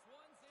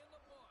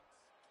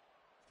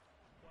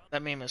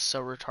 That meme is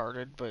so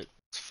retarded, but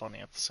it's funny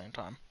at the same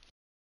time.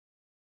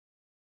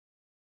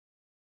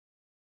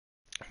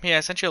 Yeah,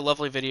 I sent you a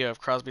lovely video of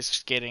Crosby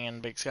skating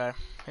in Big Sky.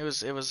 It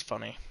was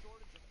funny.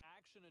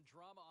 Action and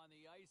drama on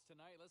the ice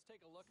tonight. Let's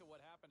take a look at what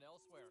happened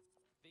elsewhere.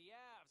 The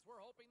Avs were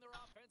hoping their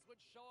offense would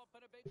show up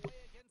in a big way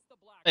against the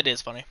Blackhawks. It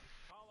is funny.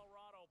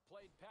 Colorado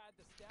played pad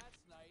the stats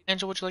tonight.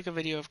 Angel, would you like a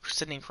video of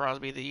Sidney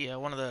Crosby, the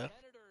one of the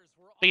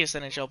biggest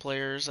NHL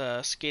players,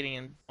 skating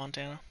in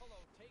Montana?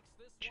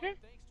 Sure.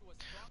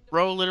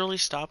 Rowe literally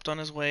stopped on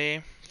his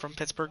way from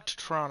Pittsburgh to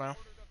Toronto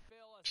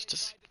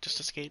just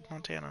to skate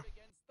Montana.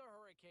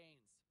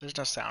 There's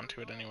no sound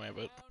to it anyway,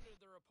 but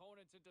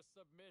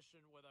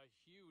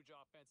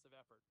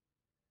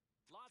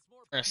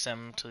we're gonna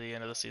sim to the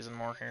end of the season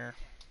more here.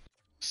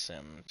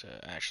 Sim to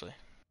actually.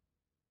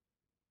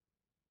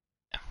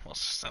 Yeah, we'll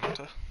sim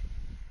to.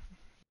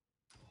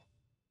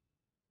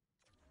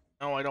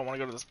 No, I don't want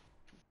to go to this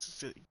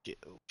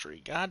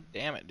tree. God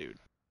damn it, dude.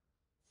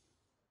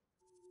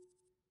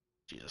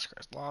 Jesus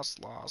Christ. Loss.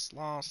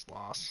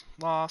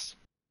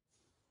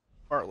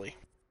 Bartley.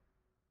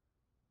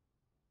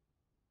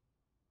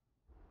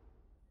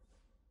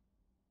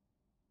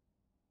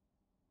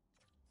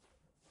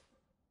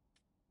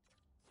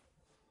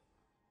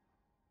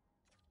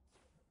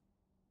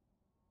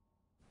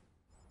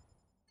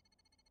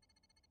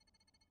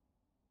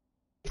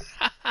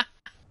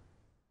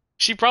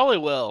 She probably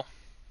will.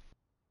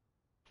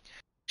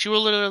 She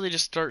will literally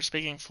just start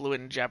speaking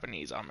fluent in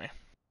Japanese on me.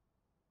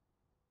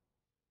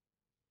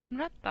 I'm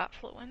not that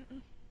fluent.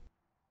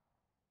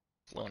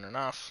 Fluent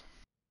enough.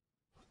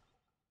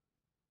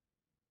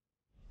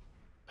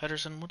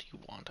 Pedersen, what do you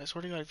want? I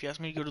swear to God, if you ask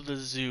me to go to the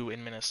zoo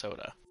in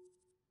Minnesota.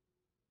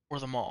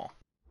 Or the mall.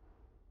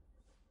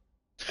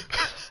 I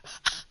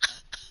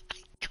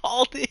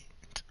called it.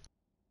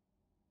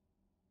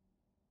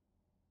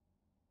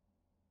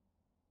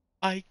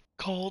 I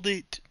called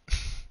it.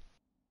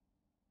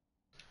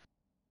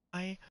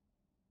 I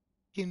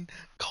fucking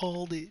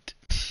called it.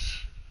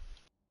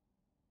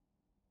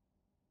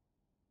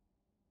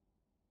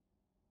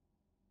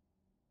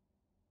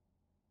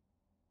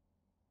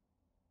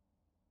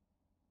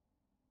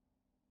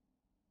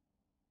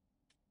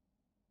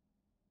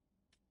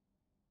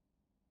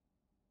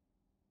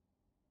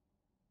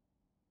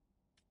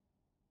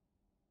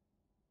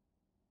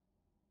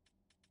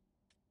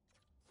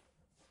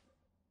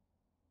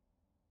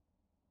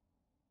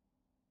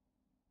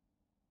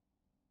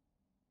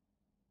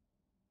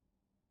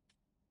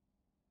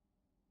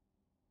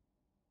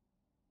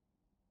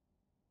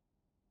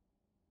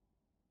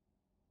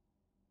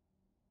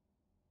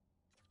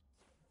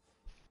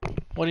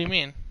 What do you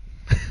mean?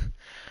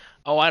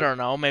 Oh, I don't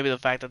know. Maybe the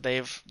fact that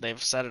they've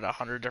said it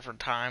 100 different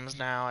times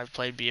now. I've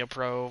played Be a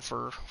Pro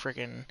for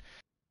freaking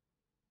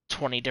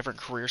 20 different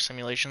career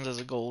simulations as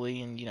a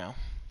goalie, and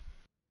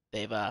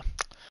they've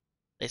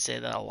they say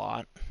that a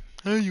lot.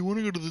 Hey, you want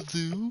to go to the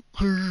zoo?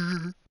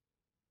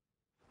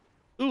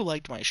 Who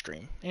liked my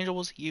stream? Angel,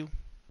 was it you?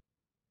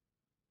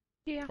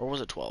 Yeah. Or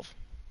was it 12?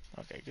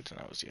 Okay, good to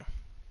know it was you.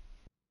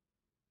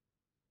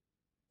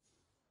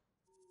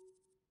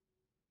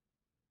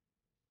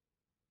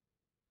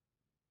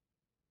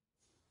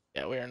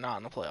 Yeah, we are not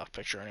in the playoff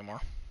picture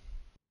anymore.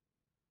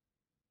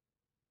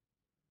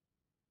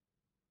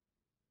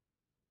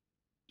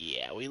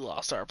 Yeah, we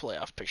lost our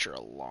playoff picture a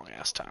long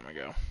ass time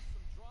ago.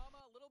 Some drama,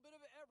 a little bit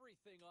of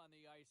everything on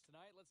the ice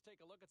tonight. Let's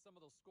take a look at some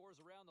of those scores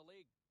around the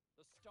league.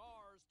 The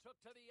Stars took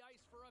to the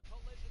ice for a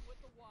collision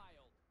with the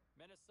Wild.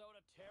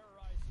 Minnesota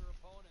terrorized their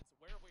opponents.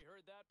 Where have we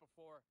heard that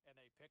before? And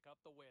they pick up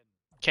the win.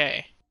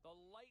 Okay.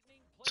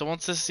 So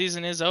once this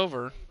season is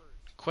over,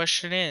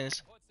 question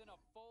is, puts in a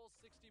full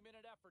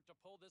 60-minute effort to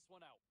pull this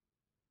one out.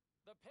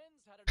 The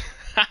Pens had a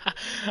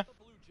the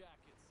Blue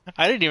Jackets.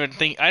 I didn't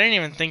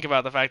even think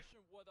about the fact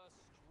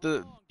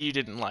that you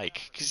didn't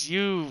like, because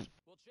you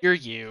You're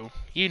you.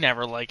 You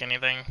never like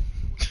anything.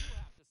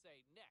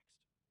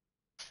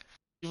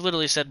 You've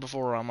literally said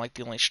before I'm like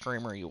the only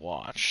streamer you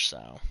watch,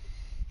 so.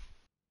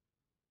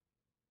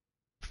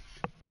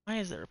 Why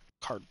is there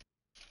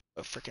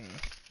a freaking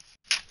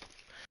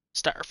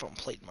styrofoam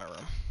plate in my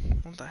room?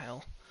 What the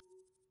hell?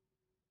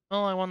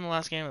 Oh, I won the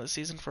last game of the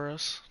season for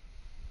us.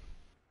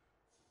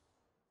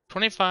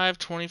 25,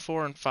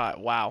 24, and 5.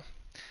 Wow.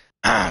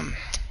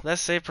 That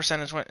save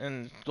percentage went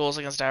and goals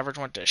against average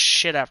went to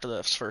shit after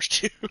the first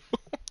two.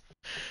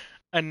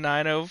 A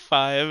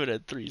 905 and a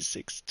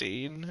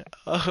 316.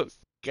 Oh,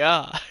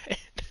 God.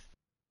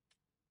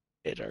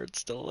 It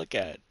hurts to look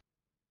at.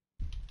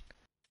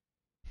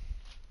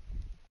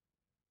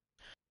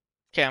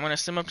 Okay, I'm going to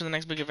sim up to the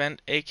next big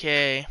event,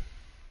 aka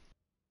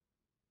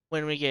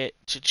when we get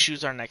to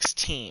choose our next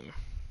team.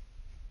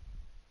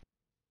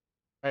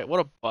 Right, what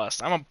a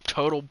bust. I'm a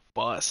total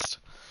bust.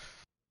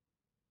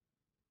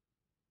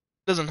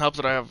 Doesn't help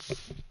that I have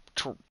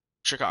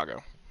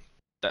Chicago.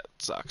 That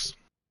sucks.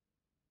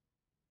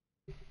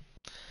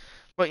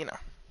 But, you know.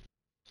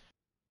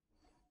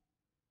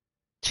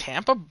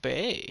 Tampa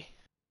Bay.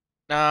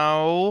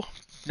 No,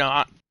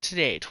 not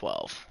today,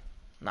 12.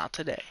 Not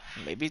today.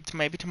 Maybe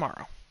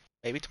tomorrow.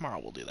 Maybe tomorrow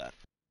we'll do that.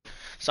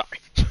 Sorry.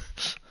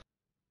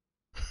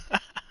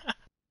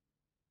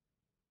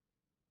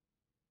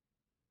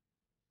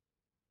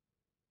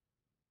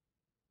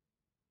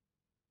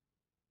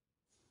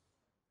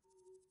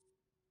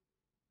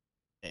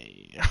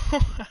 Hey.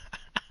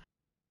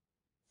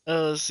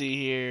 Let's see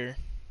here.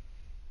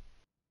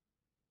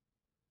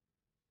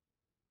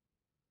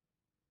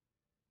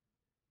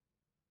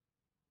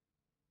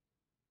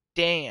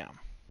 Damn.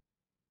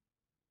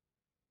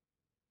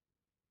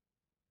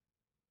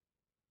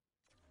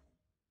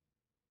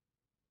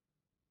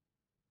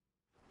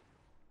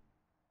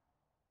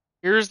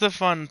 Here's the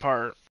fun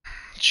part.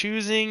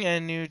 Choosing a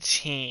new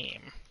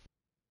team.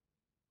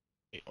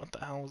 Wait, what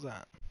the hell was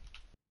that?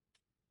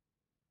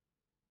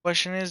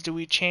 Question is, do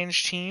we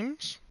change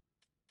teams?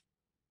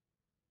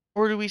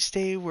 Or do we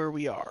stay where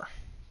we are?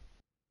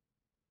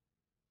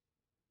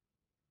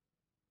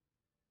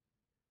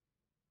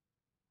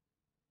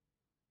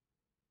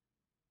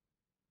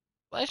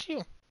 Bless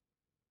you.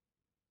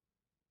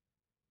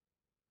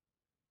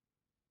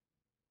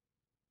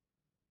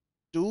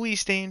 Do we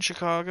stay in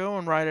Chicago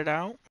and ride it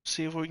out?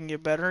 See if we can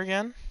get better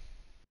again?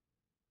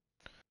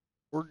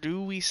 Or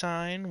do we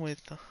sign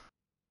with...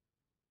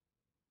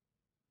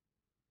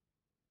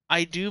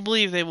 I do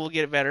believe they will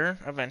get better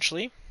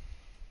eventually.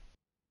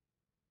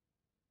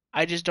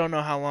 I just don't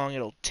know how long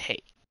it'll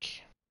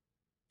take.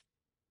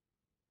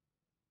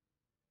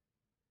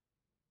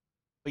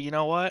 But you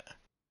know what?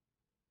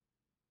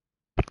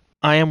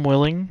 I am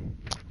willing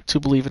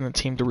to believe in a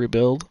team to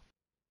rebuild.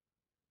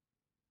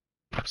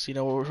 So you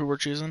know who we're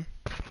choosing?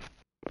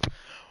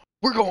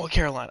 We're going with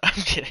Carolina. I'm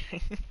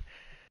kidding.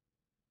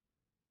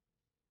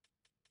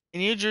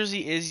 New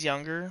Jersey is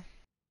younger,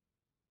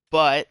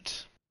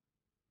 but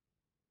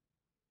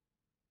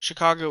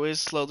Chicago is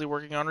slowly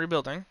working on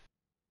rebuilding.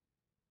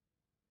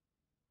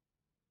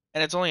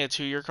 And it's only a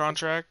 2-year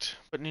contract,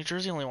 but New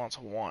Jersey only wants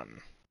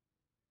 1.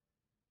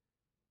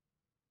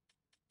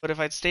 But if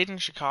I'd stayed in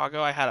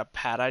Chicago, I had a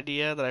pad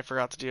idea that I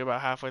forgot to do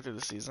about halfway through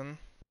the season.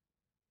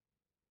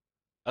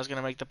 I was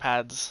gonna make the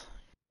pads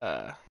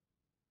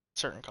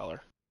certain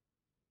color.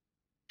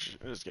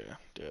 I was gonna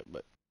do it,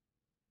 but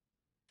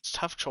it's a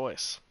tough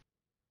choice.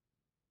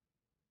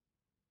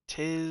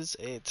 Tis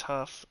a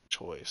tough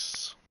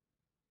choice.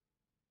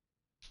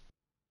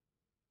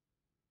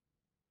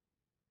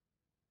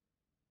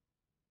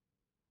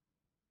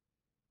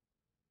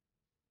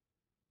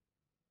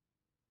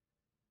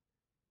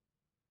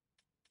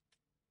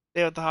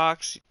 Stay with the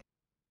Hawks.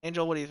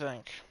 Angel, what do you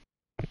think?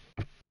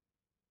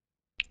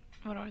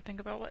 What do I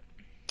think about what?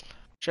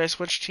 Should I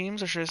switch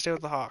teams or should I stay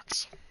with the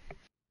Hawks?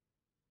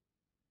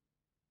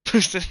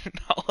 Boosted in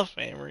Hall of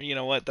Famer. You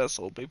know what? That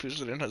sold me.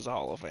 Boosted in as a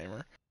Hall of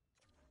Famer.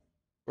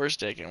 We're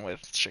sticking with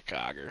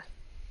Chicago.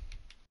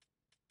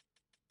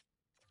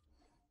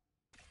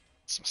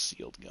 Some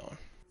sealed going.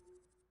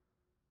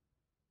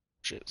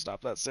 Shit,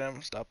 stop that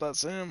sim. Stop that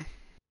sim.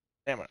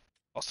 Damn it.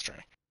 Lost the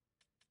train.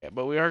 Yeah,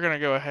 but we are going to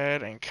go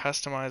ahead and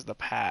customize the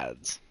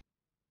pads.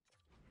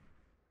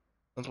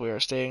 Since we are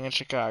staying in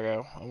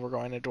Chicago and we're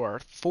going into our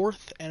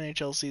 4th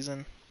NHL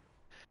season,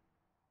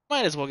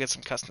 might as well get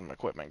some custom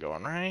equipment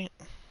going, right?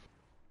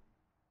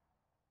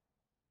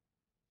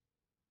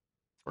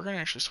 We're going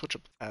to actually switch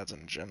up the pads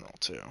in general,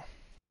 too.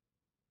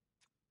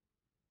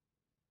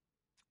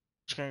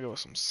 Just going to go with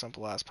some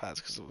simple ass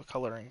pads because the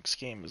coloring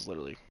scheme is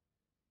literally...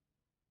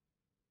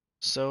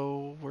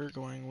 So we're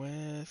going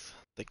with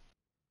the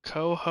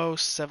Coho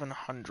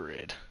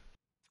 700.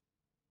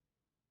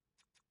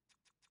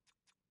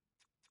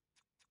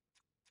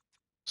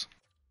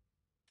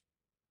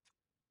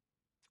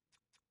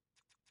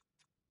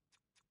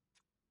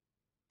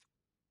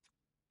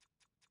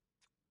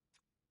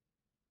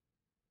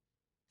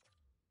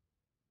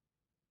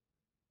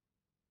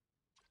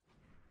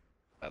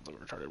 That's a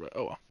little retarded, but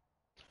oh well.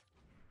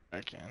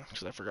 I can,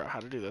 because I forgot how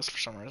to do this for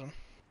some reason.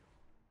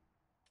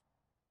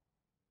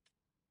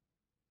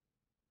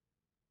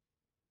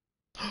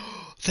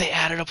 They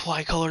added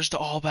apply colors to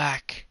all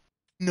back.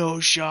 No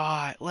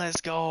shot.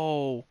 Let's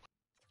go.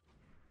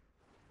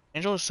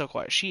 Angela's so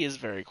quiet. She is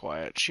very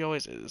quiet. She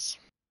always is.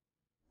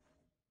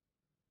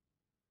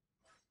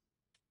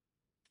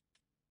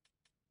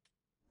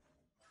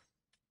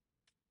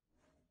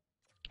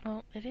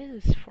 Well, it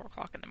is 4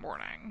 o'clock in the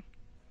morning.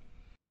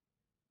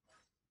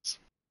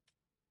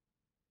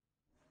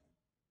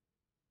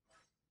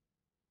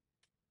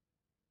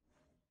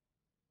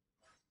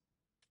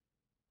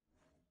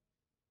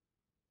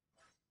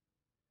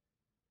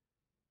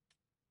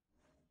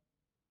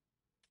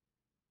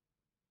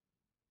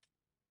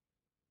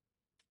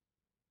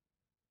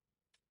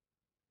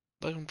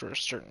 Looking for a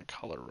certain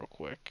color real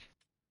quick.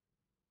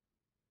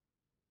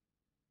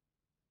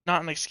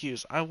 Not an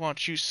excuse. I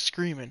want you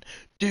screaming.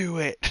 Do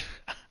it.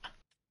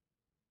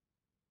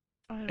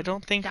 I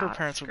don't think her Not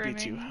parents would be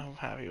too screaming.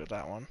 happy with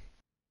that one.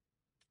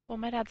 Well,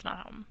 my dad's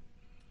not home,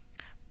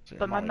 So your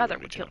but my mommy mother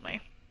wouldn't be would too kill happy.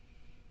 me.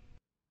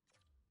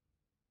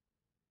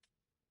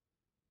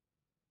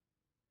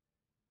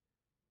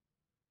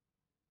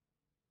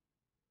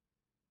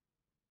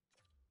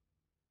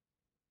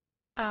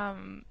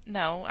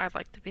 No, I'd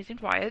like to be seen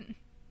quiet.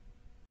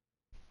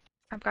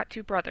 I've got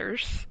 2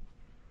 brothers.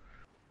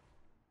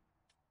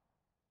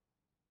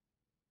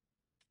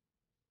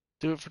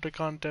 Do it for the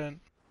content.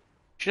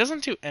 She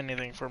doesn't do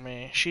anything for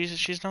me.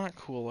 She's not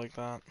cool like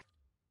that.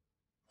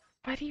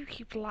 Why do you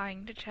keep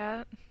lying to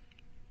chat?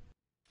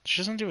 She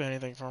doesn't do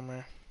anything for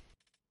me.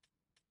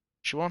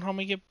 She won't help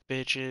me get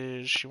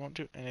bitches. She won't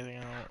do anything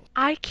else.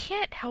 I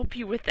can't help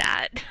you with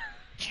that.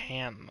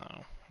 Can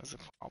though. That's a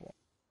problem.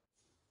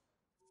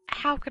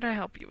 How can I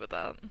help you with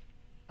that?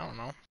 I don't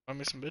know. Find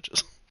me some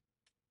bitches.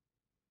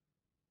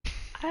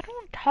 I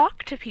don't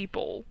talk to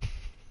people.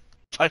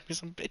 Find me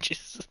some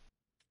bitches.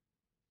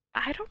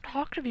 I don't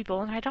talk to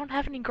people, and I don't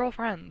have any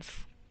girlfriends.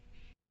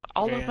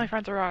 All Okay, of my yeah.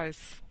 friends are guys.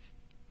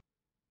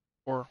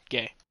 Or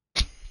gay.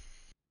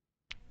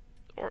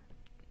 Or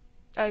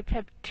I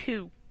have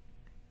 2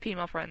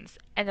 female friends,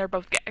 and they're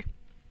both gay.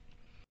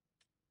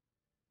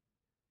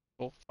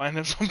 Well, find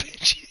them some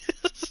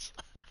bitches.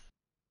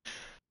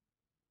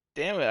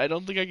 Damn it, I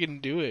don't think I can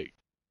do it.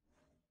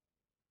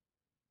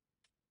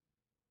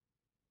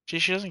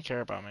 She doesn't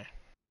care about me.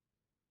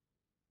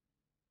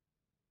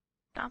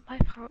 Not my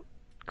fault.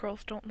 Girls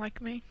don't like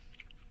me.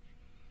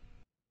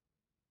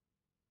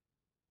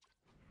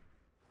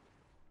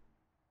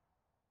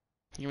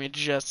 Give me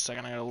just a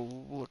second, I gotta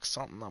look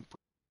something up.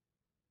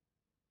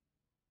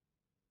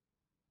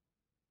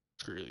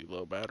 It's really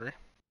low battery.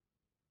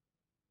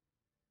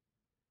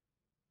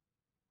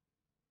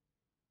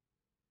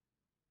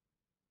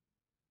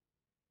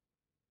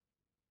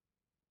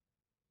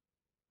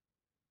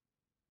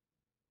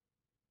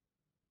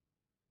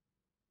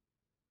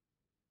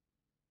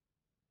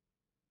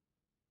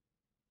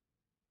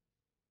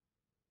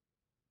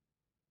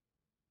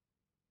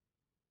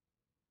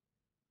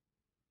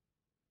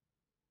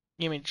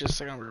 Give me just a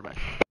second, I'll be right back.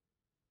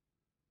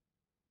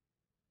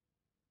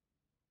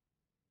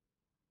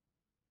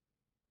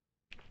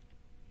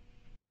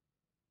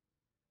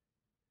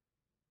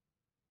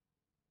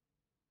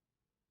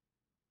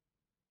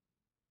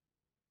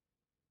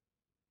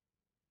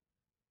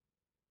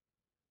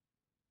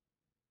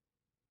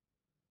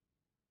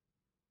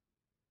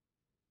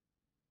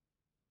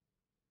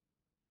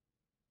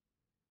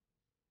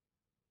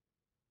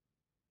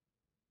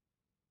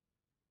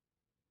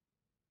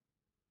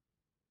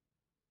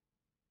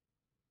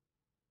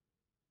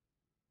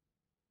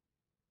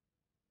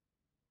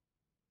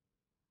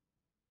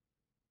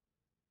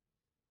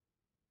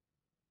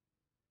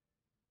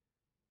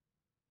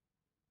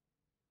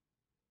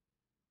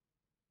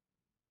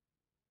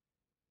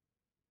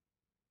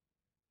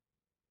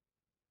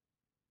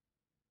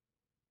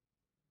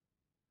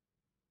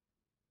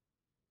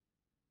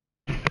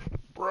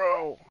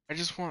 Bro, I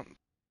just want.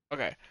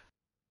 Okay.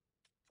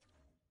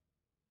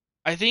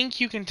 I think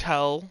you can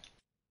tell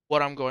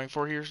what I'm going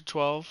for here,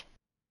 12.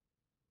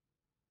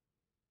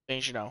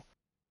 Things you know.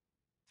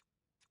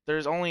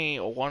 There's only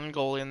one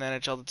goalie in the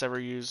NHL that's ever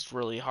used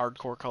really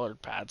hardcore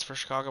colored pads for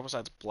Chicago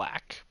besides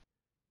black.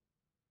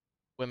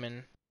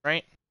 Women,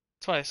 right?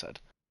 That's what I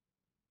said.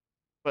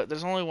 But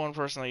there's only one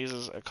person that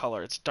uses a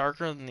color. It's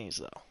darker than these,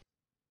 though.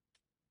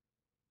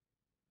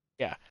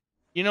 Yeah.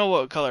 You know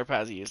what color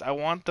pads he used. I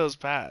want those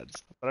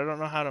pads, but I don't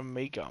know how to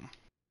make them.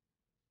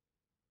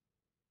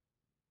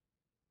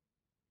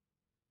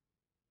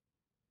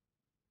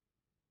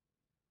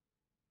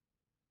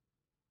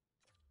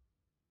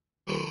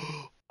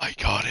 I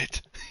got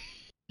it.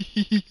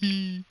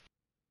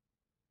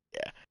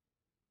 Yeah.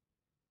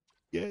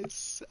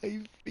 Yes,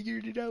 I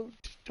figured it out.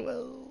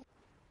 12.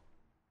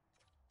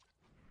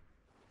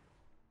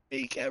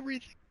 Make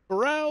everything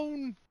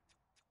brown.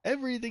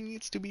 Everything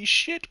needs to be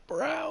shit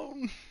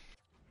brown.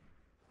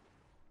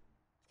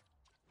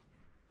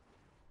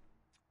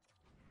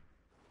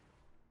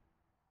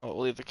 Oh,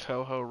 we'll leave the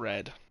coho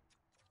red.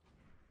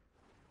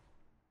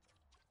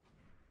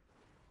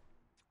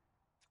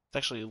 It's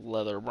actually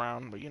leather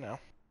brown, but you know.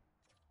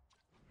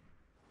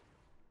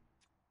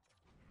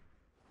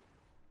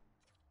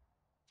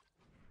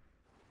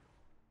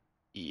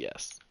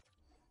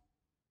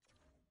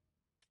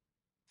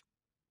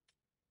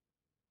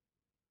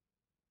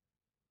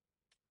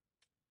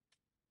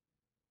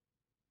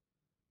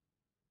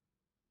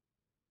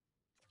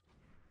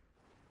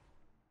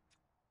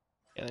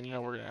 And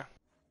then we're gonna.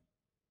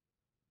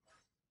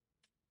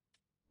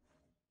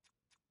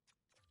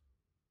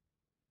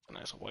 A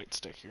nice white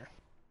stick here.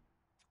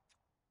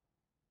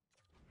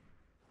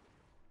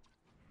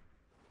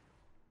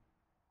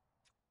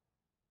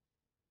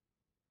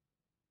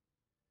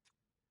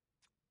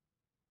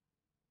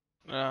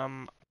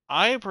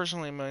 I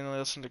personally mainly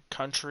listen to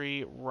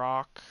country,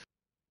 rock,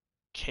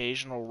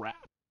 occasional rap.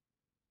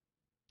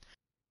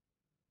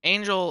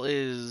 Angel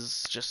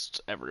is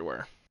just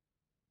everywhere.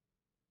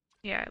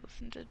 Yeah, I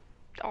listen to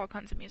all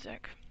kinds of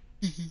music.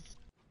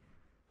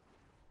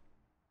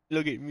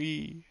 Look at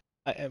me.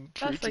 I am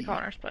Mostly pretty.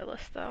 Connor's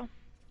playlist, though.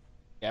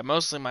 Yeah,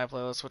 mostly my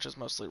playlist, which is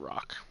mostly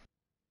rock.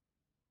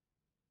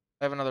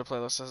 I have another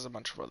playlist that has a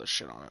bunch of other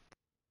shit on it.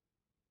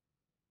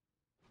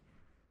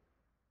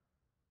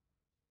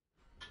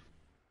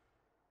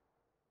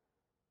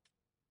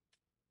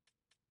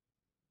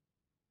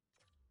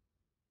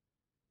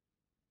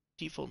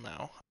 Default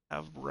now.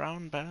 Have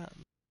brown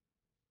band.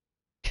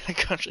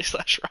 Country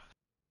slash rock.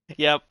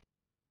 Yep.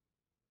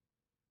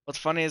 What's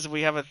funny is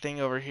we have a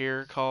thing over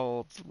here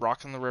called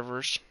Rock in the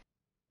Rivers,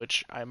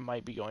 which I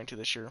might be going to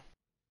this year.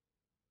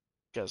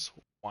 Because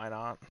why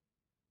not?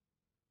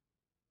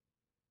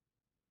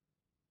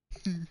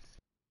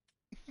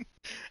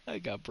 I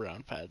got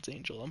brown pads,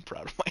 Angel. I'm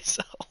proud of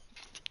myself.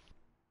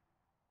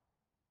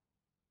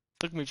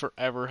 Took me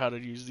forever how to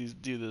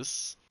do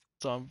this.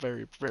 So I'm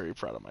very, very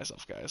proud of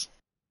myself, guys.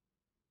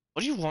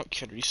 What do you want,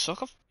 kid? You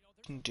suck a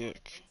fucking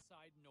dick.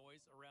 Outside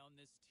noise around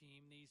this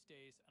team these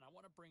days, and I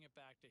want to bring it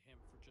back to him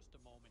for just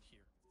a moment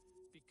here,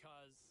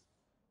 because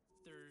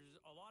there's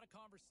a lot of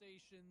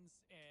conversations,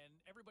 and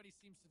everybody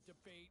seems to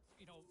debate,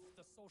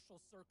 the social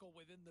circle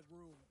within the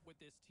room with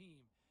this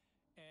team,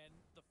 and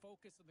the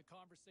focus and the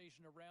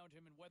conversation around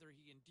him, and whether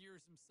he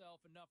endears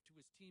himself enough to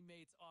his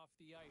teammates off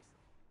the ice.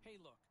 Hey,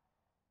 look.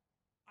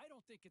 I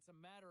don't think it's a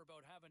matter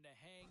about having to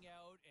hang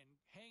out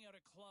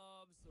at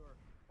clubs or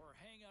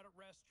hang out at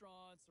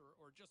restaurants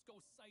or just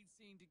go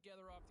sightseeing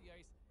together off the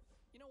ice.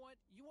 You know what?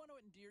 You want to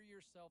endear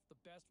yourself the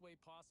best way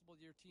possible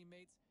to your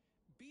teammates?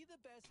 Be the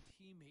best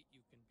teammate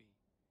you can be.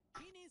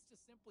 He needs to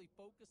simply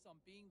focus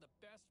on being the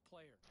best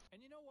player.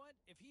 And you know what?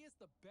 If he is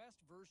the best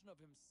version of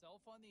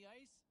himself on the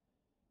ice,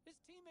 his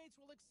teammates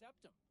will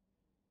accept him.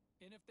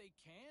 And if they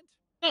can't,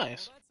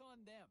 Nice. well, that's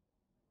on them.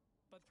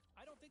 But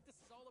I don't think this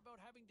is all about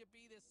having to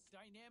be this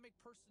dynamic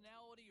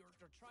personality or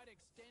try to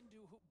extend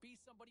to be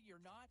somebody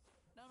you're not.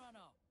 No.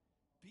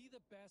 Be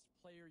the best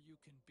player you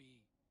can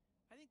be.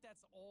 I think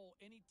that's all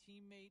any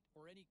teammate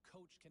or any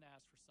coach can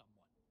ask for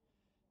someone.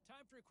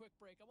 Time for a quick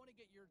break. I want to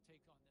get your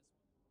take on this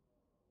one.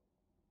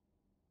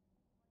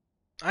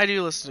 I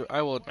do listen to,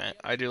 I will admit,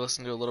 I do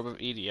listen to a little bit of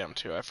EDM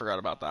too. I forgot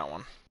about that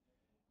one.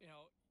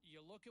 You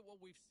look at what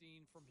we've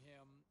seen from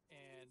him,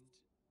 and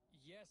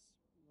yes,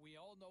 we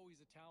all know he's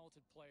a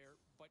talented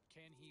player, but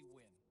can he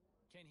win?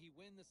 Can he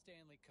win the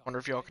Stanley Cup? Wonder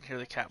if y'all can hear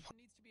the That cat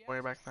question needs to be way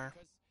asked back there.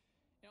 because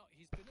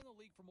he's been in the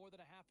league for more than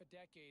a half a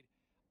decade.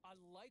 I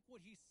like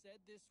what he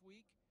said this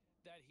week,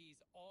 that he's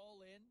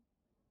all in,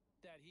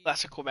 that he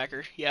That's a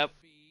Quebecer. Yep.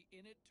 to be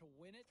in it to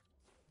win it.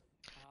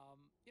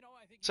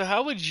 I think So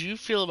how would you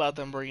feel about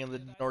them bringing the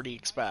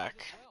Nordiques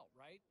back? well,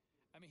 right?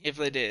 I mean, If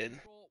they did.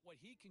 what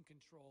he can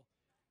control.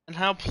 And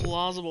how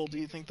plausible do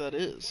you think that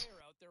is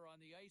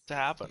to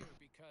happen?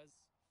 Because,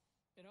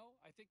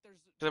 I think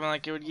I mean,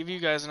 like, it would give you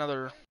guys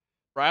another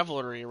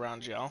rivalry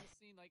around y'all.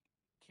 Like,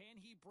 can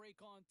he break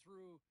on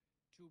through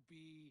to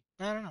be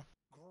I don't know.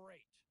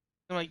 great?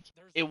 Like,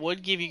 it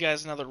would give you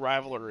guys another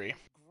rivalry.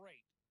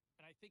 Great.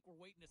 And I think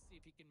we're waiting to see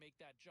if he can make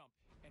that jump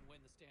and win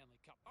the Stanley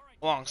Cup. All right,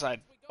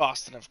 Alongside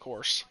Boston, of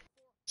course.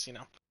 So,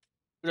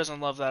 who doesn't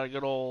love that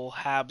good old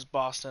Habs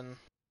Boston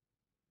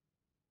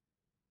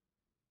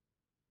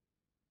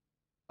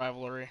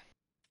rivalry?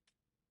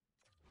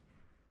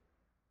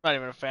 Not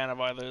even a fan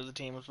of either of the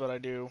teams, but I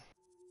do.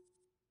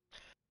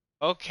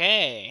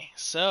 Okay,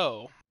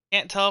 so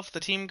can't tell if the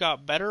team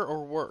got better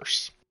or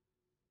worse.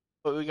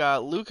 But we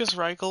got Lucas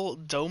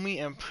Reichel, Domi,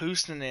 and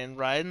Puustinen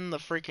riding the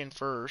freaking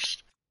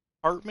first.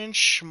 Hartman,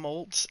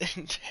 Schmaltz,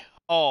 and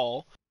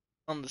Hall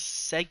on the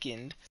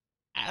second.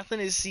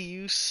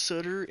 Athanasiou,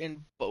 Sutter,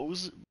 and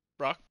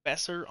Brock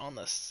Besser on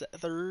the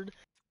third.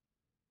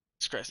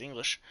 Christ,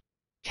 English.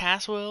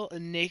 Caswell,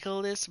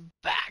 Nicholas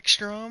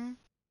Backstrom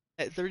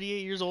at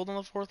 38 years old on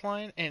the fourth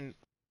line, and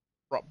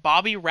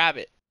Bobby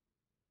Rabbit.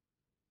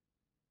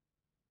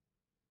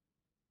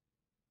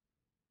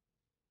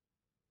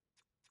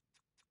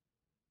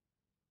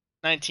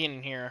 $19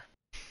 in here.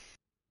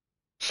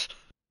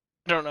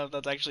 I don't know if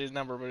that's actually his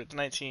number, but it's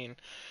 19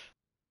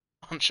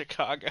 on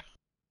Chicago.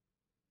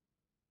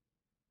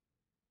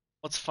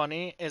 What's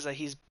funny is that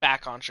he's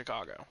back on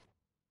Chicago.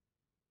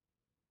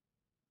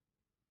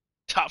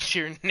 Top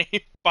tier name,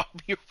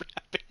 Bobby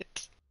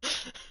Rabbit.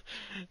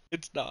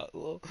 It's not.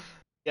 Well,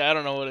 yeah, I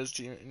don't know what his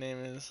team name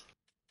is.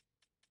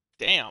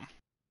 Damn.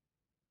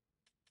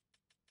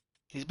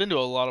 He's been to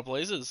a lot of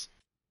places.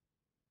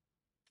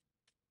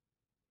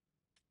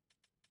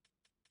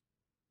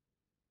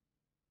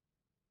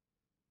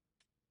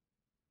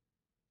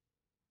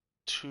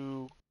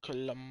 to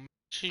Columbus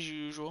as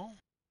usual.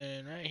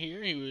 And right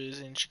here he was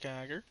in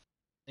Chicago. And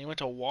he went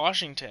to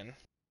Washington.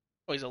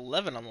 Oh, he's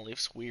 11 on the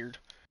Leafs. Weird.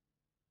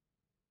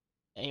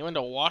 And he went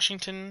to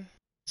Washington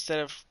instead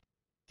of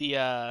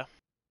the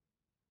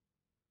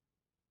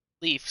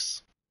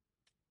Leafs.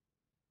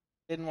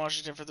 Stayed in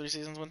Washington for 3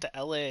 seasons. Went to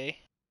LA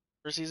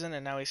for a season,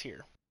 and now he's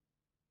here.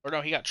 Or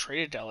no, he got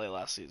traded to LA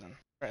last season,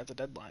 right at the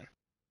deadline.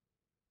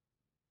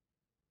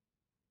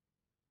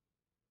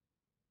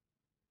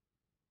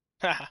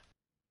 Haha.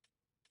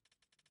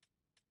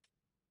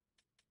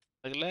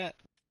 Look at that.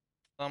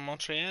 On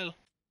Montreal.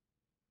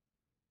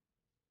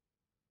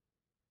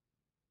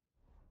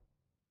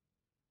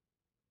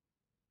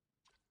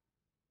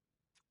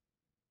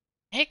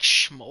 Nick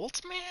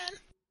Schmaltz, man?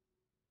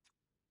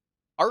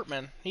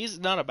 Hartman. He's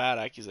not a bad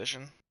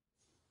acquisition.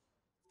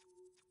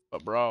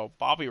 But bro,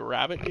 Bobby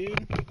Rabbit,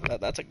 dude?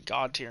 That's a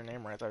god tier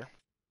name right there.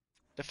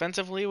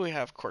 Defensively, we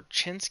have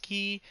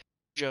Korchinski,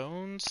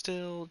 Jones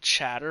still,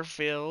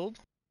 Chatterfield,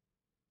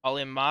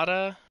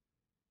 Alimata,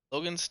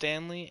 Logan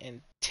Stanley,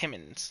 and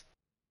Timmins.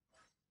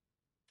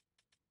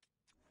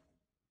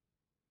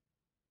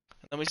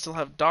 And then we still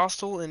have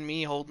Dostal and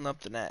me holding up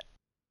the net.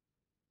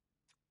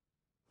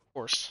 Of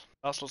course,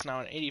 Dostal's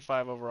now an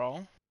 85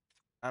 overall.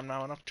 I'm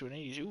now up to an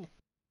 82.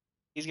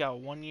 He's got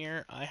 1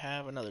 year. I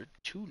have another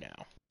 2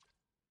 now.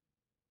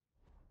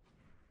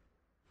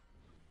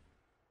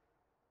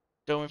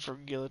 Domi for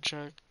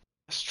Gillichuk.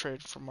 Best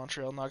trade from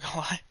Montreal, not gonna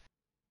lie.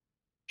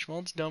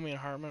 Schmaltz, Domi, and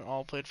Hartman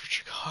all played for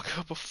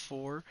Chicago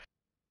before.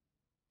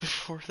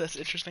 That's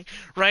interesting.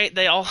 Right?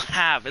 They all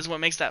have, is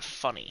what makes that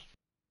funny.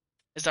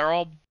 Is they're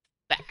all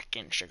back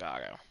in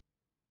Chicago.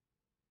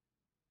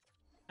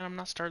 And I'm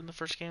not starting the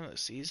first game of the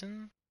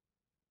season?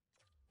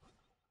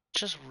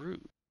 It's just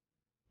rude.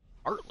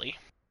 Bartley.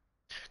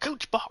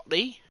 Coach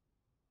Bartley.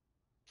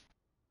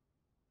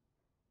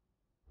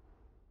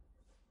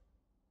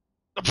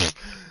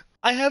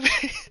 I have...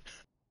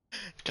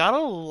 Gotta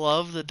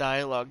love the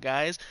dialogue,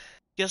 guys.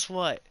 Guess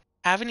what?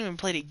 Haven't even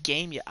played a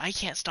game yet. I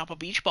can't stop a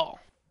beach ball.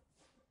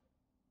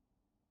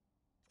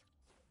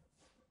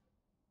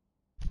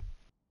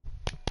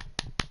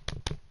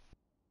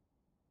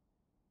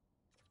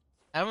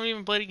 Haven't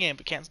even played a game,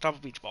 but can't stop a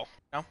beach ball.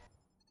 No?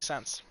 Makes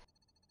sense.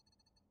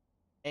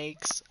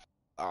 Makes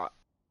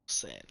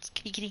sense.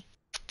 Kitty kitty.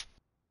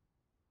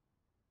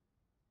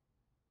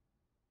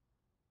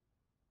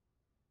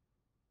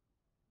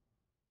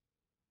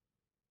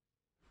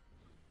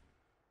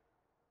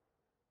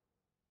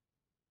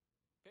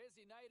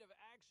 Busy night of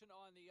action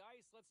on the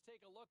ice. Let's take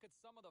a look at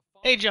some of the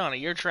Hey Johnny,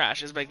 you're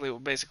trash is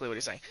basically what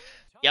he's saying.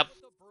 Yep,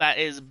 that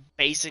is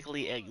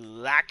basically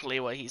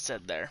exactly what he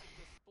said there.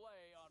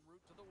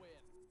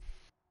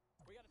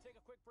 We got to take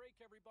a quick break,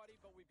 everybody,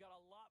 but we've got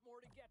a lot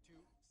more to get to.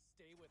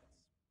 Stay with us.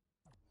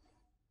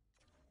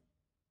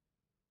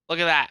 Look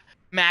at that.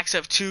 Max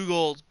have 2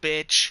 goals,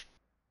 bitch.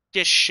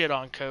 Get shit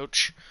on,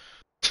 coach.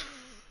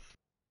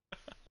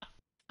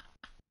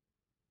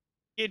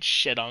 Get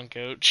shit on,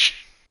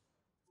 coach.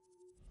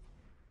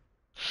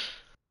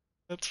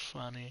 That's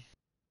funny.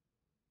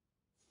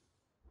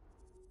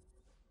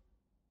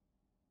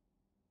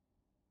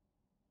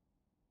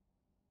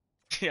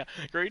 Yeah,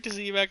 great to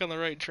see you back on the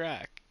right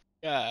track.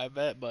 Yeah, I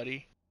bet,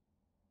 buddy.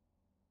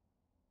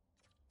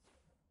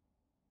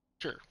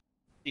 Sure.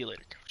 See you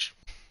later, coach.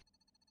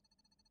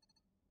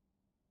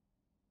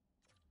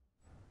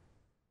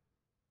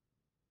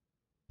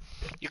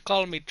 You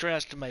call me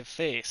trash to my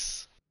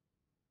face.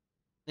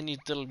 Then you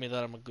tell me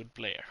that I'm a good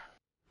player.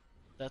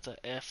 That's a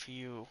F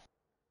you.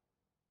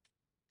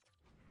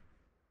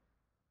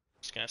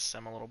 Just gonna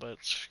sim a little bit.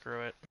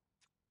 Screw it.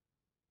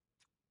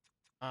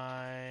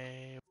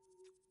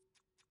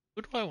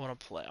 Who do I want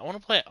to play? I want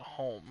to play at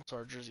home, so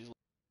our jerseys look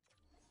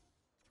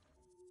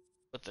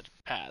with the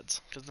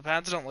pads, because the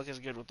pads don't look as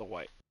good with the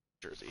white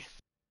jersey.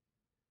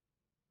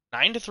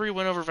 9-3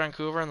 win over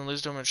Vancouver, and then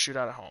lose to them in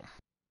shootout at home.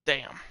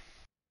 Damn.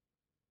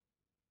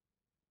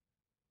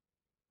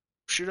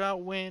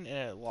 Shootout win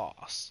and a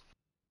loss.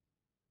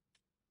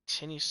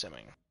 Continue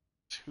simming.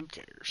 Who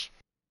cares?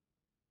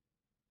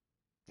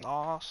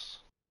 Loss.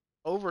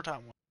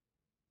 Overtime win.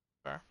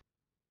 Okay.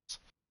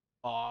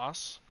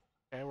 Loss.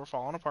 Okay, we're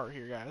falling apart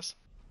here, guys.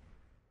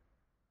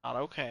 Not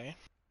okay.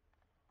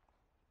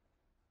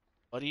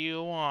 What do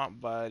you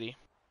want, buddy?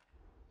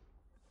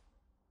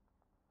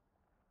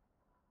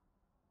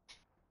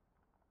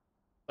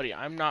 Buddy,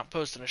 I'm not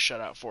posting a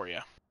shutout for you.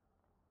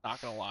 Not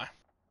gonna lie.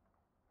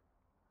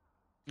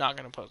 Not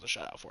gonna post a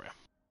shutout for you.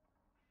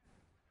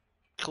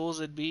 Cool as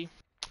it'd be.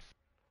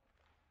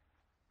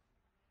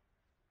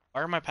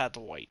 Why are my pads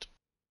white?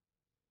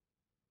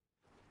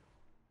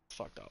 It's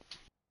fucked up.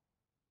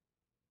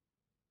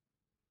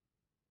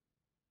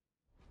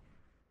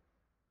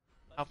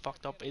 How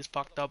fucked up is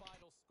fucked up?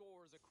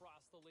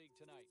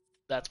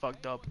 That's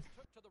fucked up.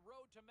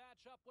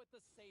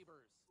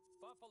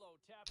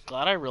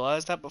 Glad I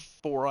realized that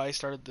before I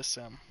started this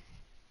sim.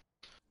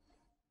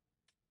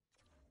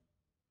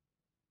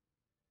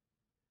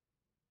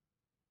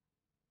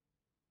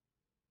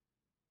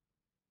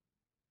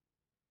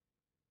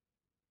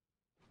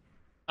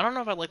 I don't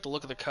know if I like the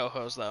look of the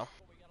cohos though.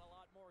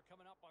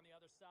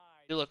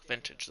 They look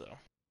vintage though.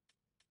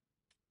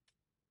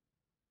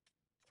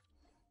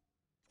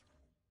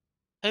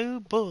 Oh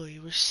boy,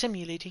 we're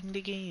simulating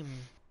the game.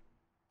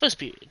 First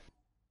period.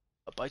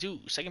 Up by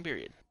 2. Second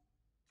period.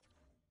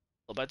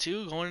 Up by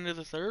 2. Going into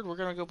the third. We're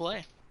gonna go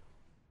play.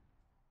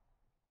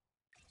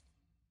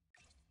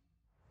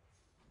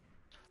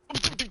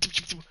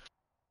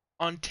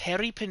 On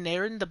Terry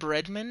Panarin, the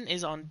Breadman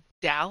is on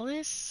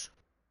Dallas?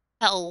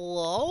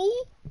 Hello?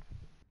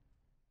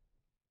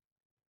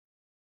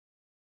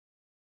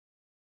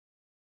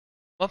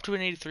 Up to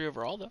an 83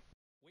 overall, though.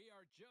 We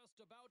are just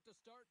about to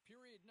start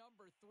period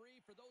number 3.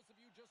 For those of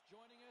you just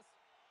joining us,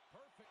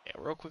 perfect. Yeah,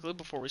 real quickly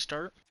before we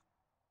start.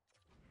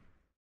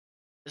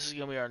 This is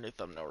gonna be our new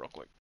thumbnail real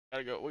quick.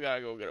 We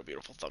gotta go get a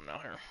beautiful thumbnail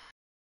here.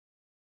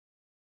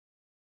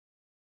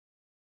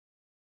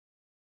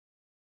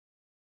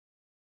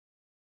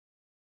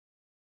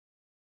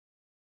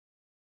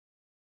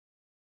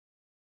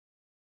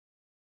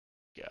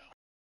 Go.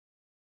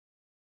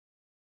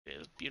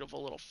 His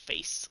beautiful little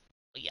face.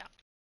 Yeah.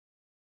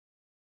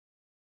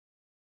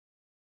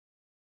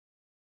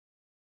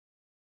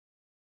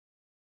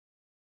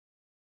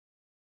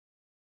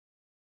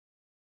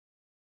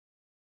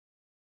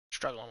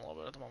 Struggling a little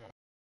bit at the moment.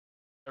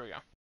 There we go.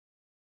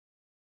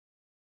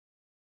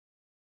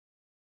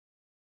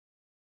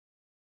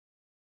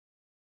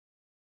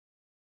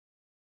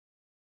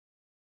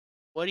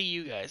 What do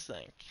you guys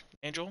think?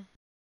 Angel? What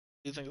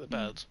do you think of the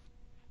pads?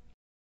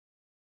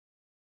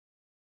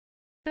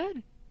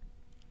 Good.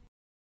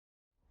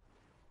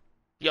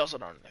 You also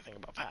don't know anything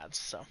about pads,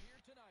 so.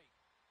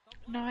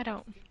 No, I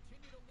don't.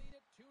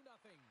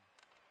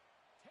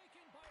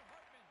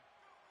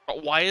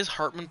 But why is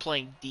Hartman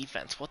playing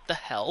defense? What the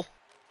hell?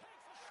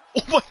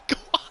 Oh my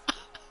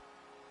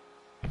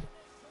god!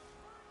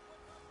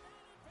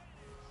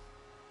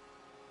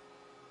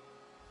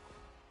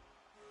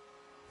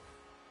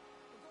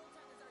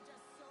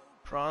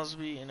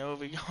 Crosby and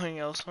Ovi going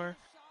elsewhere.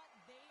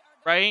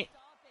 Right?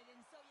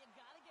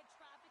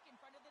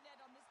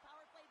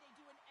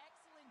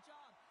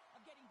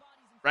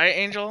 Right,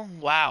 Angel?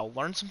 Wow,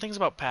 learn some things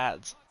about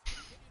pads.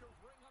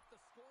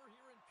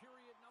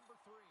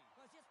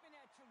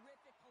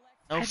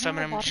 No I know a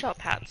feminine. lot about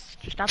pads,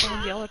 just not the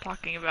ones y'all are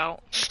talking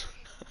about.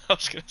 I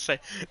was gonna say,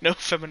 no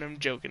feminine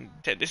joke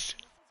intended.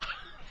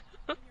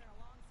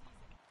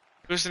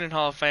 Houston in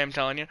Hall of Fame,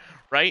 telling you.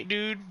 Right,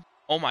 dude?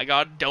 Oh my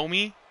god,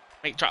 Domi?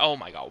 Oh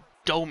my god,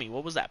 Domi,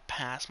 what was that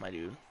pass, my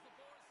dude?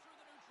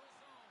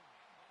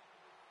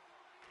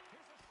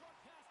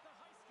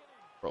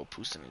 Bro,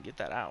 Pustin and get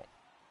that out.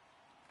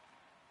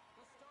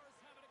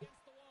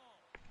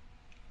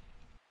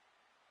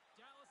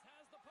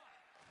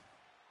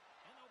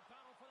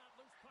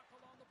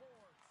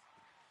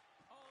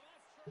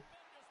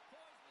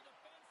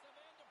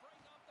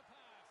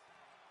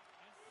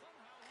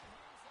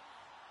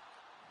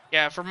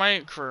 Yeah, for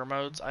my career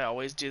modes, I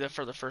always do that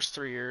for the first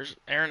 3 years.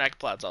 Aaron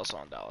Ekblad's also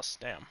on Dallas.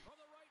 Damn.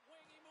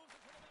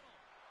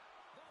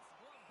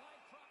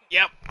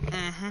 Yep.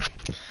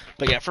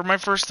 But yeah, for my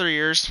first 3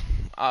 years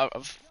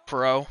of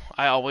pro,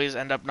 I always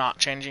end up not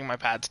changing my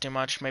pads too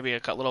much. Maybe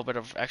a little bit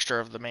of extra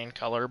of the main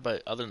color,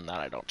 but other than that,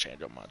 I don't change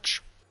them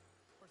much.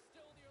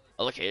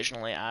 I'll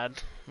occasionally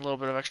add a little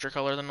bit of extra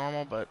color than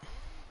normal, but...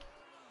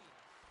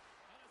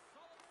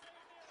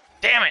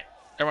 Damn it!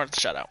 Everyone's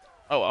shut out.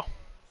 Oh well.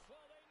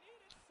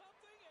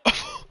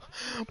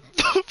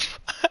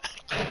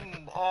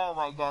 Oh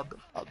my god, the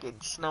fucking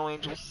Snow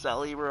Angel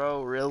Selly,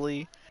 bro,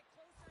 really?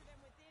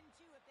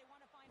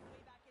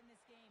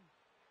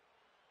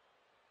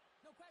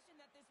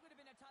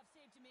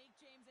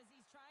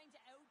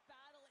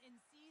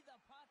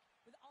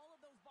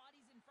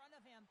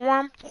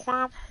 Womp,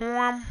 womp,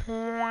 womp,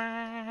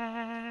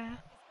 womp.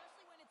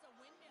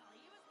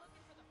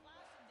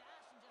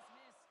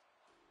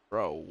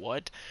 Bro,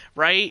 what?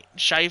 Right?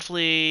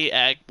 Shifley,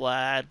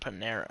 Ekblad,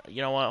 Panera.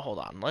 You know what? Hold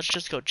on. Let's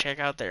just go check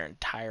out their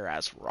entire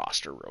ass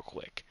roster real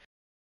quick.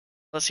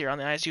 Let's see. On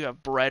the ice, you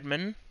have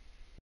Breadman,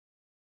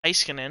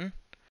 Heiskanen,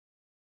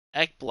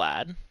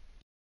 Ekblad,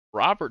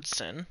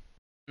 Robertson.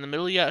 In the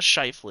middle, you got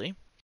Shifley.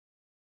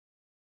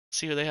 Let's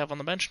see who they have on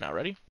the bench now.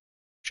 Ready?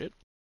 Shit.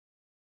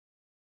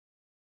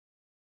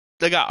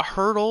 They got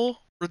Hurdle,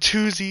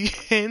 Ratuzzi,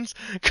 Hintz,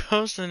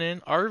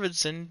 Kosonen,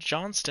 Arvidsson,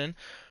 Johnston,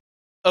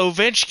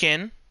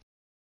 Ovechkin,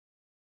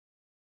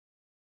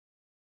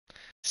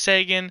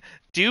 Sagan,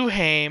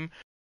 Duhaime,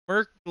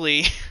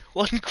 Merkley,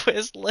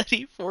 Lundqvist,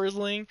 Letty,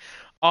 Forsling,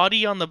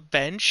 Audie on the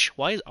bench.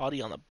 Why is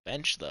Audie on the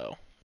bench, though?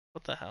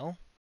 What the hell?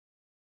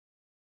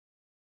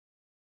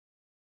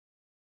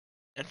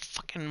 And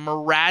fucking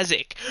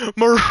Mrazek.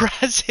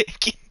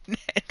 Mrazek in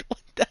net.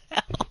 What the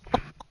hell?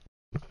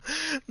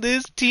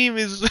 This team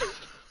is...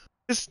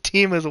 This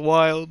team is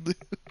wild, dude.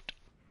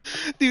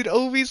 Dude,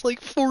 Ovi's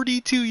like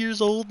 42 years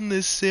old in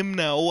this sim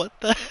now.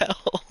 What the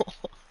hell?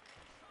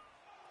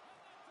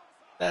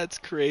 That's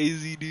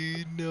crazy,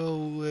 dude.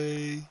 No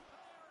way.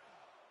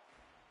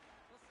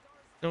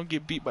 Don't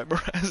get beat by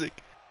Mrazek.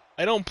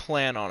 I don't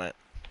plan on it.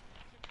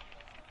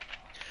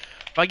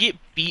 If I get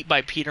beat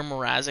by Peter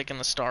Mrazek and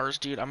the Stars,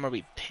 dude, I'm gonna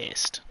be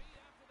pissed.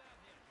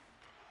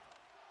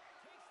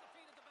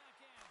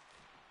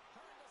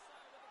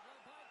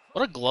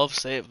 What a glove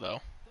save,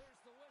 though.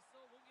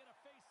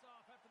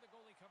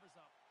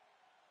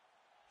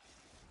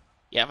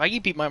 Yeah, if I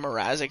get beat by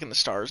Mrazek and the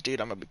Stars, dude,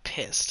 I'm gonna be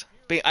pissed.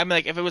 But I'm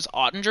like, if it was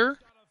Ottinger,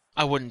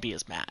 I wouldn't be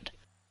as mad.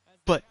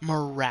 But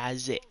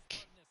Mrazek.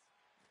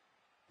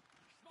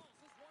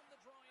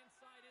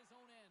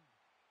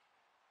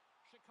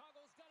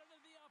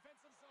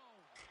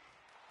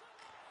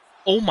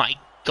 Oh my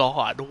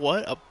god,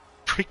 what a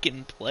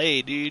freaking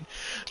play, dude.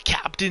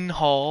 Captain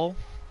Hall.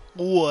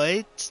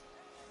 What?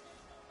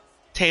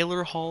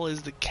 Taylor Hall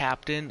is the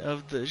captain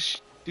of the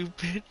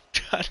stupid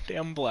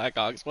goddamn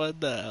Blackhawks. What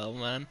the hell,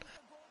 man?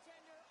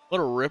 What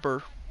a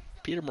ripper.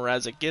 Peter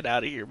Mrazek, get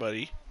out of here,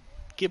 buddy.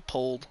 Get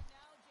pulled.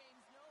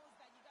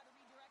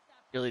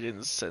 Really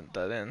didn't send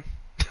that in.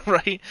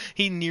 Right?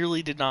 He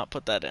nearly did not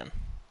put that in.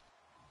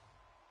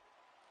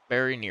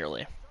 Very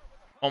nearly.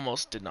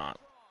 Almost did not.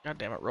 God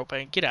damn it, Rope.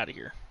 Get out of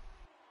here.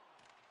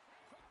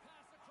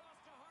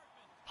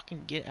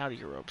 Fucking get out of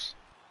here, Ropes.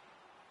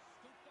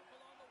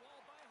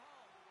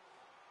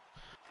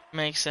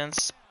 Makes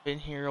sense. Been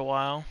here a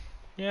while.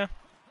 Yeah.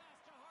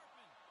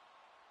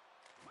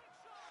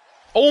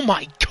 Oh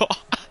my god!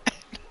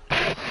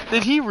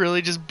 Did he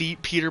really just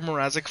beat Peter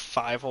Mrazek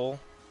 5-hole?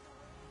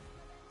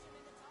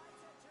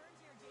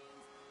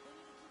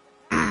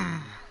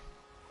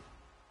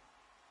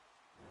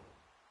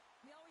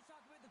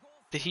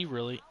 Did he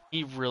really?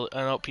 He really. Oh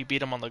no, he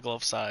beat him on the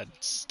glove side.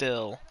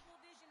 Still.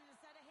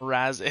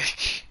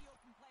 Mrazek.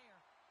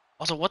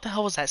 Also, what the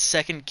hell was that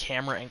second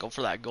camera angle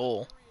for that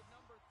goal?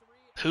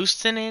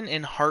 Puustinen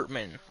and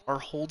Hartman are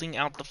holding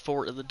out the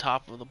fort at the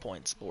top of the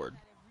points board.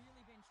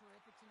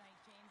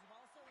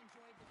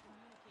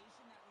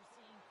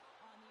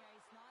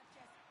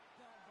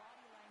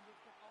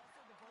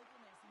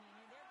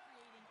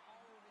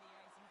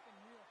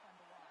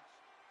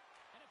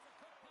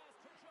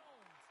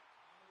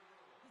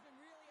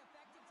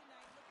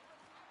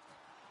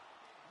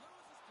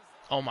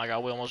 Oh my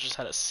god, we almost just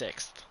had a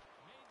sixth.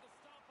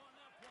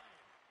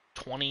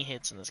 20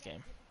 hits in this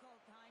game.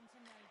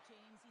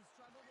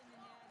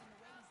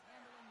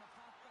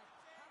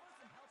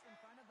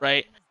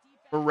 Right?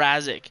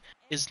 Mrazek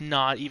is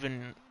not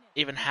even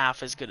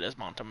half as good as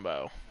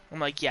Montembeault. I'm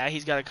like, yeah,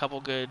 he's got a couple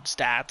good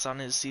stats on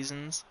his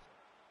seasons.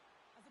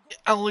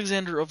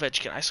 Alexander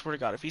Ovechkin, I swear to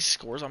God, if he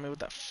scores on me with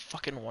that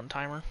fucking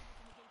one-timer.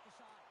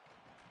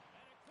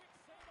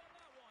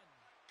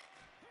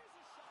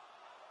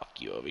 Fuck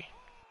you, Ovi.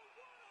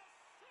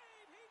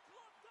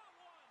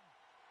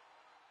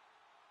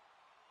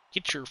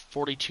 Get your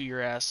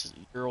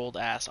 42-year-old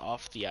ass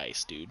off the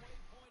ice, dude.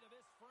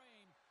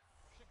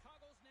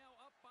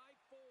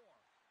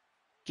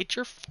 Get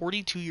your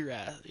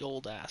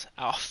 42-year-old ass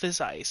off this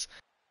ice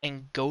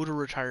and go to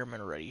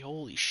retirement already.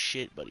 Holy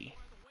shit, buddy.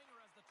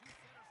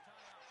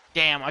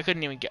 Damn, I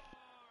couldn't even get...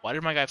 Why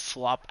did my guy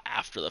flop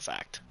after the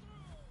fact?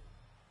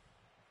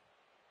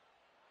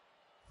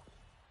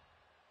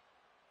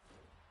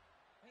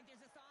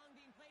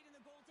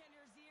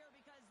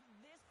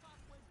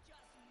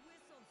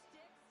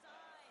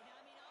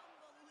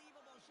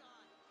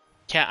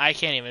 I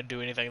can't even do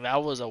anything.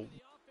 That was a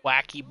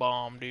wacky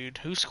bomb, dude.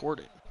 Who scored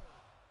it?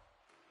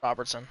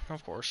 Robertson,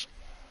 of course.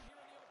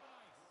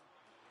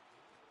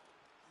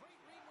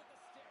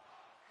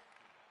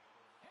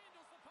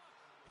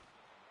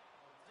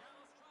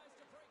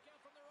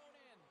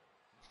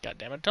 God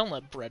damn it! Don't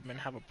let Bredman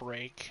have a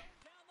break.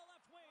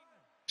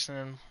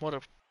 And what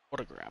a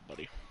grab,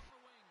 buddy.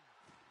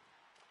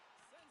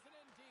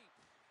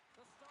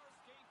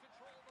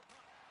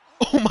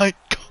 Oh my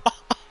god!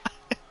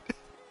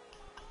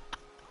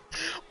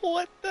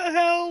 What the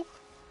hell?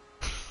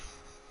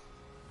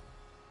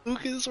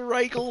 Lucas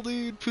Reichel,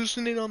 dude,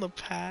 pushing it on the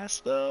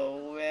pass,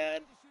 though,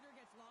 man.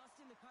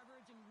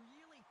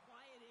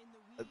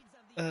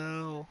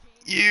 Oh,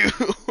 you.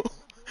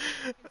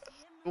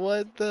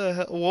 What the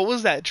hell? What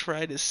was that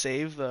try to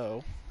save,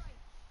 though?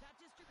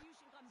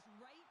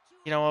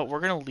 You know what? We're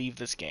gonna leave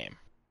this game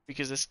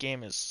because this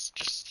game is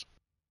just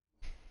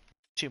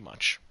too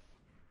much.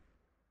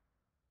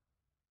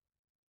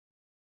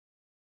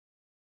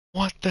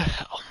 What the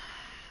hell?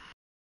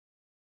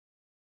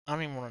 I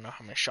don't even want to know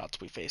how many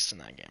shots we faced in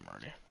that game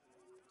already.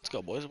 Let's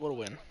go, boys. What a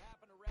win.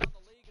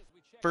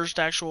 First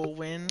actual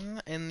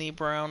win in the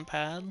brown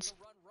pads.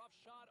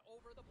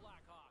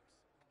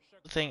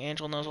 The thing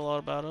Angel knows a lot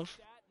about of.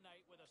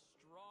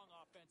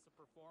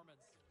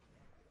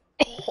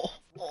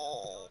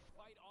 Oh.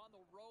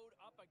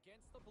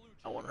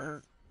 I want to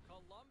hurt.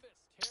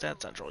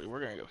 Stat Central. We're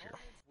going to go here.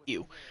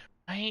 You.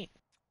 Right?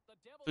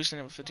 Boosting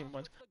him with 15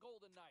 points.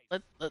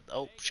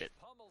 Oh, shit.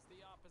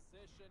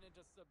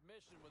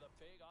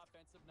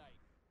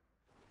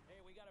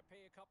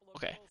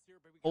 Okay.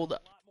 Hold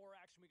up.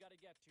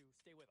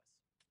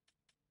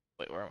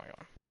 Wait, where am I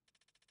going?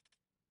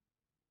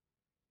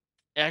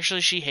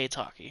 Actually, she hates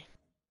hockey.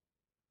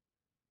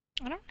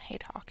 I don't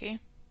hate hockey.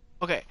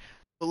 Okay,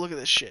 but look at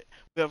this shit.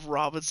 We have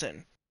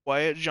Robinson,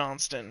 Wyatt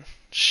Johnston,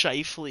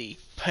 Scheifele,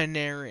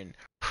 Panarin,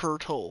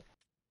 Hurtle,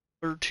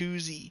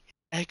 Bertuzzi,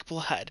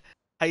 Ekblad,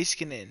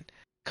 Heiskanen,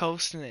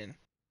 Koskinen,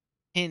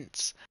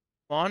 Hintz,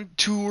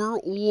 Montour,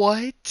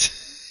 what?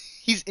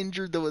 He's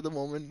injured though at the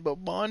moment, but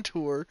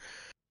Montour,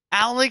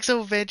 Alex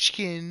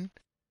Ovechkin,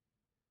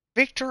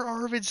 Victor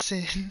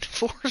Arvidsson,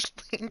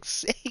 Forsling,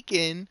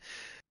 Sagan,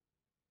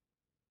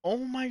 oh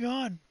my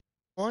god,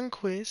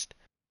 Lundqvist,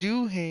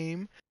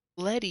 Duhaime,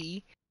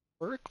 Letty,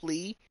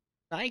 Berkeley,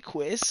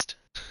 Nyquist.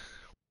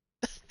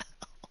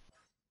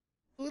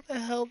 Who the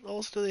hell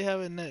else do they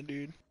have in net,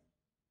 dude?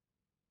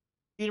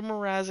 Peter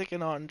Mrazek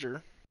and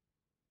Ottinger.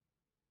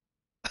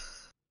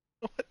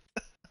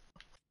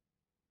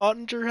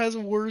 Ottinger has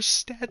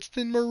worse stats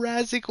than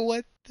Mrazek.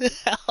 What the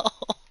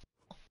hell?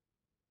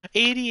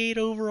 88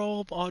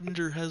 overall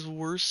Ottinger has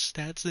worse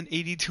stats than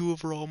 82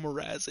 overall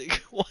Mrazek.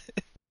 What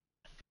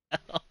the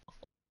hell?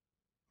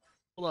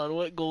 Hold on,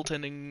 what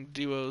goaltending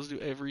duos do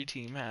every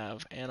team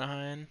have?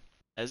 Anaheim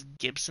has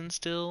Gibson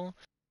still.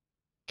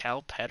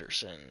 Cal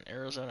Pedersen.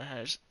 Arizona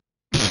has.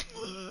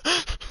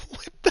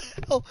 What the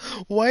hell?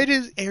 Why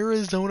does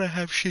Arizona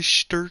have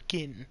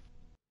Shesterkin?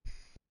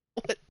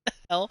 What the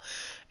hell?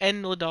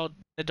 And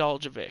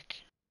Nadaljevic.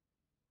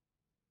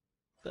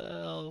 The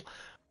hell?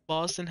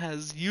 Boston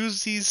has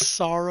UC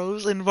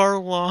Soros and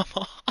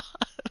Varlamov.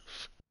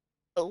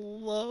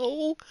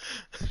 Hello?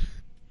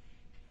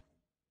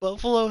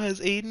 Buffalo has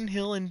Aiden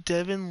Hill and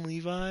Devin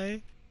Levi.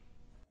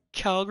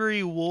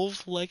 Calgary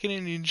Wolf,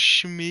 Lehkonen, and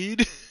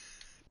Schmid.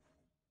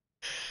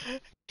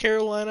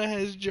 Carolina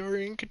has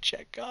Jorian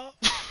Kochetkov.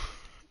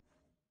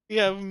 We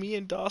have me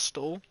and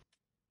Dostal.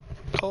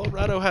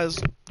 Colorado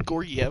has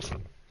Gorgiev.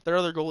 Their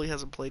other goalie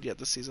hasn't played yet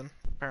this season,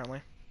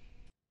 apparently.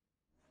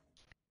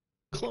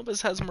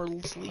 Columbus has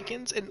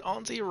Merzlikins and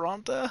Anze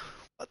Ranta.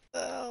 What the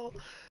hell?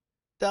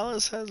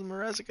 Dallas has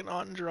Mrazek and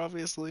Ottinger,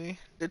 obviously.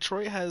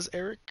 Detroit has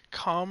Eric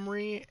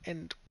Comrie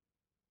and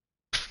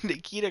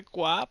Nikita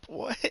Guap.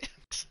 What?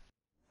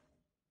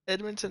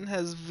 Edmonton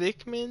has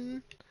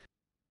Vickman,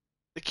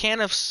 the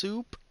can of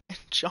soup, and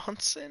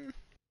Johnson.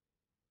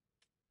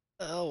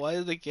 Oh, why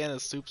is the can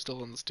of soup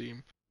still on this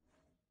team?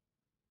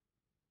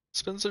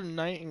 Spencer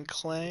Knight and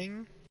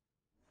Klang.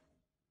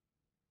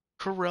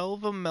 Karel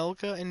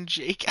Vamelka and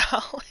Jake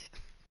Allen.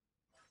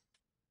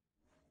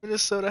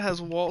 Minnesota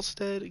has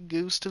Wallstead,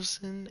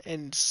 Gustafson,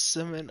 and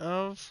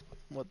Semenov.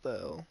 What the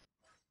hell?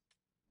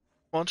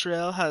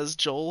 Montreal has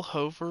Joel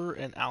Hofer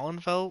and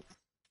Allenfelt.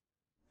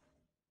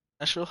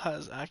 Nashville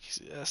has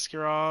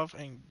Askarov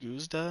and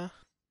Guzda.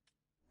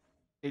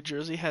 New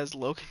Jersey has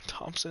Logan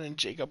Thompson and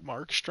Jacob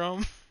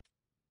Markstrom.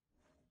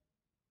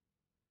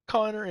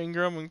 Connor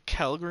Ingram and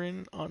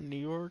Kalgren on New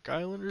York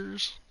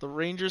Islanders. The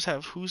Rangers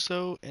have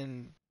Huso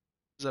and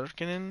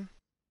Zerkinen.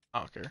 I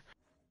don't care.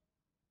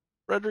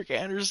 Frederick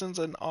Anderson's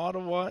in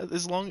Ottawa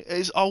as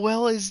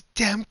well as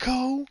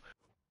Demko.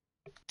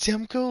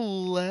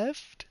 Demko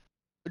left?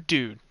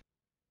 Dude.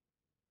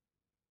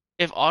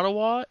 If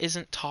Ottawa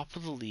isn't top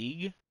of the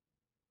league,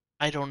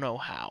 I don't know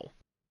how.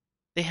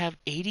 They have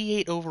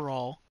 88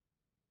 overall.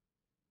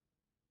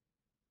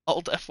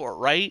 Alt F4,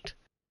 right?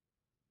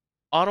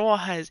 Ottawa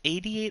has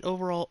 88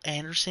 overall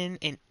Anderson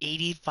and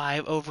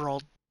 85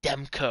 overall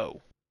Demko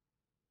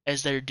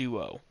as their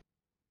duo.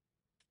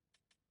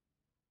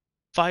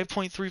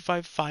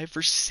 5.355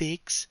 for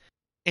 6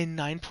 and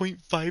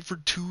 9.5 for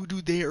 2.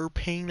 Dude, they are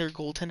paying their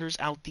goaltenders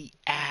out the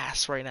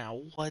ass right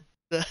now. What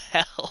the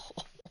hell?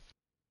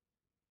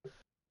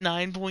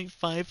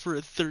 9.5 for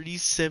a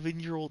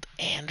 37-year-old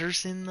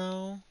Anderson,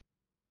 though?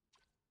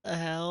 The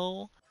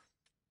hell?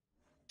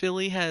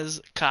 Philly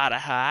has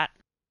Katahat,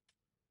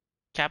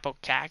 Capo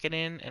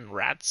Kakinen, and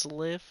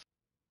Ratzliff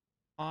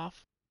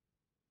off.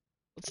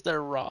 What's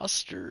their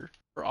roster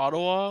for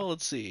Ottawa?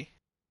 Let's see.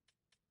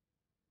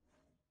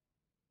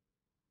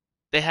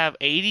 They have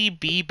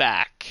 80B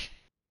back.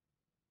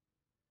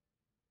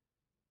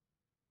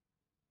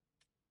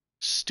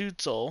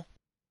 Stutzel,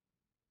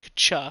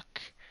 Kachuk,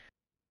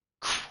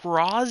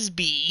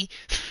 Crosby,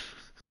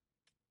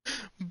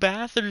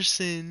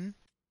 Batherson,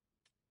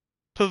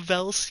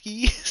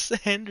 Pavelski,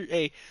 Sanders.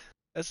 Hey,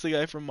 that's the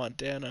guy from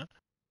Montana.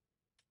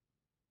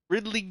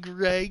 Ridley,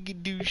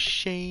 Gregg,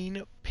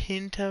 Duchesne,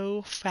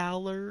 Pinto,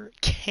 Fowler,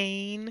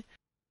 Kane,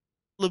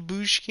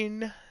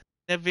 Labushkin,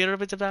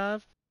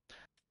 Nevirabitov,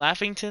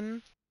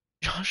 Laffington,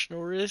 Josh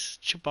Norris,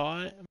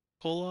 Chabot,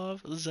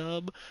 Kolov,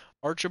 Zub,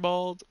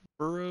 Archibald,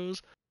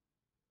 Burrows.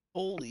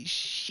 Holy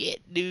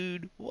shit,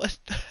 dude. What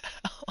the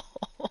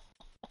hell?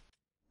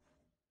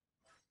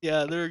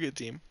 Yeah, they're a good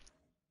team.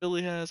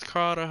 Philly has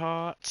Carter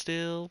Hart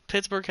still.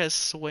 Pittsburgh has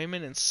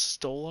Swayman and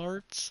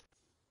Stolarts.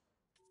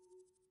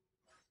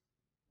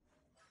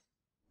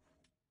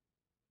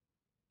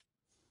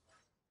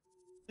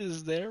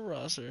 Is their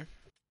roster?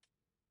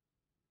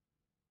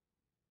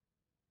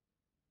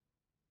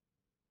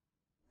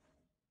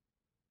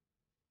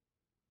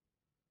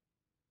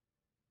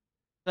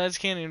 That's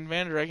Canyon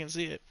Vander, I can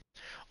see it.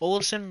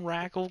 Olafson,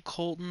 Rackle,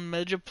 Colton,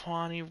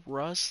 Medjapani,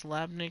 Russ,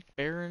 Labnick,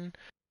 Barron,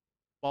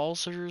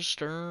 Balser,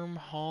 Sturm,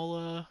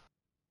 Holla,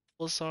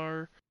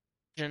 Pulsar,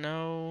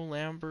 Janot,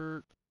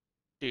 Lambert.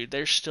 Dude,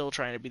 they're still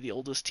trying to be the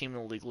oldest team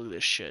in the league. Look at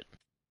this shit.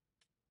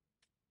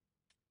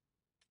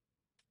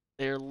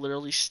 They're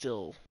literally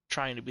still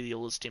trying to be the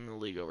oldest team in the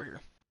league over here.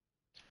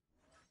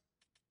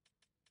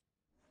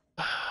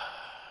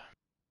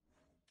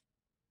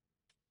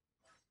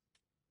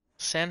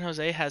 San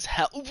Jose has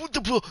hell.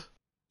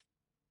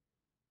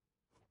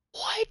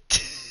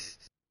 What?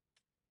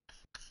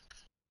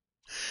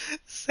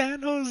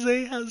 San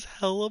Jose has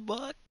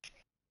Hellebuck?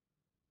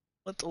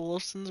 What's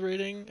Olofson's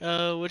rating?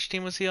 Which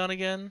team was he on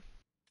again?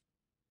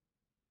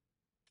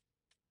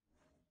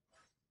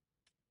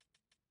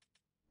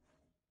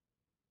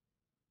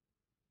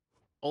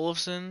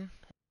 Olofsson?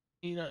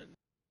 You know,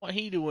 what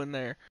he doing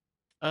there?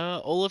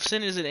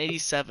 Olofsson is an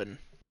 87.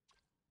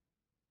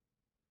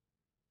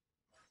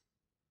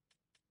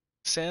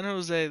 San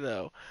Jose,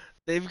 though,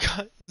 they've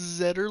got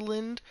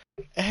Zetterland,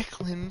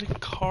 Eklund,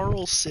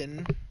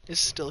 Carlson is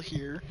still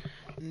here,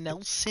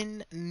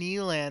 Nelson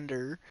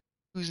Nylander,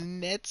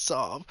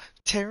 Kuznetsov,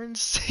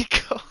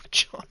 Tarasenko,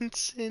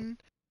 Johnson,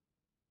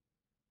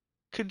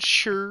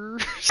 Couture,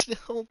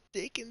 Snell,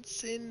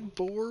 Dickinson,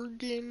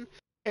 Borgen,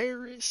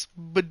 Harris,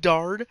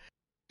 Bedard.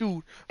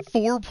 Dude,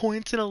 4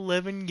 points in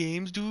 11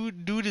 games.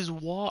 Dude is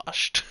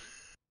washed.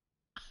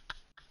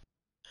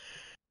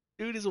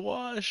 Dude is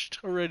washed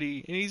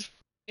already, and he's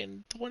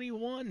in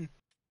 21.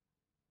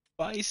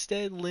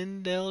 Bystead,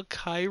 Lindell,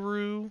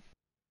 Kyrou.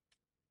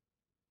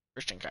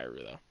 Christian Kyrou,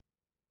 though.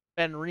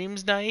 Ben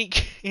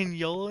Riemsdyk and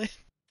Yolan.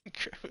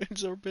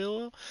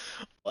 Zorbillo.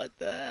 What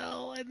the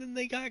hell? And then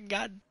they got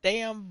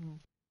goddamn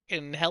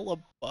fucking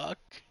Hellebuck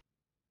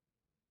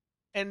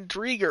and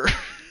Drieger.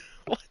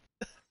 What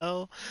the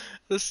hell?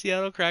 The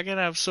Seattle Kraken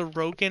have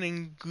Sorokin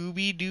and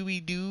Gooby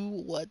Dooby Doo.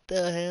 What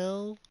the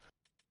hell?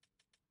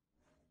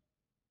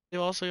 They've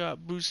also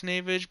got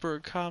Busnevich,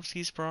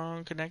 Burakovsky,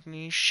 Sprong,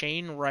 Konechny,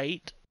 Shane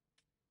Wright,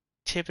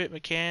 Tippett,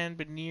 McCann,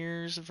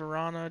 Beniers,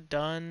 Verana,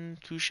 Dunn,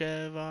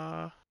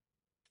 Kusheva,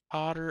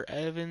 Potter,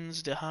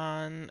 Evans,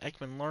 Dehan,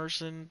 Ekman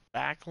Larson,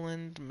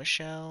 Backlund,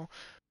 Michelle,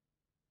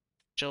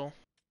 Jill,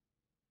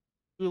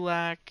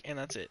 Kulak, and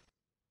that's it.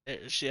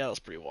 Seattle's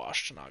pretty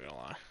washed, not gonna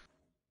lie.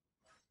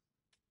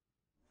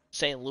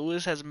 St.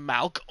 Louis has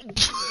Malcolm.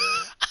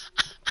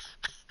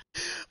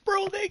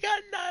 Bro, they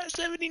got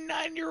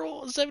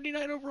 79-year-old,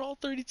 79 overall,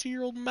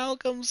 32-year-old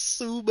Malcolm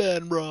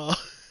Subban, bro.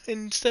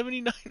 And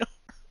 79.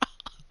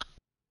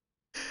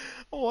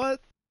 What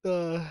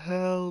the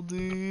hell,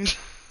 dude?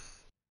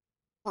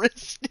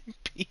 Rest in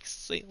peace,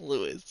 St.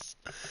 Louis.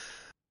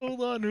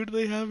 Hold on, who do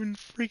they have in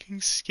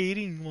freaking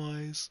skating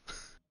wise?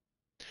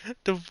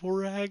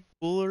 Dvorak,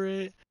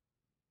 Bulleret,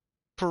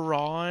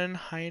 Perron,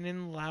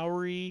 Heinen,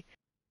 Lowry,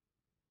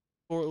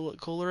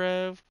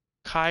 Kolerev,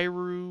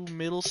 Kyrou,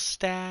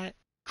 Middlestat,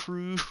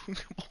 Krug.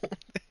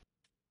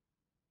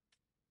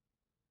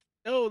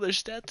 No, their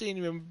stats ain't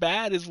even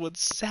bad, is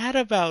what's sad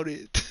about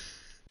it.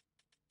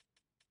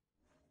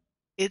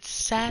 It's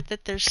sad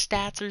that their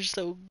stats are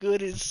so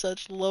good and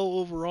such low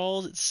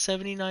overalls. It's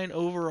 79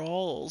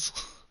 overalls.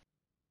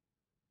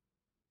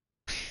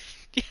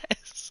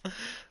 Yes.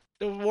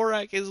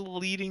 Dvorak is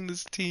leading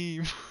this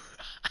team.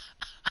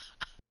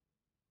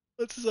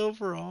 What's his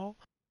overall?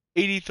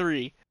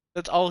 83.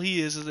 That's all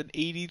he is an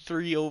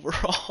 83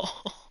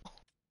 overall.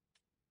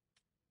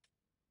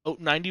 Oh,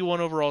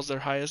 91 overall is their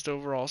highest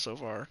overall so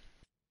far.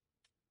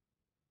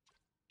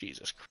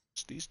 Jesus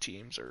Christ, these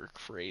teams are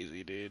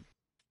crazy, dude.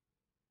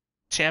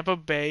 Tampa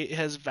Bay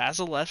has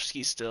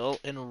Vasilevsky still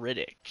and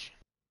Riddick.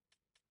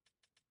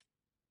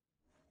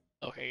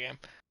 Okay,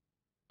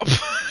 game.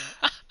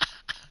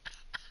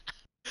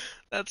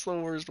 That's the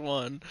worst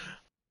one.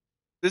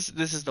 This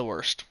is the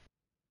worst.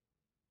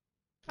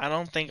 I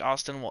don't think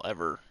Austin will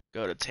ever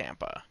go to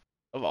Tampa,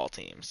 of all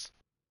teams.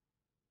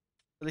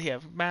 They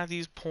have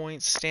Matthews,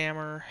 Point,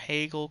 Stammer,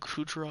 Hagel,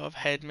 Kucherov,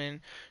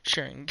 Hedman,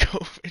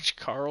 Sharangovich,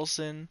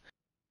 Carlson,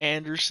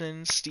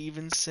 Anderson,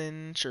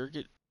 Stevenson,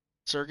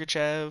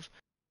 Sergachev,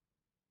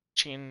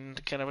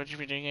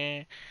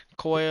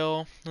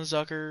 Coyle,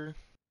 Zucker,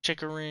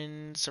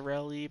 Chikarin,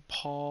 Sorelli,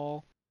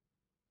 Paul.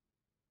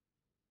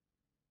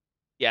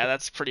 Yeah,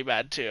 that's pretty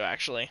bad too,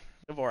 actually.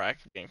 Dvorak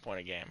getting point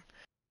a game.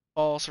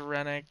 Paul,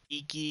 Serenik,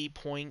 Iki,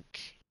 Poink.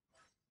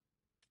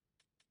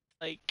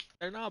 Like,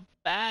 they're not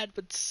bad,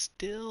 but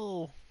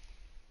still.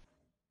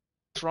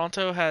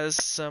 Toronto has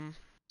some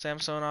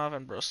Samsonov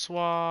and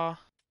Brossois.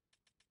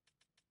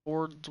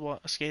 Board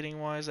skating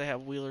wise, they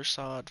have Wheeler,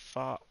 Sod,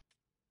 Fop.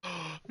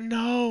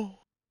 No!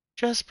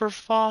 Jesper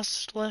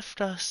Frost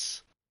left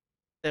us.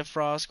 They have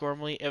Frost,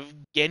 Gormley,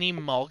 Evgeny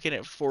Malkin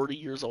at 40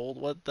 years old.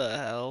 What the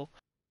hell?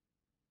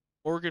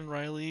 Morgan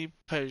Riley,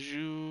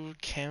 Pajou,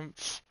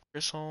 Kempf,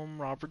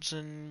 Grisholm,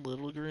 Robertson,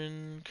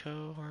 Littlegren,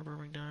 Co, Harbour,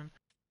 McDunn,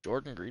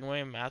 Jordan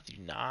Greenway,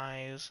 Matthew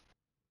Nyes.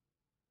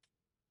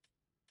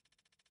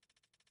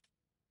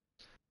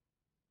 The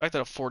fact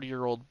that a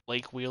 40-year-old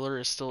Blake Wheeler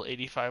is still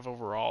 85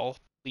 overall,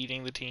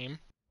 leading the team.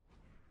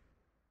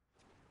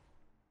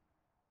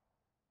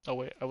 Oh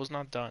wait, I was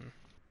not done.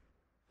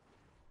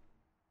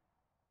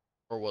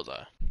 Or was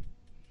I?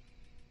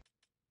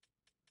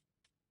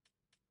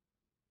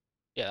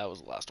 Yeah, that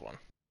was the last one.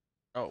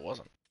 No, it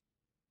wasn't.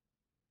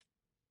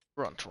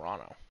 We're on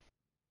Toronto.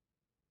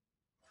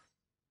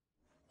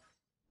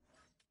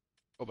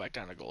 Go back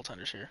down to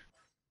goaltenders here.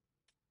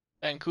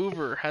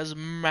 Vancouver has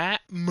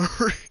Matt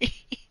Murray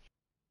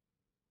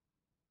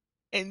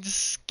and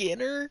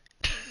Skinner.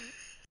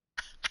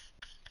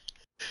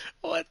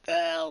 What the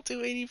hell?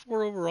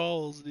 284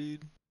 overalls,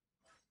 dude.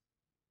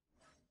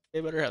 They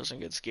better have some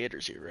good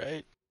skaters here,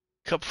 right?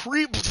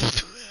 Capri.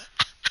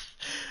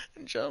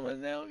 John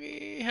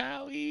Nelge,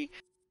 Howie,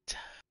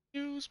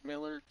 Hughes,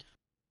 Miller,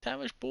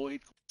 Tavish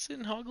Boyd,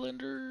 Gleason,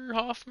 Hoglander,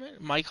 Hoffman,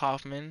 Mike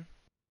Hoffman.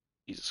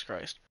 Jesus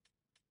Christ.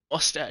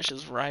 Mustache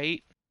is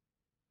right.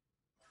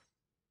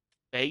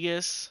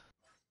 Vegas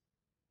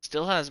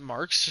still has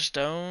Mark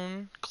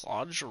Stone,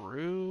 Claude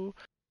Giroux.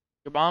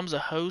 Your mom's a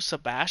host,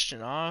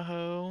 Sebastian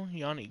Aho,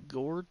 Yanni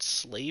Gort,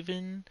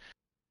 Slavin,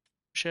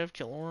 Chef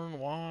Killorn,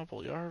 Wah,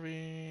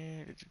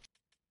 Puljujärvi.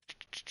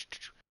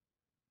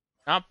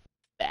 Not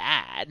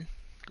bad.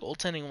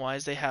 Goaltending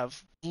wise, they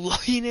have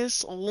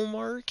Linus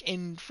Olmark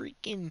and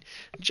freaking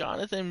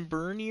Jonathan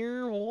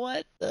Bernier.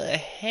 What the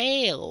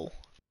hell?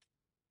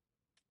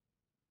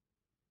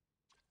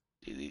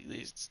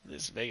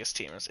 This Vegas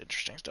team is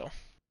interesting still.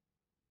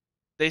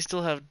 They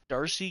still have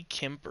Darcy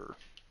Kemper.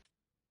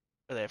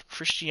 Or they have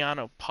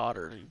Cristiano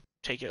Potter to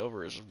take it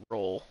over his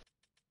role.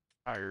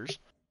 Hires.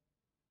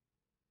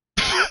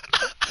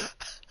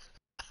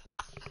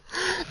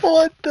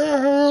 What the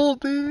hell,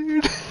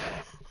 dude?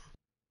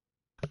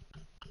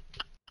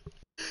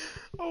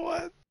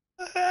 What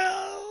the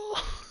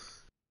hell?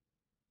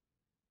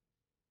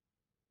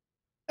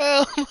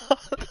 Hell no,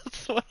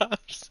 that's what I'm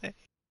saying.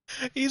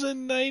 He's a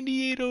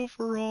 98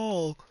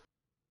 overall.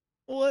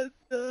 What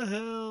the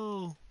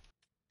hell?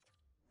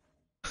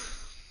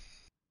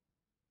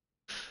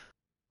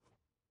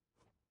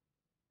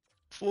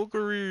 Full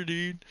career,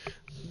 dude.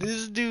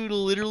 This dude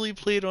literally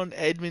played on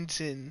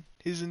Edmonton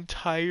his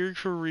entire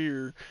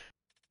career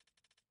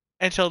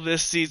until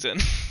this season.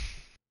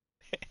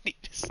 And he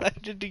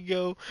decided to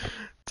go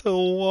to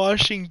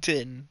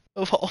Washington,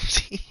 of all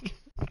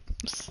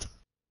teams.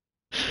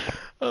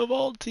 Of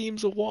all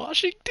teams,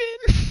 Washington?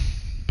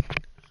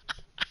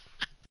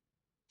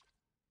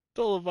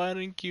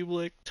 Sullivan,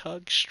 Kublik,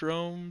 Tuck,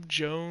 Strom,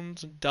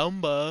 Jones,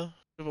 Dumba,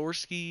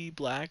 Dvorsky,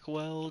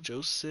 Blackwell,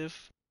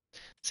 Joseph,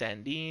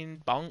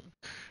 Sandine, Bunk,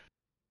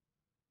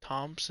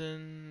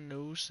 Thompson,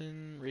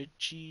 Nosen,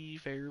 Ritchie,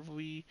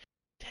 Fairvey,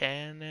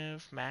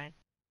 Tanev, Mac,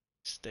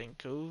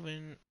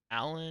 Stankoven,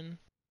 Allen.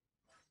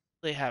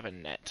 They have a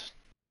net.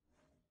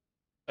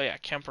 Oh yeah,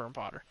 Kemper and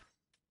Potter.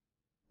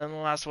 Then the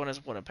last one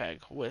is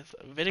Winnipeg with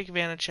Vitek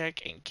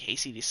Vanacek and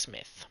Casey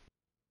DeSmith.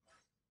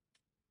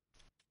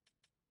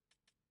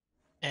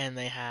 And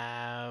they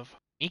have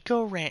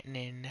Mikko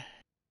Rantanen,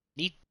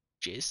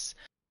 Nietzsche,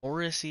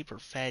 Morrissey,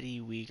 Perfetti,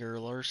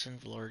 Uyghur, Larson,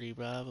 Velarde,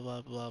 blah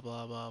blah blah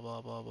blah blah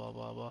blah blah blah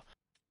blah blah.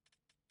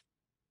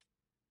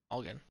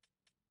 All good.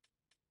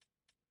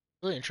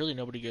 Really and truly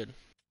nobody good.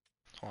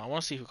 Hold on, I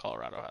want to see who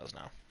Colorado has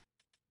now.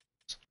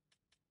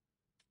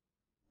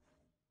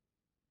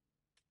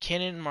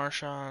 Kinnan,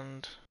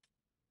 Marchand.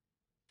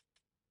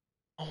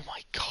 Oh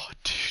my god,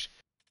 dude.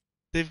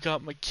 They've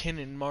got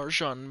McKinnon,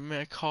 Marchand,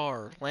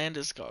 Makar,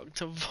 Landeskog,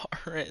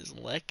 Tavares,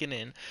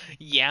 Lehkonen,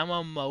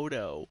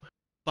 Yamamoto,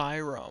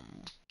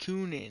 Byram,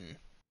 Kunin,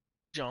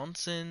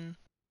 Johnson,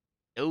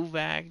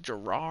 Novak,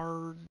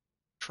 Gerard,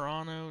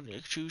 Toronto,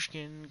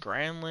 Nichushkin,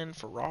 Granlund,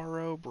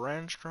 Ferraro,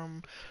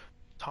 Brandstrom,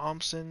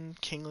 Thompson,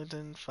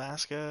 Kingleton,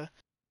 Flaska.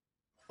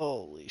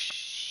 Holy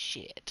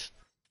shit.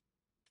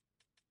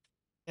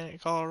 In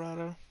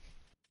Colorado?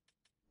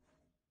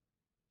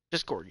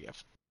 Just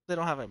Gorgiev. They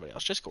don't have anybody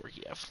else. Just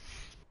Gorgiev.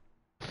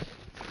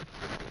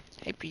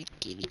 Hey, Pete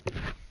Kitty.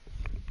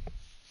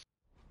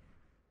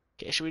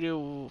 Okay, should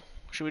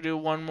we do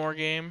one more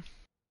game?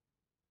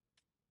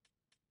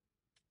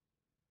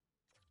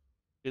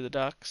 Do the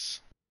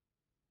Ducks?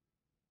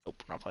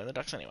 Nope, we're not playing the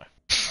Ducks anyway.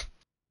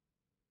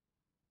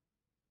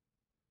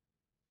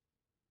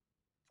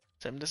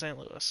 Send him to St.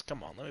 Louis.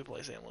 Come on, let me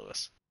play St.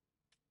 Louis.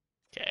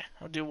 Okay,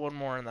 I'll do one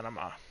more and then I'm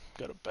gonna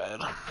go to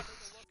bed.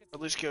 At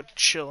least go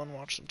chill and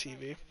watch some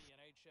TV.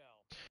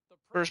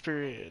 First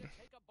period.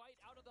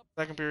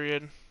 Second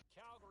period.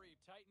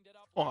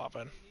 We'll hop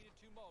in.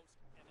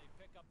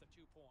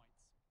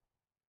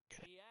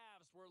 Okay.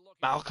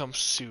 Malcolm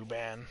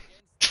Subban.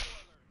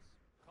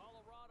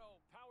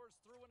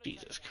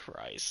 Jesus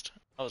Christ.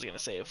 I was gonna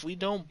say, if we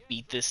don't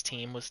beat this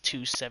team with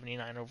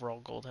 279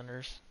 overall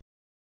goaltenders.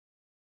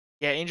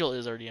 Yeah, Angel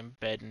is already in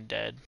bed and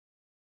dead.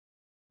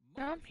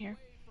 No, I'm here.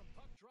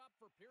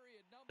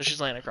 So she's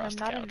laying across I'm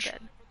the not couch. in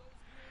bed.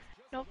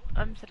 Nope,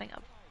 I'm sitting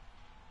up.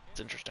 It's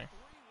interesting.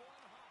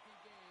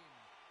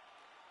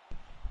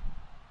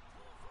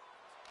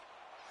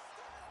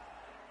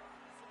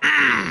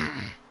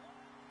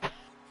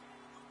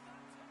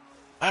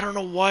 I don't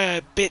know why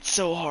I bit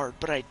so hard,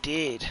 but I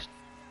did.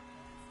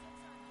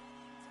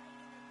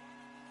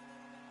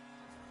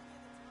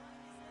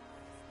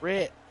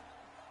 Rit.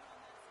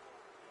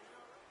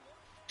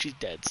 She's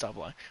dead, stop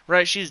lying.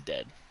 Right, she's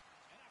dead.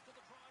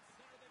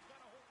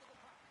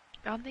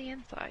 On the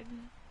inside.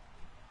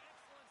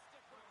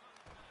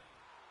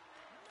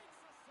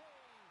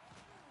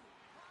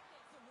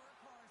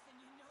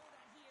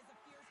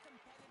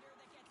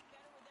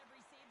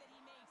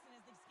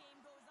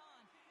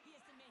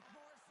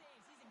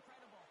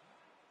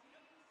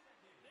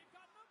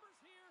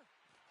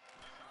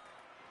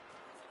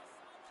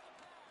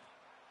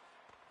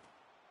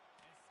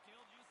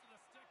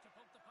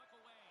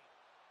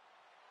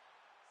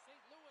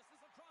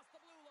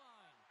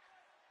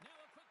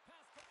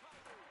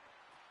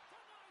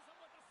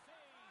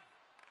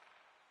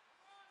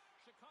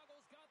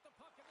 Chicago's got the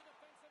puck in the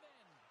defensive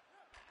end.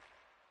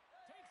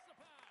 Takes the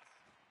pass.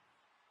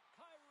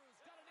 Kairu's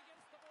got it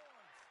against the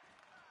boards.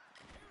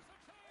 Here's a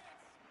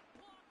chance.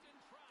 Blocked in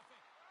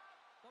traffic.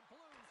 The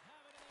Blues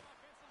have it in the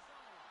offensive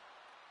zone.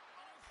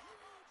 And a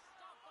huge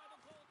stop by the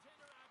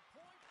goaltender at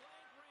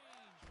point-blank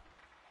range.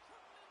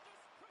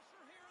 Tremendous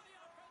pressure here in the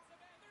offensive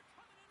end. They're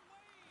coming in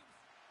waves.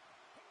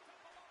 Picked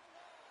up along the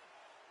wall.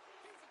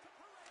 Gives it to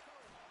Pareto.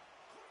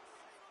 Quick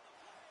save on the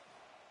play.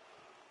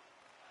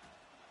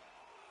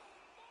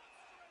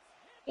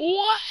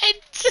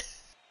 What?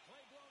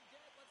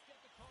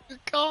 You're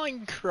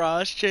calling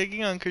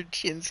cross-checking on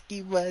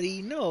Kurchinski,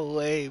 buddy? No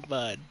way,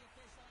 bud.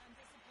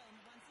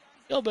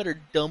 Y'all better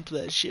dump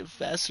that shit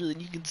faster than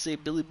you can say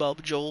Billy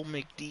Bob Joel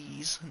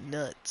McDee's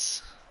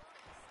nuts.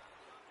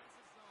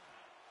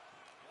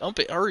 Dump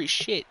it, hurry,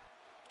 shit.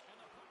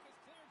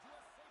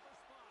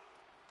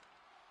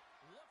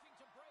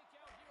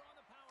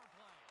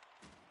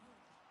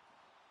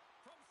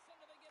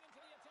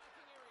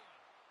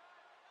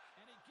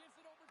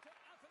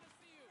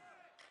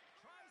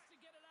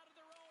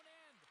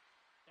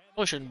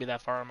 Probably shouldn't be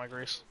that far on my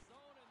grease.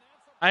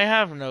 I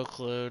have no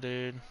clue,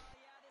 dude.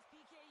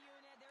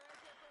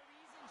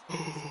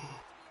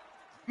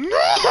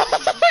 No!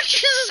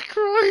 Jesus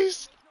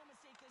Christ!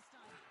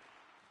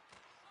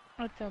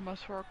 It's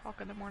almost 4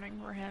 o'clock in the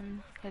morning for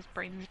him. His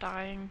brain's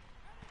dying.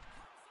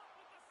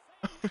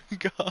 Oh my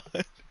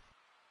god.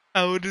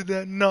 How did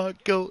that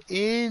not go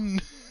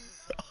in?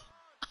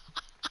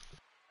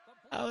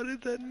 How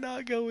did that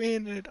not go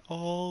in at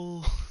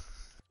all?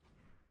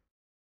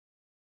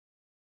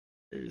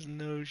 There's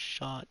no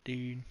shot,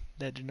 dude.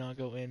 That did not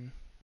go in.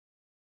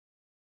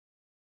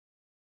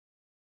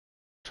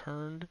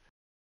 Turned,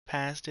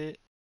 passed it,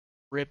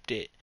 ripped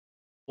it.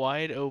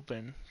 Wide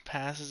open,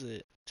 passes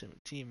it to a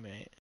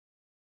teammate.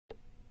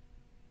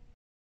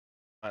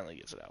 Finally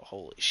gets it out.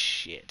 Holy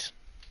shit.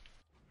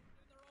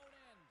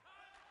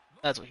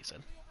 That's what he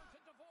said.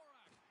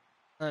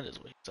 That is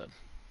what he said.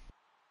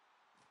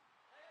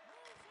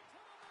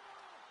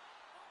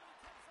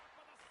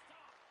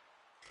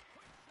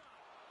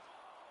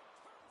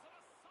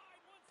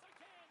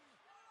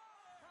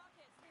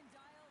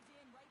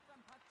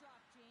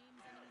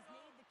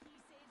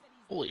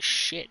 Holy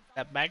shit,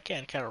 that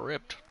backhand kind of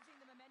ripped.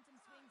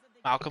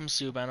 Malcolm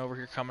Subban over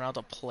here coming out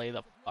to play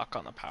the fuck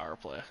on the power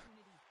play.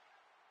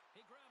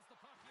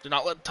 Do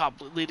not let top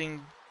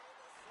leading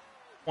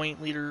point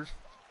leader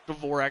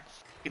Dvorak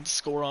fucking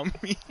score on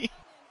me.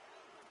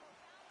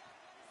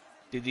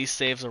 Dude, these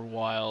saves are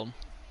wild.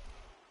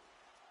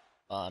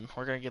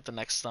 We're gonna get the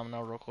next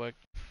thumbnail real quick.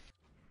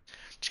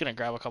 Just gonna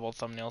grab a couple of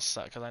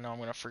thumbnails because I know I'm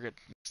gonna forget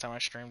next time I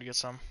stream to get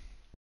some.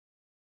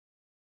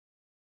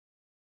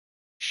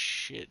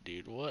 Shit,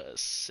 dude, what a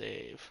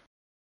save.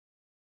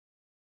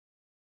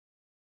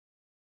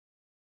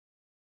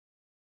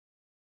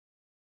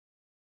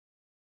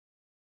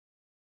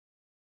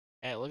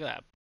 Hey, look at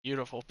that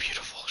beautiful,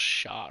 beautiful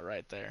shot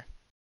right there.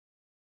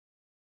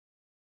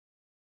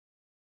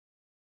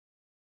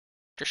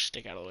 Just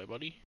stick out of the way,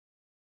 buddy.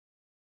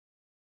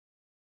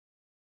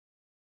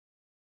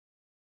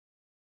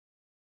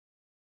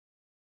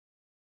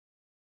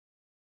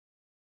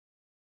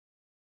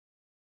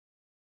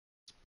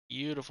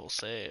 Beautiful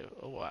save.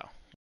 Oh, wow.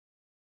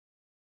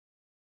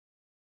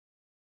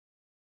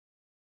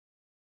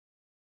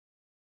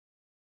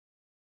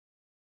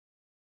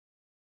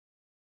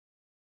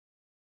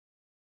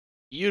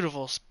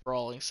 Beautiful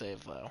sprawling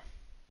save, though.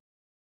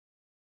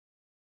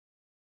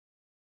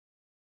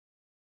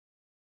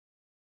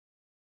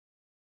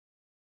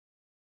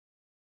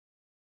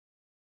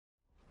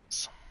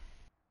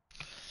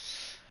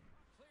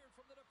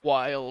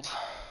 Wild.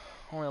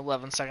 Only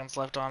 11 seconds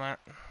left on it.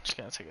 Just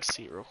gonna take a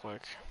seat real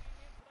quick.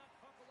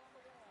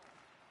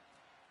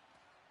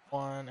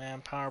 One,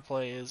 and power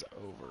play is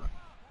over.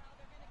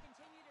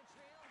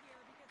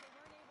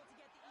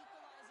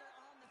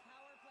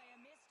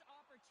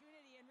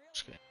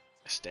 Just gonna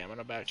get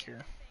stamina back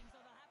here.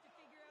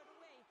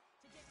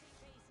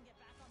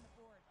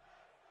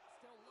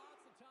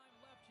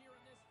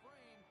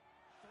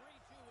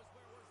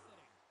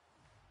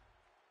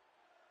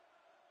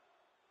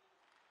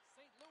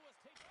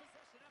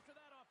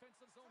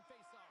 Zone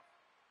face-off.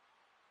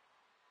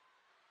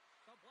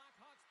 The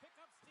Blackhawks pick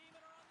up steam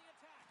and are on the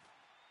attack.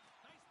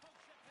 Nice poke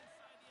check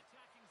inside the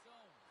attacking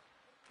zone.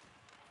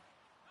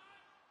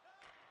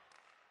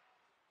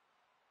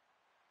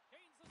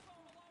 Gains the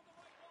zone along the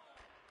right wall.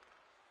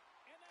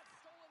 And that's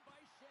stolen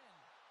by Shen.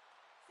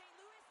 St.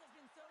 Louis has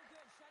been so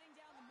good shutting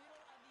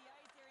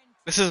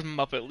This is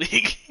Muppet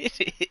League.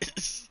 It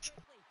is.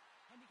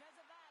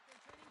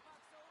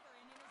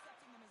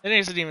 It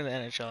isn't even the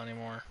NHL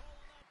anymore.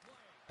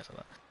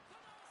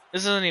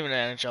 This isn't even the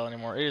NHL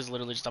anymore. It is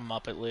literally just a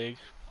Muppet League.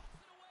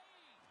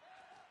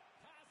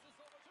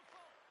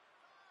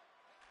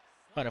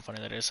 Kind of funny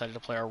that I decided to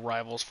play our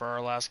rivals for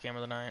our last game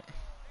of the night.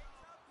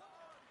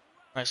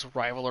 Nice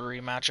rivalry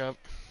matchup.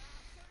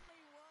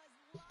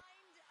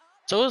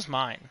 So is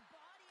mine,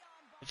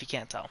 if you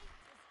can't tell.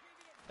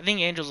 I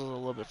think Angel's is a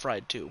little bit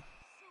fried too.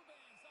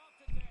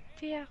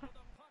 Yeah.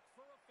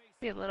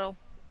 Be a little.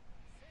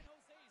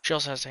 She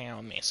also has to hang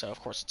out with me, so of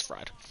course it's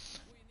fried.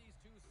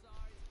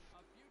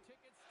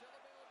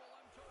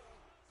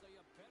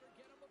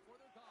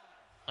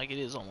 Like, it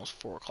is almost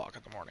 4 o'clock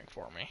in the morning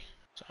for me,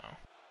 so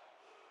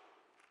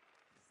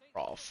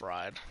we're all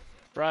fried.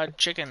 Fried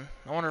chicken.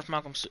 I wonder if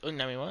Malcolm's. Oh,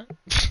 no, what?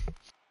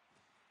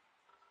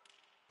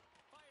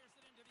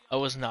 I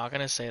was not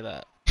gonna say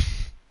that.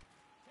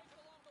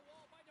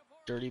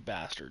 Dirty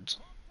bastards.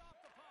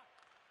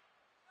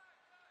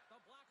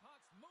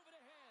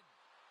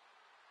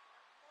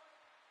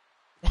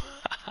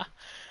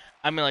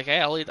 I mean, like, hey,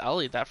 I'll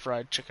eat that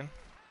fried chicken.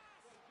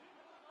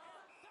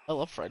 I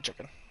love fried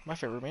chicken. My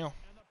favorite meal.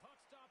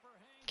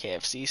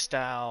 KFC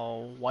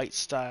style, white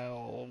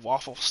style,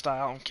 waffle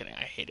style. I'm kidding.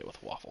 I hate it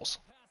with waffles.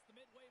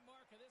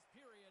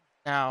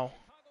 Now,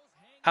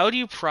 how do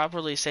you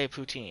properly say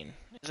poutine?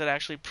 Is it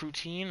actually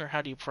poutine, or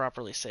how do you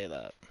properly say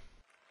that?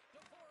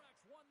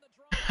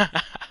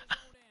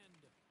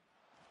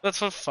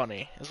 That's what's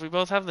funny, is we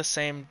both have the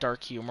same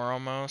dark humor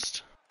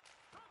almost.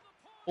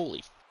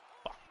 Holy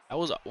fuck. That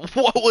was a,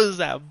 what was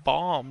that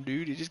bomb,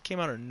 dude? It just came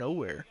out of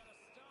nowhere.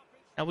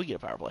 Now we get a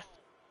power play.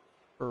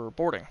 For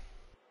boarding.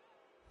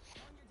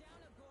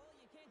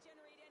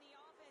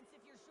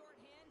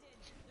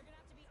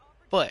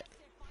 But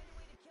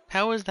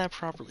how is that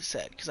properly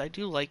said? Because I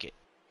do like it.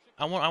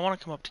 I want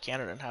to come up to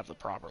Canada and have the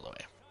proper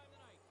way.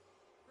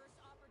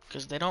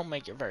 Because they don't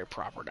make it very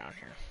proper down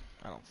here.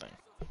 I don't think.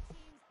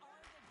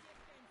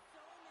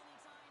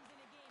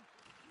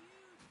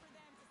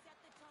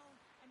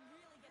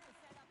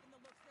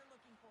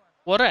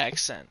 What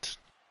accent?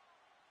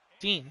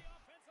 Dean.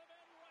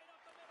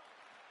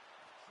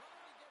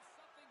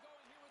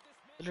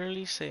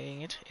 Literally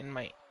saying it in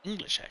my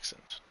English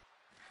accent.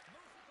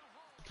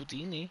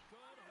 Putini.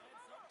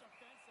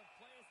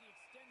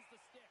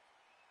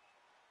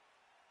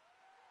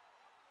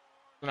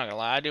 I'm not gonna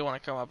lie, I do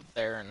want to come up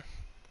there and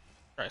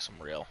try some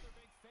real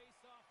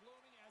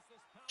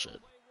shit.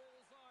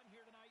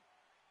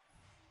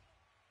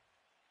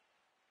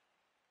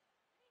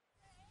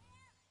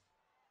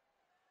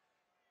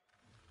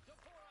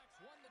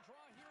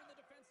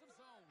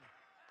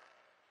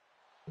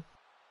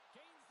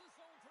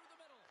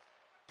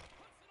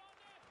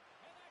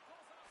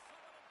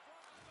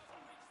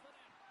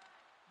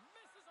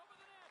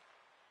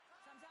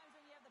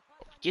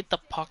 Get the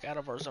puck out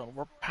of our zone.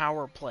 We're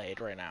power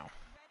played right now.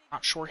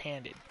 Not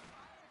short-handed.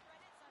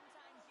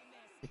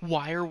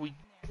 Why are we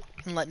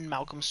letting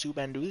Malcolm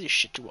Subban do this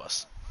shit to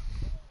us?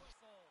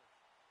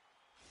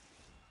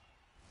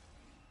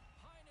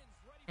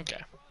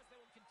 Okay.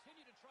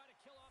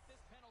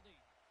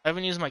 I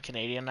haven't used my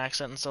Canadian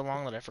accent in so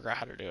long that I forgot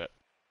how to do it.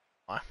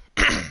 Why?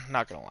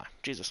 Not gonna lie.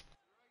 Jesus.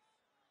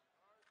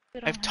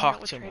 I've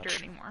talked too much.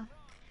 Anymore.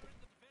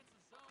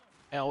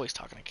 I always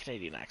talk in a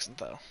Canadian accent,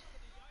 though.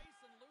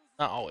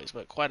 Not always,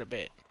 but quite a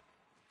bit.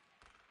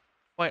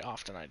 Quite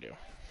often I do.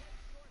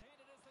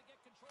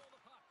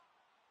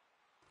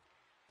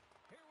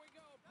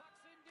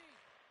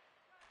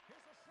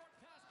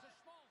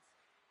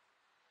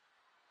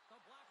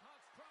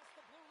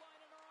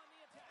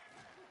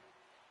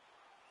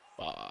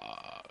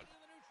 Fuck.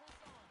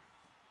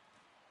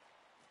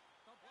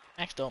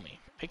 Max Domi,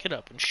 pick it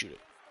up and shoot it.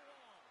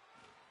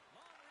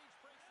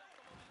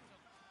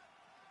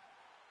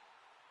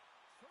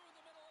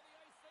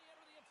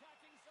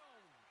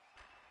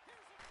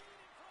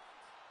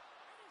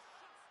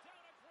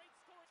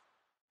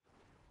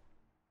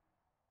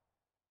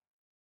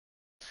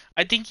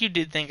 I think you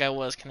did think I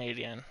was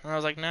Canadian. And I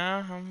was like,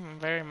 no, I'm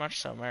very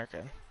much so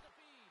American.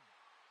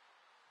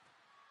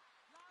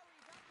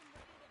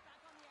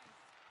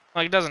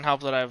 Like, it doesn't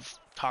help that I've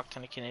talked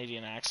in a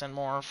Canadian accent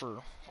more for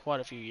quite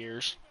a few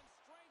years.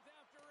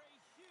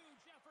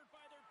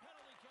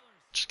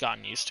 Just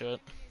gotten used to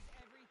it.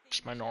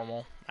 Just my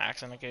normal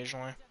accent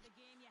occasionally.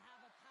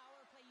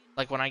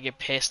 Like, when I get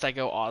pissed, I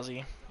go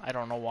Aussie. I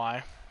don't know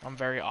why. I'm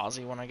very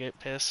Aussie when I get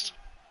pissed.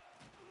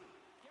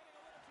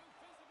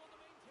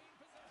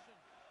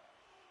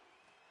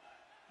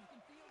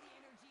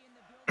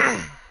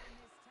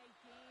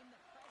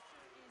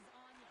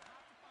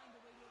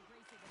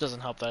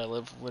 Doesn't help that I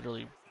live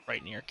literally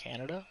right near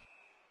Canada.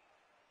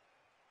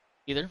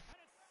 Either.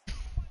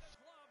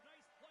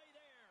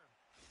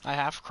 I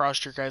have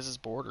crossed your guys'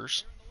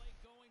 borders.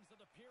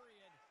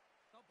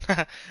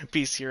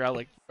 BC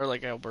or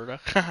like Alberta.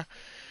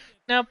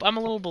 Nope, I'm a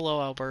little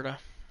below Alberta.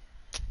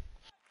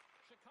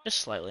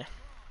 Just slightly.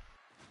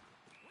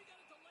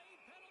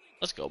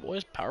 Let's go,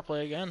 boys. Power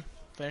play again.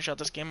 Finish out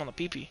this game on the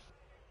PP.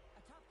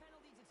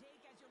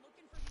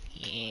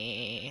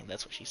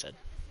 That's what she said.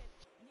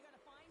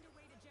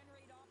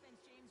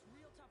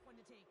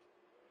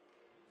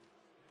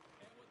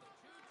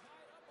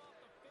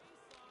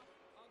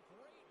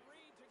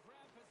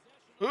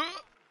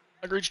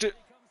 I reached it.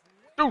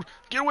 Dude,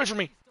 get away from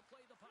me.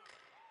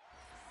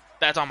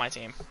 That's on my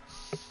team.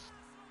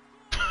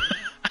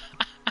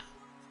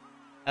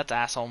 That's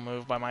asshole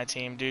move by my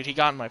team, dude. He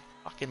got in my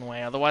fucking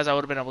way. Otherwise, I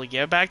would have been able to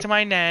give it back to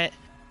my net.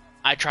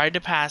 I tried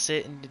to pass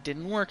it, and it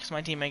didn't work because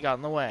my teammate got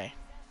in the way.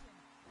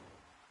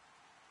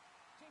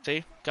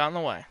 See? Got in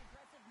the way.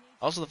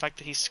 Also, the fact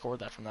that he scored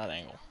that from that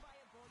angle.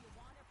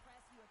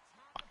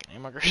 Fucking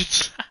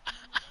immigrants.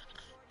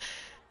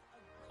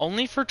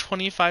 Only for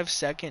 25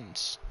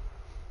 seconds.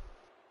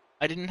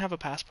 I didn't have a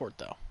passport,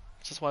 though.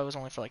 That's why it was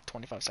only for like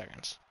 25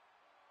 seconds.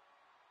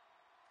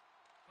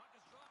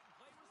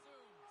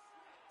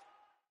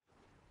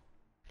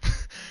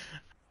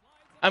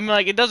 I mean,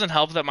 like, it doesn't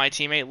help that my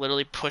teammate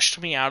literally pushed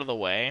me out of the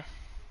way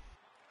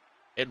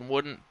and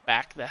wouldn't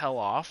back the hell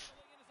off.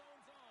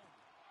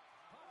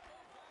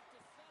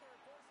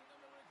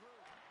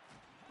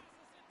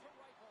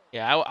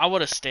 Yeah, I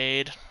would have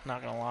stayed,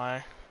 not gonna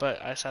lie.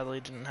 But I sadly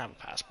didn't have a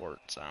passport,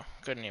 so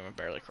couldn't even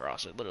barely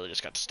cross it. Literally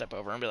just got to step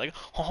over and be like,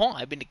 oh,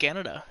 I've been to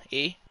Canada,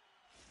 eh?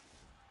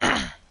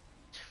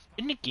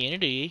 Been to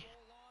Canada, eh?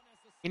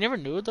 You never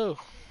knew it, though.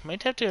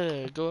 Might have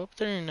to go up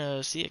there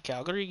and see a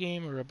Calgary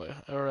game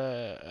or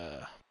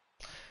an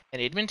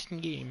Edmonton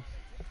game.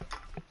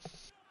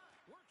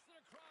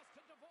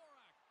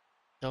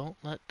 Don't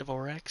let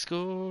Dvorak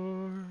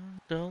score.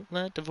 Don't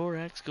let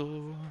Dvorak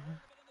score.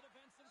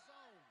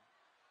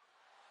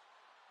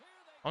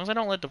 As long as I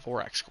don't let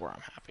Dvorak score,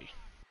 I'm happy.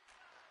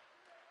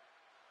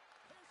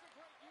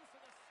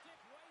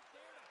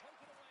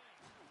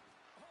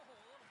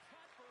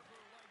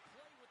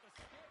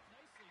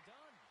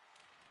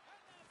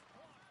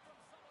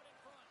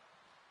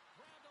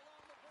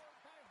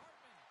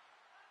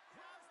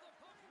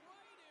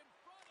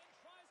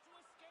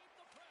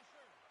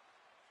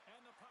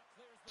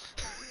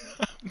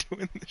 I'm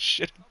doing this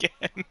shit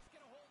again.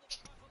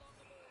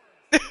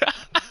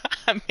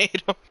 I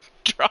made him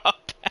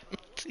drop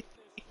penalty.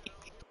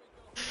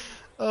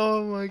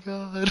 Oh my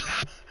god.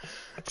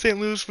 St.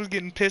 Louis was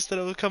getting pissed that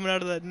I was coming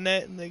out of that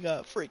net and they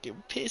got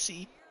freaking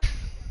pissy.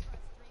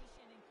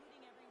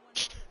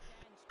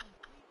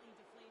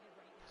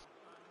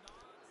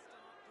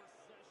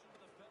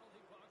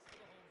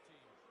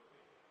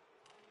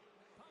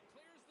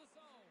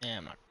 Yeah,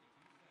 I'm not.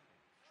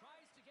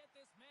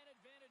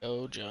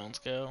 Go, Jones,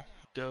 go.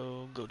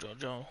 Go,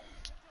 Joe.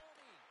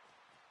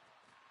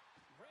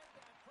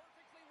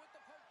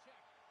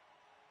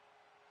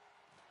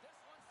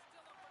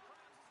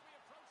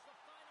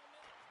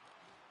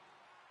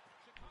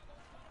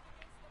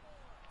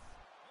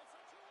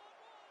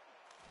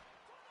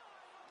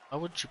 Why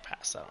would you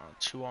pass that on a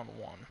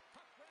 2-on-1?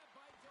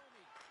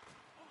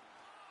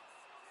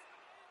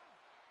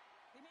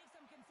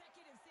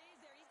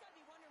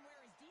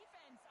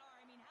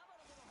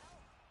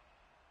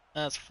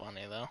 That's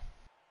funny though.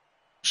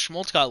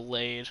 Schmaltz got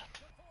laid.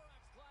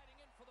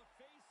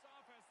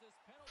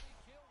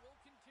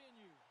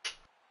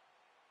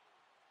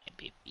 Hi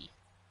baby.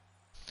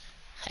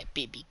 Hi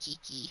baby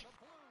Kiki.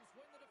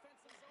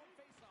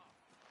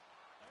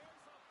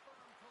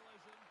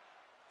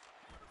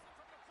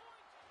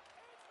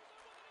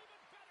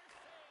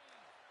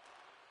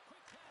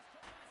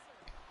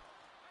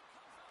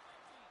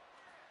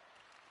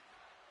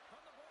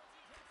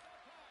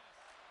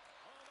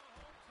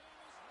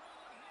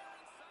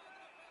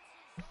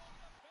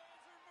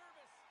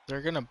 They're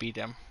gonna beat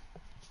him.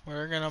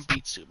 We're gonna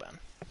beat Subban.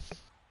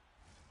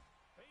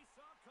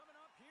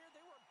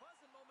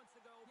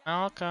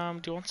 Malcolm,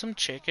 do you want some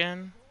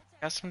chicken?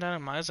 Got some down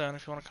in my zone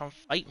if you want to come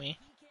fight me.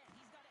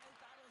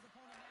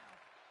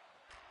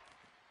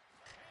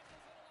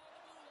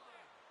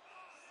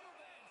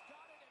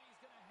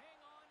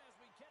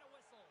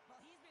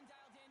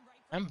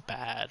 I'm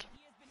bad.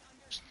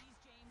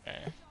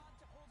 Okay.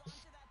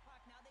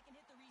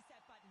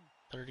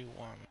 31.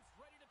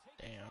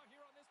 Damn.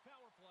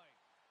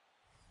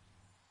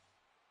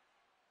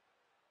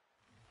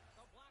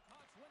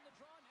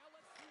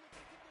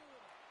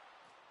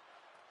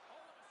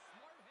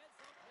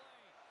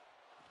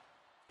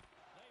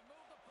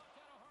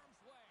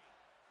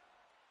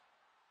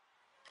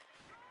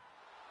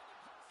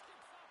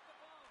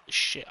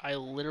 Shit, I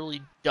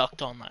literally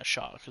ducked on that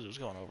shot because it was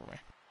going over me.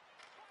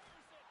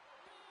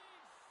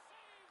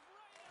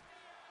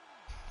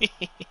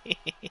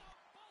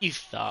 You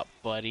thought,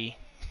 buddy.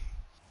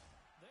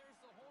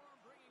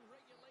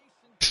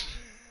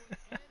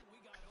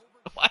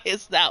 Why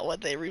is that what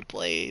they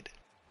replayed?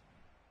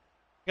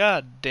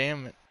 God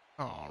damn it.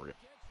 Oh, rip.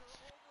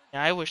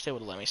 Yeah, I wish they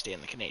would have let me stay in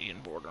the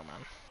Canadian border,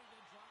 man.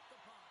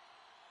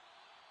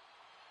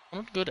 I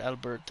want to go to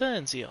Alberta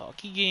and see a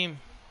hockey game.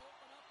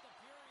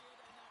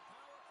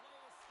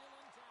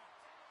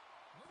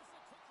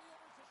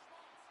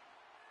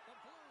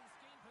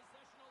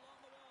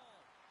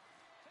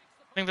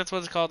 I think that's what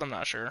it's called, I'm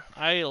not sure.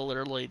 I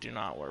literally do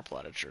not wear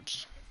platted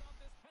shirts.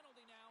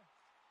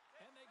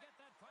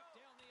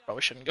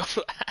 Probably shouldn't go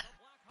for that.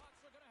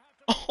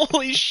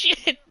 Holy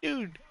shit,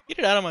 dude! Get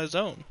it out of my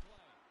zone.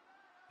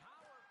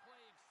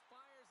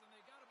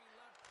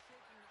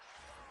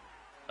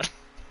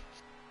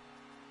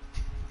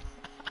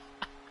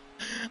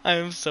 I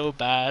am so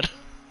bad.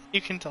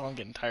 You can tell I'm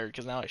getting tired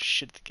because now I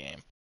shit the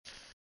game.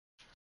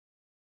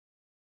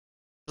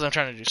 Because I'm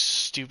trying to do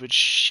stupid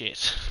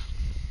shit.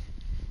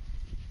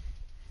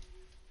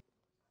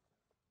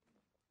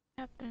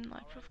 I've been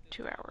like for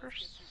 2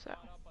 hours, so.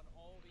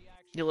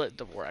 You let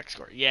Dvorak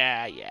score.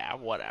 Yeah,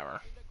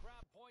 whatever.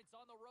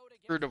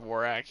 Screw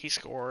Dvorak, he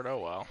scored, oh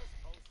well.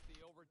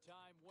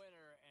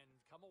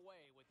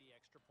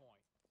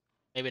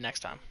 Maybe next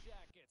time.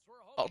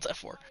 Alt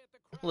F4.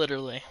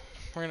 Literally.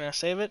 We're gonna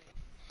save it.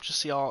 Just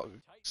so y'all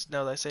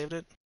know that I saved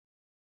it.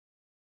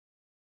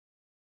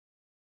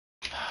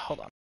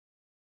 Hold on.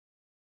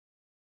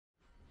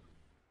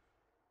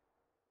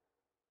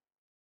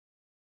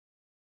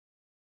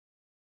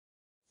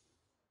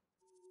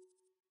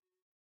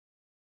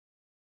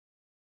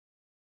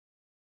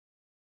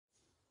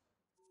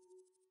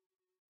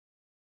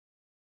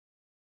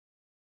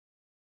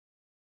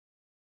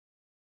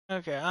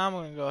 Okay, I'm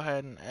gonna go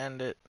ahead and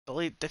end it.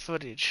 Delete the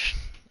footage.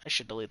 I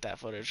should delete that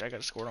footage. I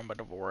got scored on by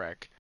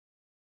Dvorak.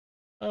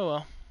 Oh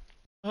well.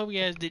 I hope you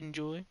guys did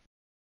enjoy.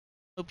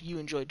 Hope you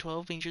enjoyed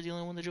 12, being you're the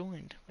only one that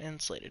joined.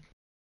 And Slated.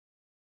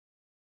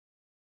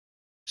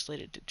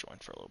 Slated did join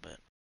for a little bit.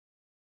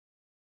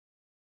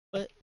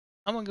 But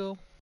I'm gonna go.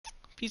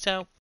 Peace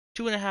out.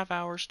 2.5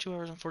 hours, 2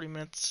 hours and 40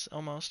 minutes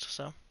almost,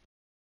 so.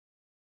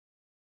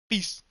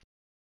 Peace.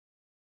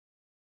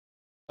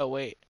 Oh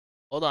wait.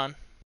 Hold on.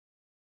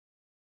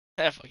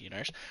 Fuck you,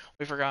 nurse.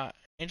 We forgot.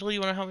 Angela, you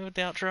wanna help me with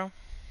the outro?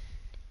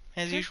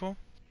 As Sure. usual.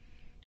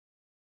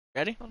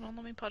 Ready? Hold on,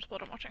 let me pause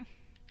what I'm watching.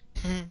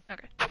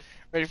 Okay.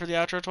 Ready for the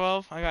outro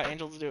 12? I got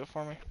Angel to do it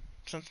for me.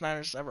 Since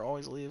Niners ever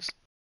always leaves.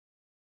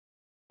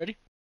 Ready?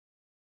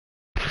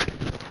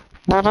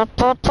 We're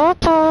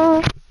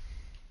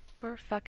fucking